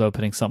assuming is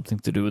opening something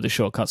to do with the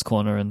shortcuts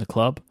corner in the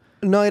club.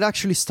 No, it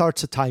actually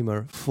starts a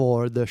timer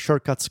for the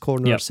shortcuts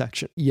corner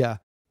section. Yeah.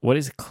 What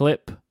is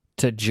clip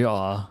to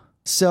jar?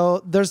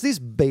 So there's this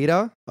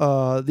beta,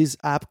 this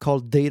app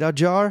called Data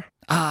Jar.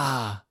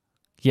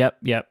 Yep.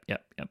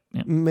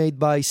 Made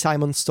by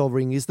Simon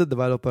Stovring. He's the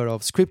developer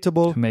of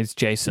Scriptable. Who makes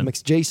Jason?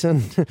 Makes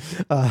Jason.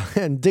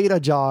 And Data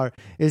Jar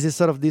is this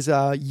sort of this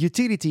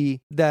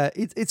utility that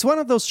it's one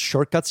of those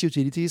shortcuts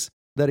utilities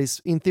that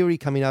is in theory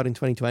coming out in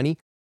 2020.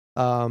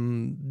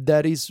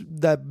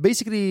 That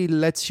basically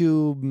lets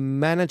you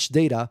manage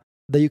data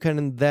that you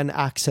can then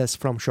access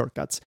from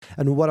shortcuts.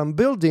 And what I'm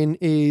building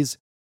is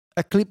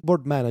a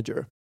clipboard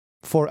manager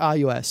for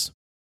iOS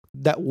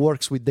that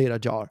works with Data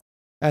Jar.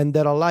 And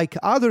that are like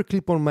other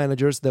clipboard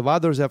managers that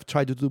others have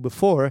tried to do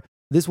before.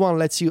 This one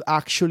lets you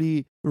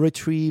actually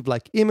retrieve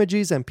like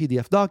images and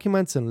PDF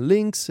documents and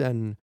links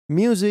and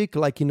music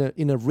like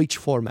in a rich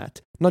format,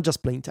 not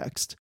just plain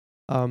text.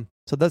 So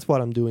that's what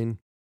I'm doing.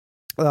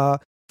 Is there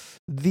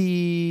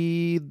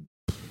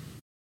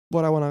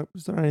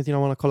anything I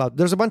want to call out?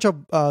 There's a bunch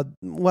of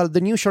the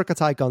new shortcuts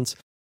icons.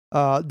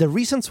 The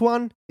recent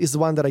one is the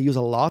one that I use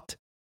a lot.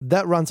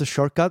 That runs a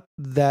shortcut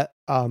that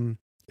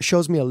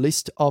shows me a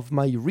list of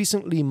my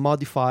recently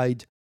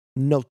modified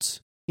notes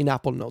in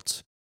Apple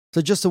Notes.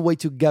 So just a way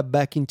to get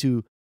back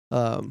into.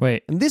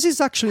 Wait, and this is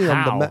actually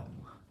how? on the.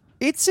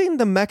 It's in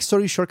the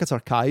MacStories Shortcuts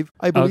archive.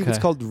 I believe it's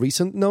called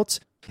Recent Notes.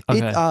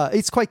 Okay.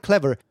 It's quite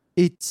clever.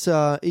 It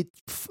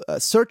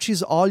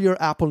searches all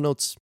your Apple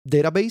Notes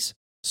database,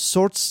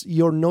 sorts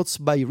your notes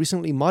by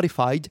recently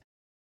modified,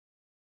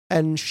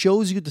 and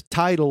shows you the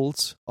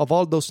titles of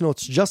all those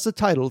notes, just the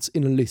titles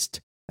in a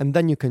list. And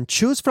then you can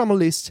choose from a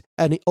list,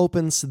 and it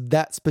opens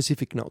that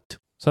specific note.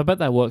 So I bet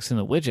that works in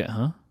the widget,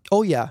 huh?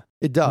 Oh, yeah,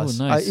 it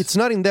does. Oh, nice. It's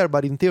not in there,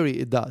 but in theory,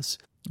 it does.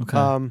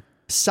 Okay.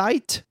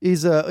 Site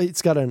is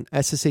it's got an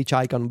SSH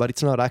icon, but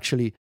it's not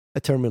actually a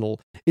terminal.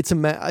 It's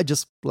I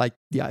just like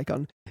the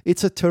icon.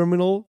 It's a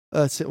terminal.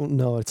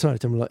 No, it's not a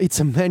terminal. It's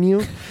a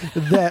menu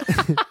that.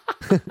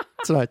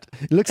 It's not.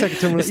 It looks like a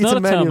terminal. It's not a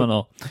menu.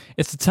 terminal.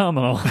 It's a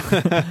terminal,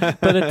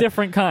 but a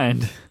different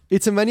kind.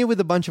 It's a menu with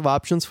a bunch of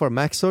options for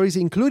MacStories,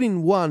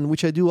 including one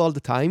which I do all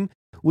the time,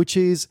 which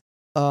is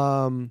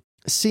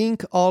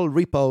sync all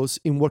repos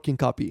in working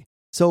copy.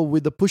 So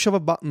with the push of a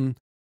button,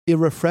 it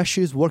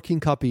refreshes working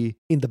copy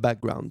in the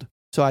background.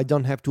 So I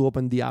don't have to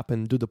open the app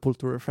and do the pull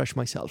to refresh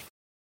myself.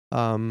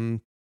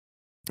 And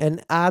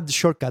add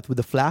shortcut with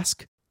a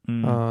Flask,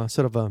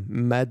 sort of a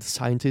mad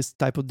scientist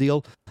type of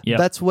deal. Yep.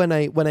 That's when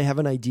I have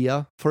an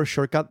idea for a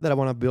shortcut that I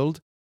want to build,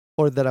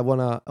 or that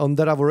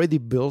that I've already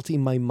built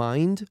in my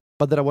mind,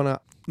 but that I want to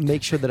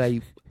make sure that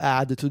I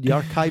add to the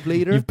archive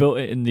later. You've built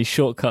it in the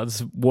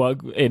shortcuts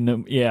work in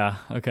them. Yeah.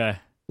 Okay.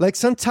 Like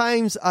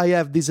sometimes I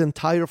have this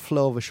entire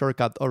flow of a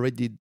shortcut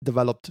already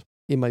developed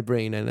in my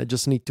brain, and I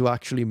just need to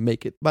actually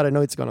make it, but I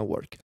know it's going to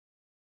work.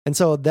 And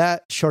so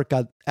that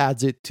shortcut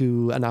adds it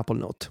to an Apple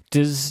Note.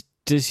 Does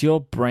your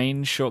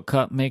brain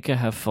shortcut maker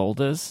have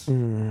folders?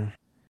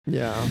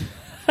 Yeah.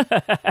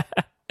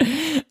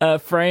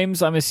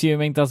 Frames, I'm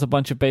assuming, does a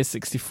bunch of base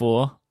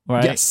 64,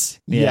 right? Yes.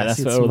 Yeah, yes,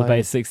 that's where all the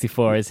base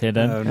 64 is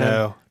hidden. Oh,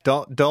 no.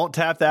 Don't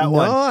tap that No,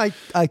 one.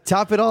 I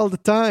tap it all the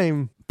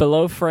time.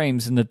 Below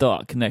frames in the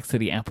dock, next to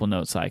the Apple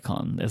Notes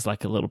icon, there's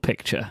like a little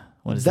picture.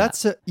 What is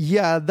that?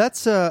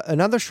 That's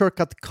another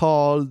shortcut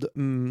called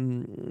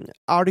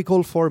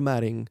article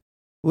formatting,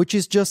 which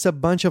is just a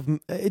bunch of.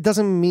 It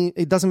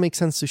doesn't make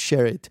sense to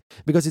share it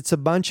because it's a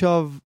bunch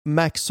of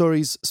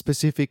MacStories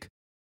specific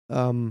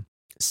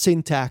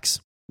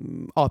syntax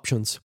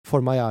options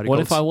for my articles. What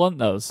if I want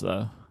those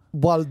though?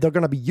 Well, they're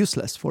gonna be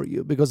useless for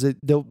you because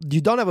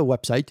you don't have a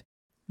website.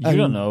 You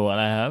don't know what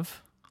I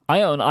have.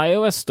 I own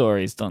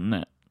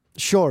iOSstories.net.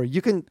 Sure,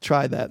 you can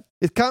try that.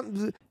 It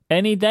can't.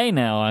 Any day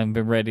now, I'm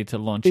ready to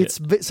launch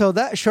it. So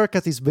that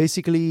shortcut is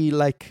basically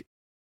like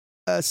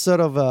a sort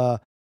of a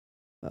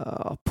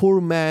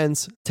poor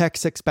man's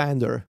text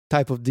expander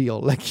type of deal.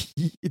 Like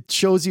it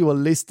shows you a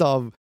list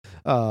of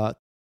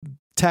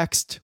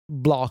text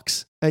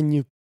blocks, and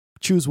you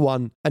choose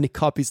one, and it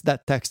copies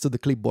that text to the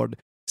clipboard.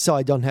 So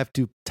I don't have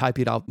to type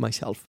it out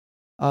myself.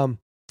 I'm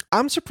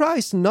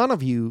surprised none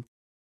of you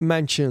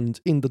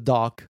mentioned in the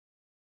doc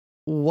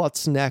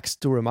what's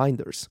next to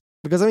reminders,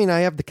 because I mean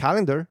I have the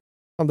calendar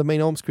on the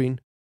main home screen,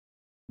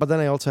 but then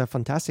I also have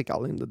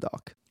Fantastical in the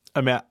dock.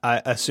 I mean,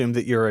 I assume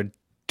that you're a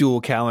dual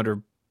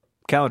calendar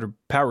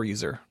power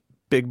user,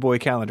 big boy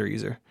calendar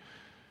user.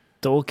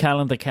 Dual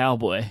calendar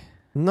cowboy.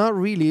 Not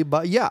really,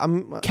 but yeah,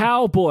 I'm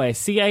Cowboy,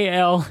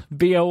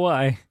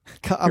 CALBOY.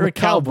 I'm a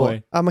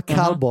cowboy. I'm a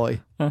cowboy.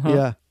 Uh-huh.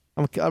 Yeah,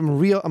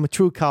 I'm a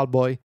true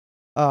cowboy.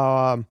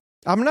 I'm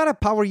not a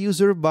power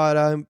user,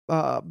 but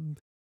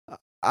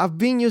I've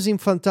been using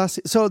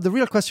Fantastic. So the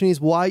real question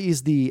is, why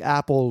is the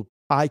Apple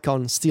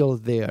icon still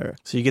there?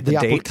 So you get The the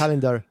Apple date.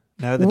 calendar.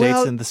 Now the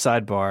date's in the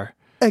sidebar.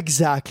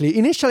 Exactly.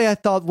 Initially, I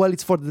thought, well,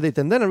 it's for the date.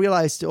 And then I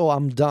realized, oh,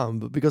 I'm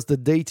dumb because the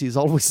date is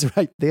always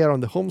right there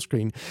on the home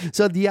screen.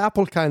 So the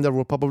Apple calendar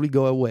will probably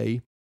go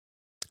away.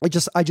 I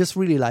just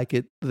really like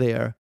it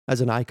there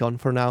as an icon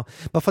for now.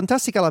 But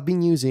Fantastical I've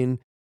been using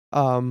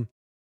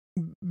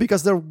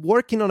because they're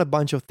working on a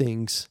bunch of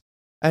things.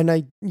 And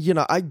I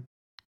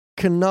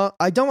don't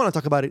want to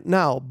talk about it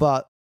now,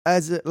 but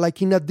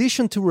in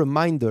addition to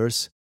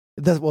reminders,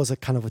 that was a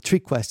kind of a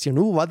trick question.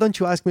 Ooh, why don't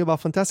you ask me about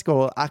Fantastical?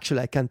 Well,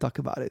 actually, I can't talk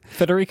about it.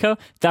 Federico,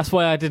 that's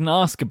why I didn't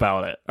ask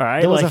about it. All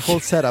right, There was a whole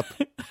setup.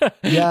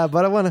 Yeah,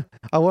 but I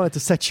wanted to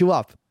set you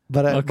up,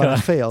 but I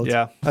failed.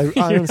 Yeah.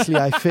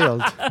 I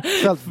failed.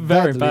 Felt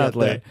very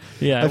badly. badly.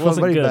 Yeah, I it felt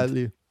wasn't very good.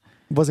 badly.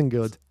 It wasn't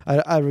good.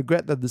 I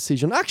regret that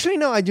decision. Actually,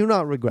 no, I do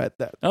not regret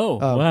that. Oh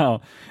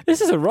wow, this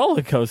is a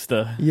roller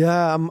coaster.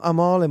 Yeah, I'm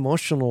all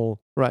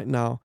emotional right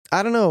now.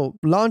 I don't know.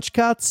 Launch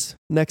cuts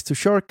next to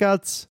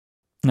shortcuts.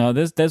 No,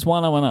 there's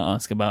one I want to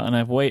ask about, and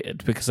I've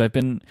waited because I've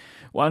been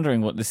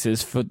wondering what this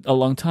is for a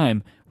long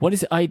time. What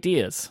is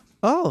Ideas?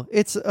 Oh,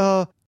 it's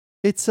a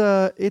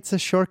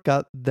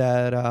shortcut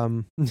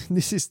that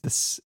this is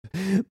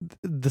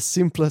the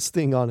simplest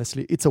thing,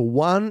 honestly. It's a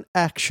one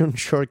action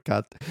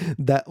shortcut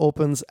that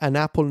opens an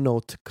Apple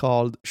Note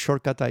called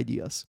Shortcut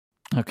Ideas.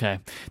 Okay.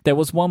 There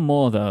was one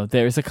more, though.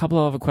 There is a couple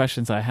of other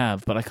questions I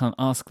have, but I can't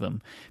ask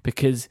them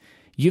because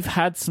you've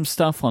had some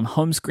stuff on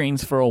home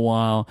screens for a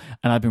while,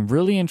 and I've been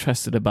really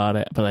interested about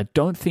it, but I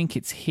don't think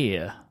it's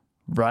here,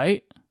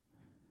 right?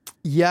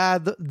 Yeah,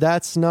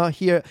 that's not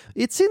here.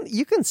 It's in.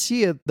 You can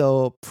see it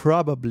though,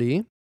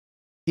 probably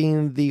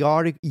in the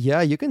article.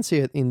 Yeah, you can see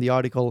it in the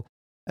article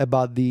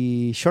about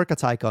the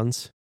shortcuts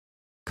icons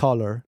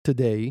color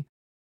today.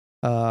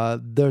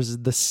 There's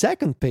the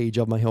second page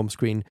of my home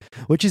screen,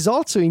 which is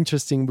also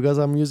interesting because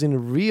I'm using a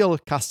real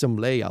custom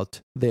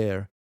layout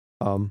there,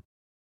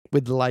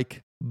 with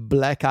like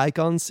black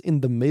icons in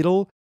the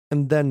middle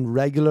and then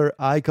regular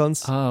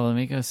icons. Oh, let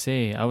me go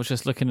see. I was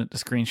just looking at the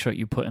screenshot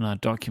you put in our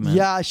document.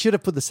 Yeah, I should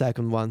have put the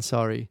second one.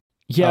 Sorry.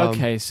 Yeah.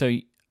 Okay. So,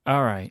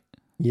 all right.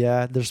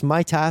 Yeah, there's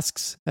my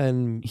tasks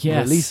and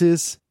Yes.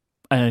 releases.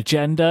 An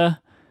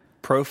agenda.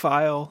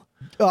 Profile.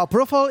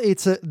 Profile.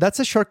 That's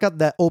a shortcut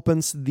that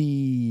opens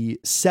the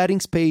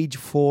settings page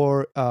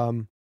for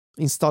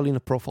installing a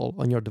profile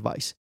on your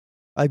device.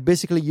 I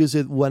basically use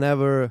it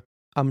whenever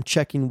I'm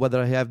checking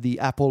whether I have the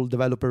Apple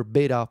Developer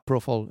Beta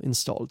profile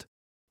installed.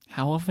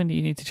 How often do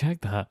you need to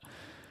check that?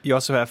 You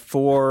also have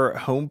 4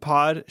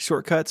 HomePod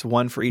shortcuts,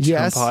 one for each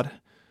Yes. HomePod.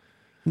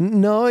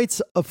 No,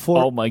 it's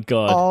for Oh my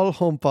God. all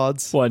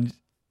HomePods. One.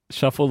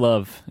 Shuffle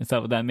love. Is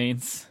that what that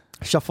means?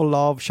 Shuffle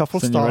Love,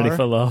 Shuffle Then Star. you're ready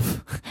for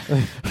love.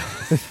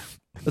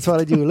 That's what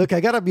I do. Look, I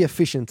gotta be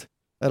efficient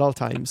at all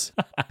times.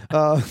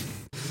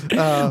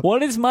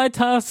 What is my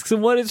tasks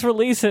and what is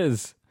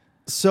releases?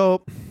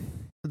 So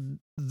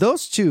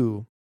those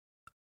two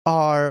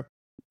are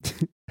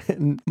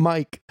and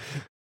Mike,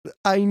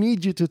 I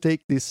need you to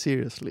take this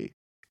seriously.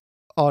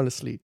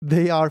 Honestly,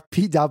 they are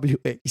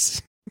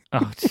PWAs.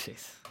 Oh,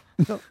 jeez.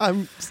 No,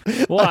 I'm.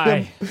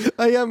 Why?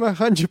 I am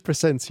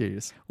 100%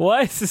 serious.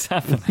 Why is this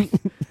happening?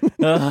 It's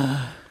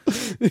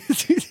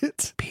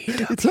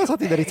not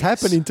something that is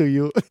happening to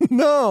you.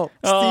 No.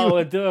 Oh, Steve,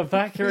 we'll do it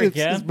back here it's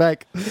again.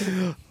 back.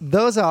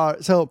 Those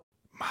are so.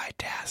 My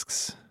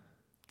tasks.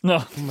 No.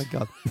 Oh my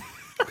god!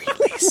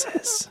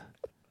 Releases.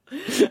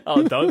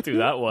 Oh, don't do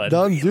that one.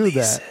 Don't do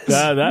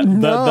that.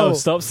 No,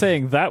 stop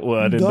saying that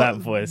word in that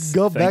voice.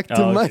 Go back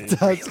to my geez.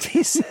 task.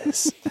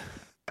 Releases.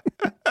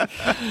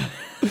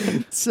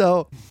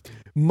 So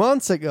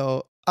months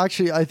ago,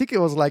 actually, I think it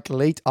was like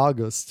late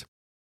August.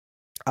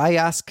 I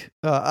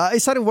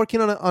started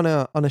working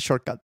on a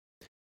shortcut.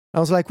 I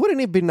was like,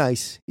 wouldn't it be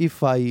nice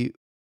if I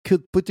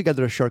could put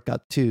together a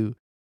shortcut to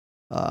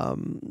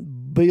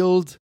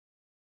build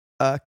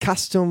a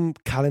custom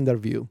calendar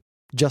view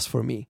just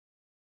for me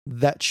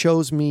that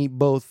shows me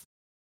both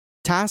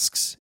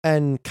tasks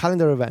and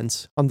calendar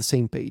events on the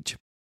same page.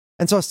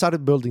 And so I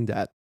started building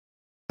that.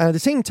 And at the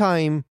same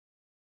time,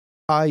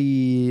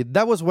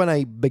 that was when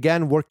I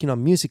began working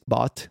on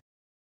MusicBot.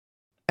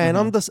 And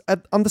on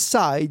the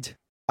side,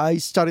 I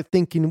started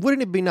thinking,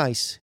 wouldn't it be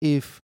nice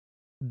if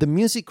the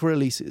music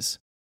releases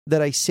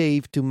that I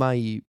save to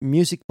my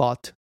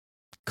MusicBot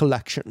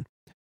collection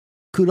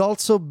could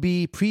also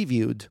be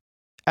previewed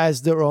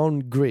as their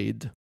own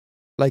grid,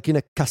 like in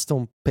a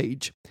custom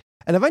page.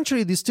 And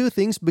eventually these two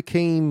things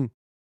became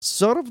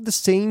sort of the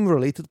same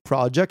related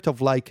project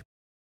of like,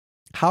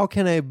 how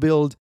can I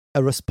build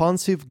a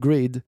responsive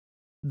grid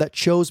that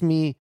shows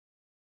me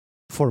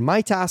for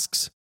my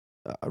tasks,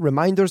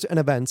 reminders and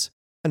events,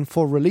 and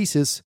for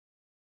releases,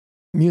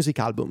 music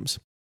albums.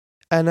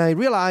 And I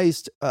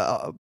realized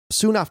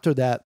soon after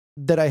that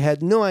that I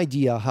had no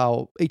idea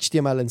how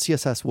HTML and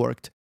CSS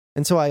worked.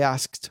 And so I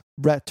asked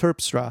Brett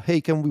Terpstra,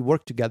 hey, can we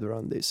work together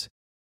on this?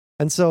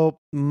 And so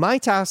my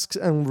tasks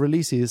and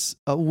releases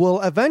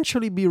will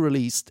eventually be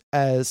released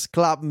as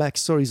Club Mac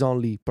Stories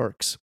only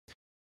perks.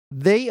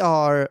 They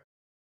are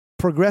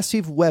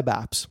progressive web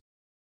apps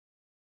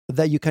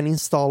that you can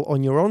install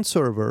on your own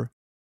server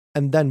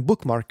and then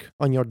bookmark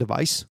on your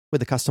device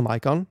with a custom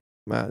icon,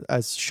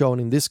 as shown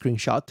in this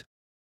screenshot.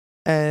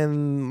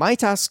 And my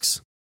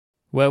tasks...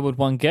 Where would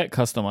one get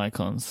custom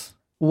icons?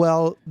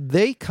 Well,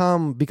 they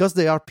come, because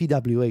they are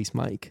PWAs,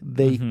 Mike.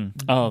 They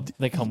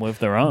they come with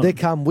their own. They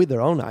come with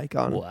their own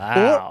icon.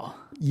 Wow.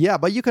 Yeah,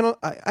 but you can...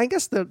 I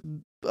guess that...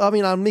 I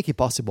mean, I'll make it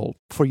possible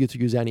for you to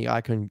use any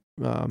icon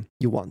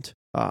you want.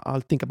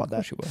 I'll think about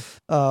that. Sure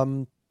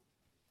will.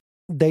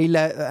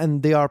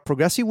 They are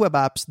progressive web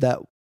apps that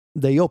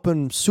they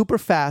open super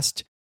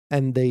fast,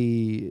 and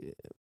they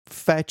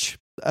fetch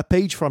a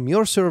page from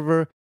your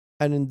server,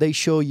 and then they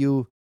show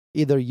you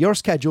either your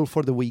schedule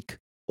for the week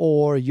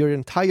or your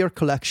entire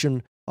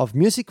collection of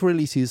music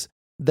releases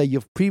that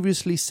you've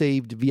previously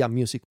saved via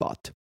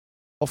MusicBot.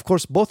 Of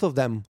course, both of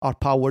them are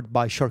powered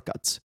by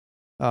shortcuts.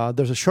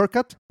 There's a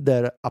shortcut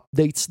that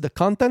updates the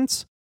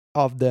contents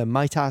of the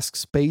My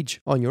Tasks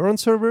page on your own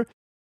server,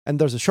 and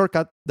there's a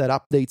shortcut that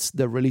updates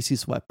the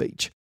releases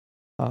webpage.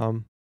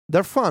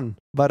 They're fun,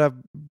 but I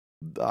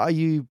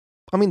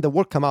mean, the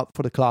work come out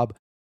for the club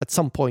at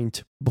some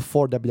point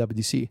before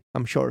WWDC,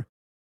 I'm sure.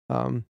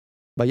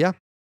 But yeah,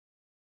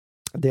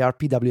 they are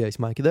PWAs,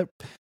 Mike. They're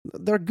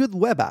good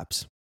web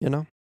apps, you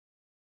know?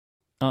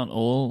 Aren't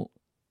all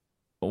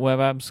web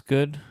apps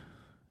good?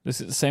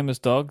 Is it the same as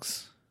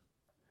dogs?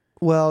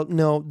 Well,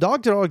 no,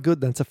 dogs are all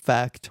good, that's a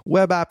fact.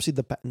 Web apps, it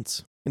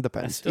depends. It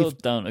depends. I still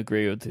don't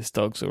agree with this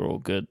dogs are all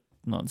good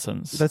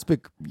nonsense. That's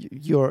because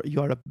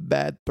you're a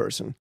bad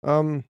person.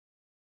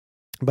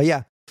 But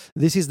yeah,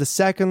 this is the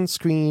second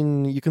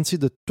screen. You can see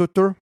the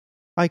Tutor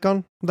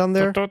icon down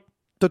there.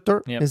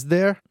 Tutor is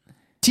there.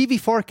 TV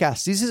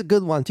Forecast. This is a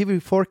good one.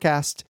 TV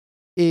Forecast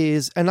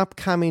is an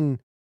upcoming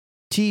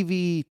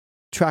TV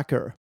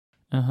tracker.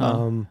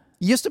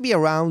 Used to be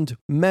around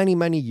many,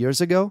 many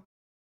years ago.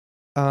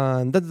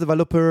 And the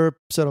developer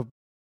sort of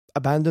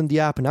abandoned the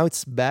app. Now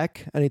it's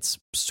back, and it's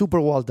super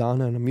well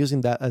done. And I'm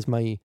using that as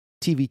my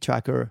TV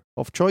tracker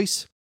of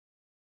choice.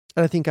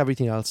 And I think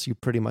everything else you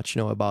pretty much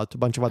know about. A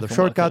bunch of other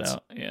shortcuts.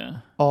 Yeah.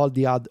 All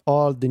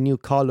the new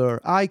color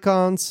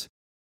icons.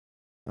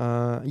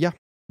 Yeah,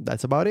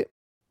 that's about it.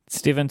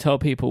 Stephen, tell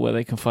people where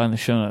they can find the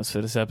show notes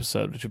for this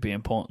episode, which would be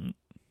important.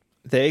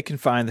 They can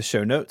find the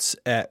show notes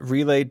at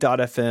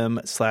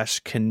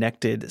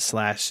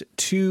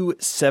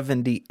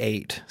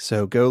relay.fm/connected/278.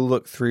 So go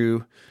look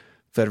through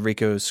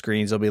Federico's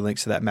screens. There'll be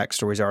links to that Mac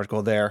Stories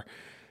article there.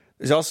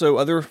 There's also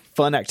other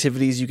fun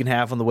activities you can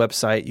have on the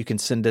website. You can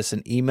send us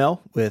an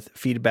email with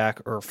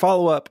feedback or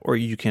follow-up, or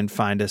you can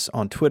find us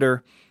on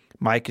Twitter.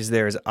 Mike is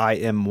there as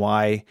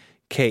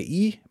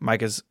IMYKE.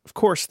 Mike is, of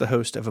course, the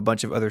host of a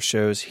bunch of other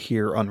shows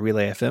here on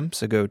Relay FM,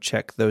 so go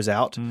check those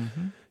out.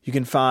 You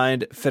can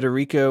find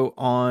Federico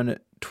on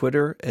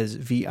Twitter as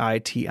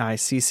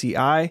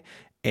VITICCI,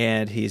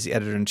 and he's the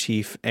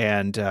editor-in-chief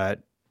and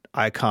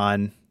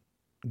icon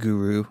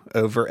guru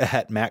over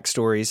at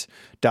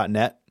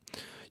macstories.net.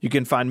 You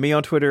can find me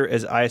on Twitter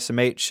as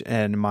ISMH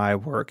and my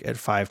work at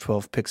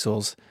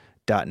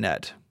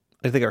 512pixels.net.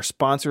 I think our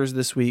sponsors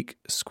this week,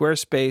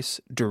 Squarespace,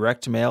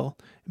 Direct Mail,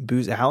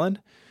 Booz Allen.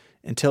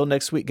 Until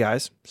next week,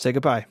 guys, say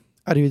goodbye.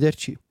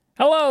 Arrivederci.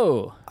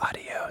 Hello.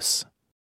 Adios.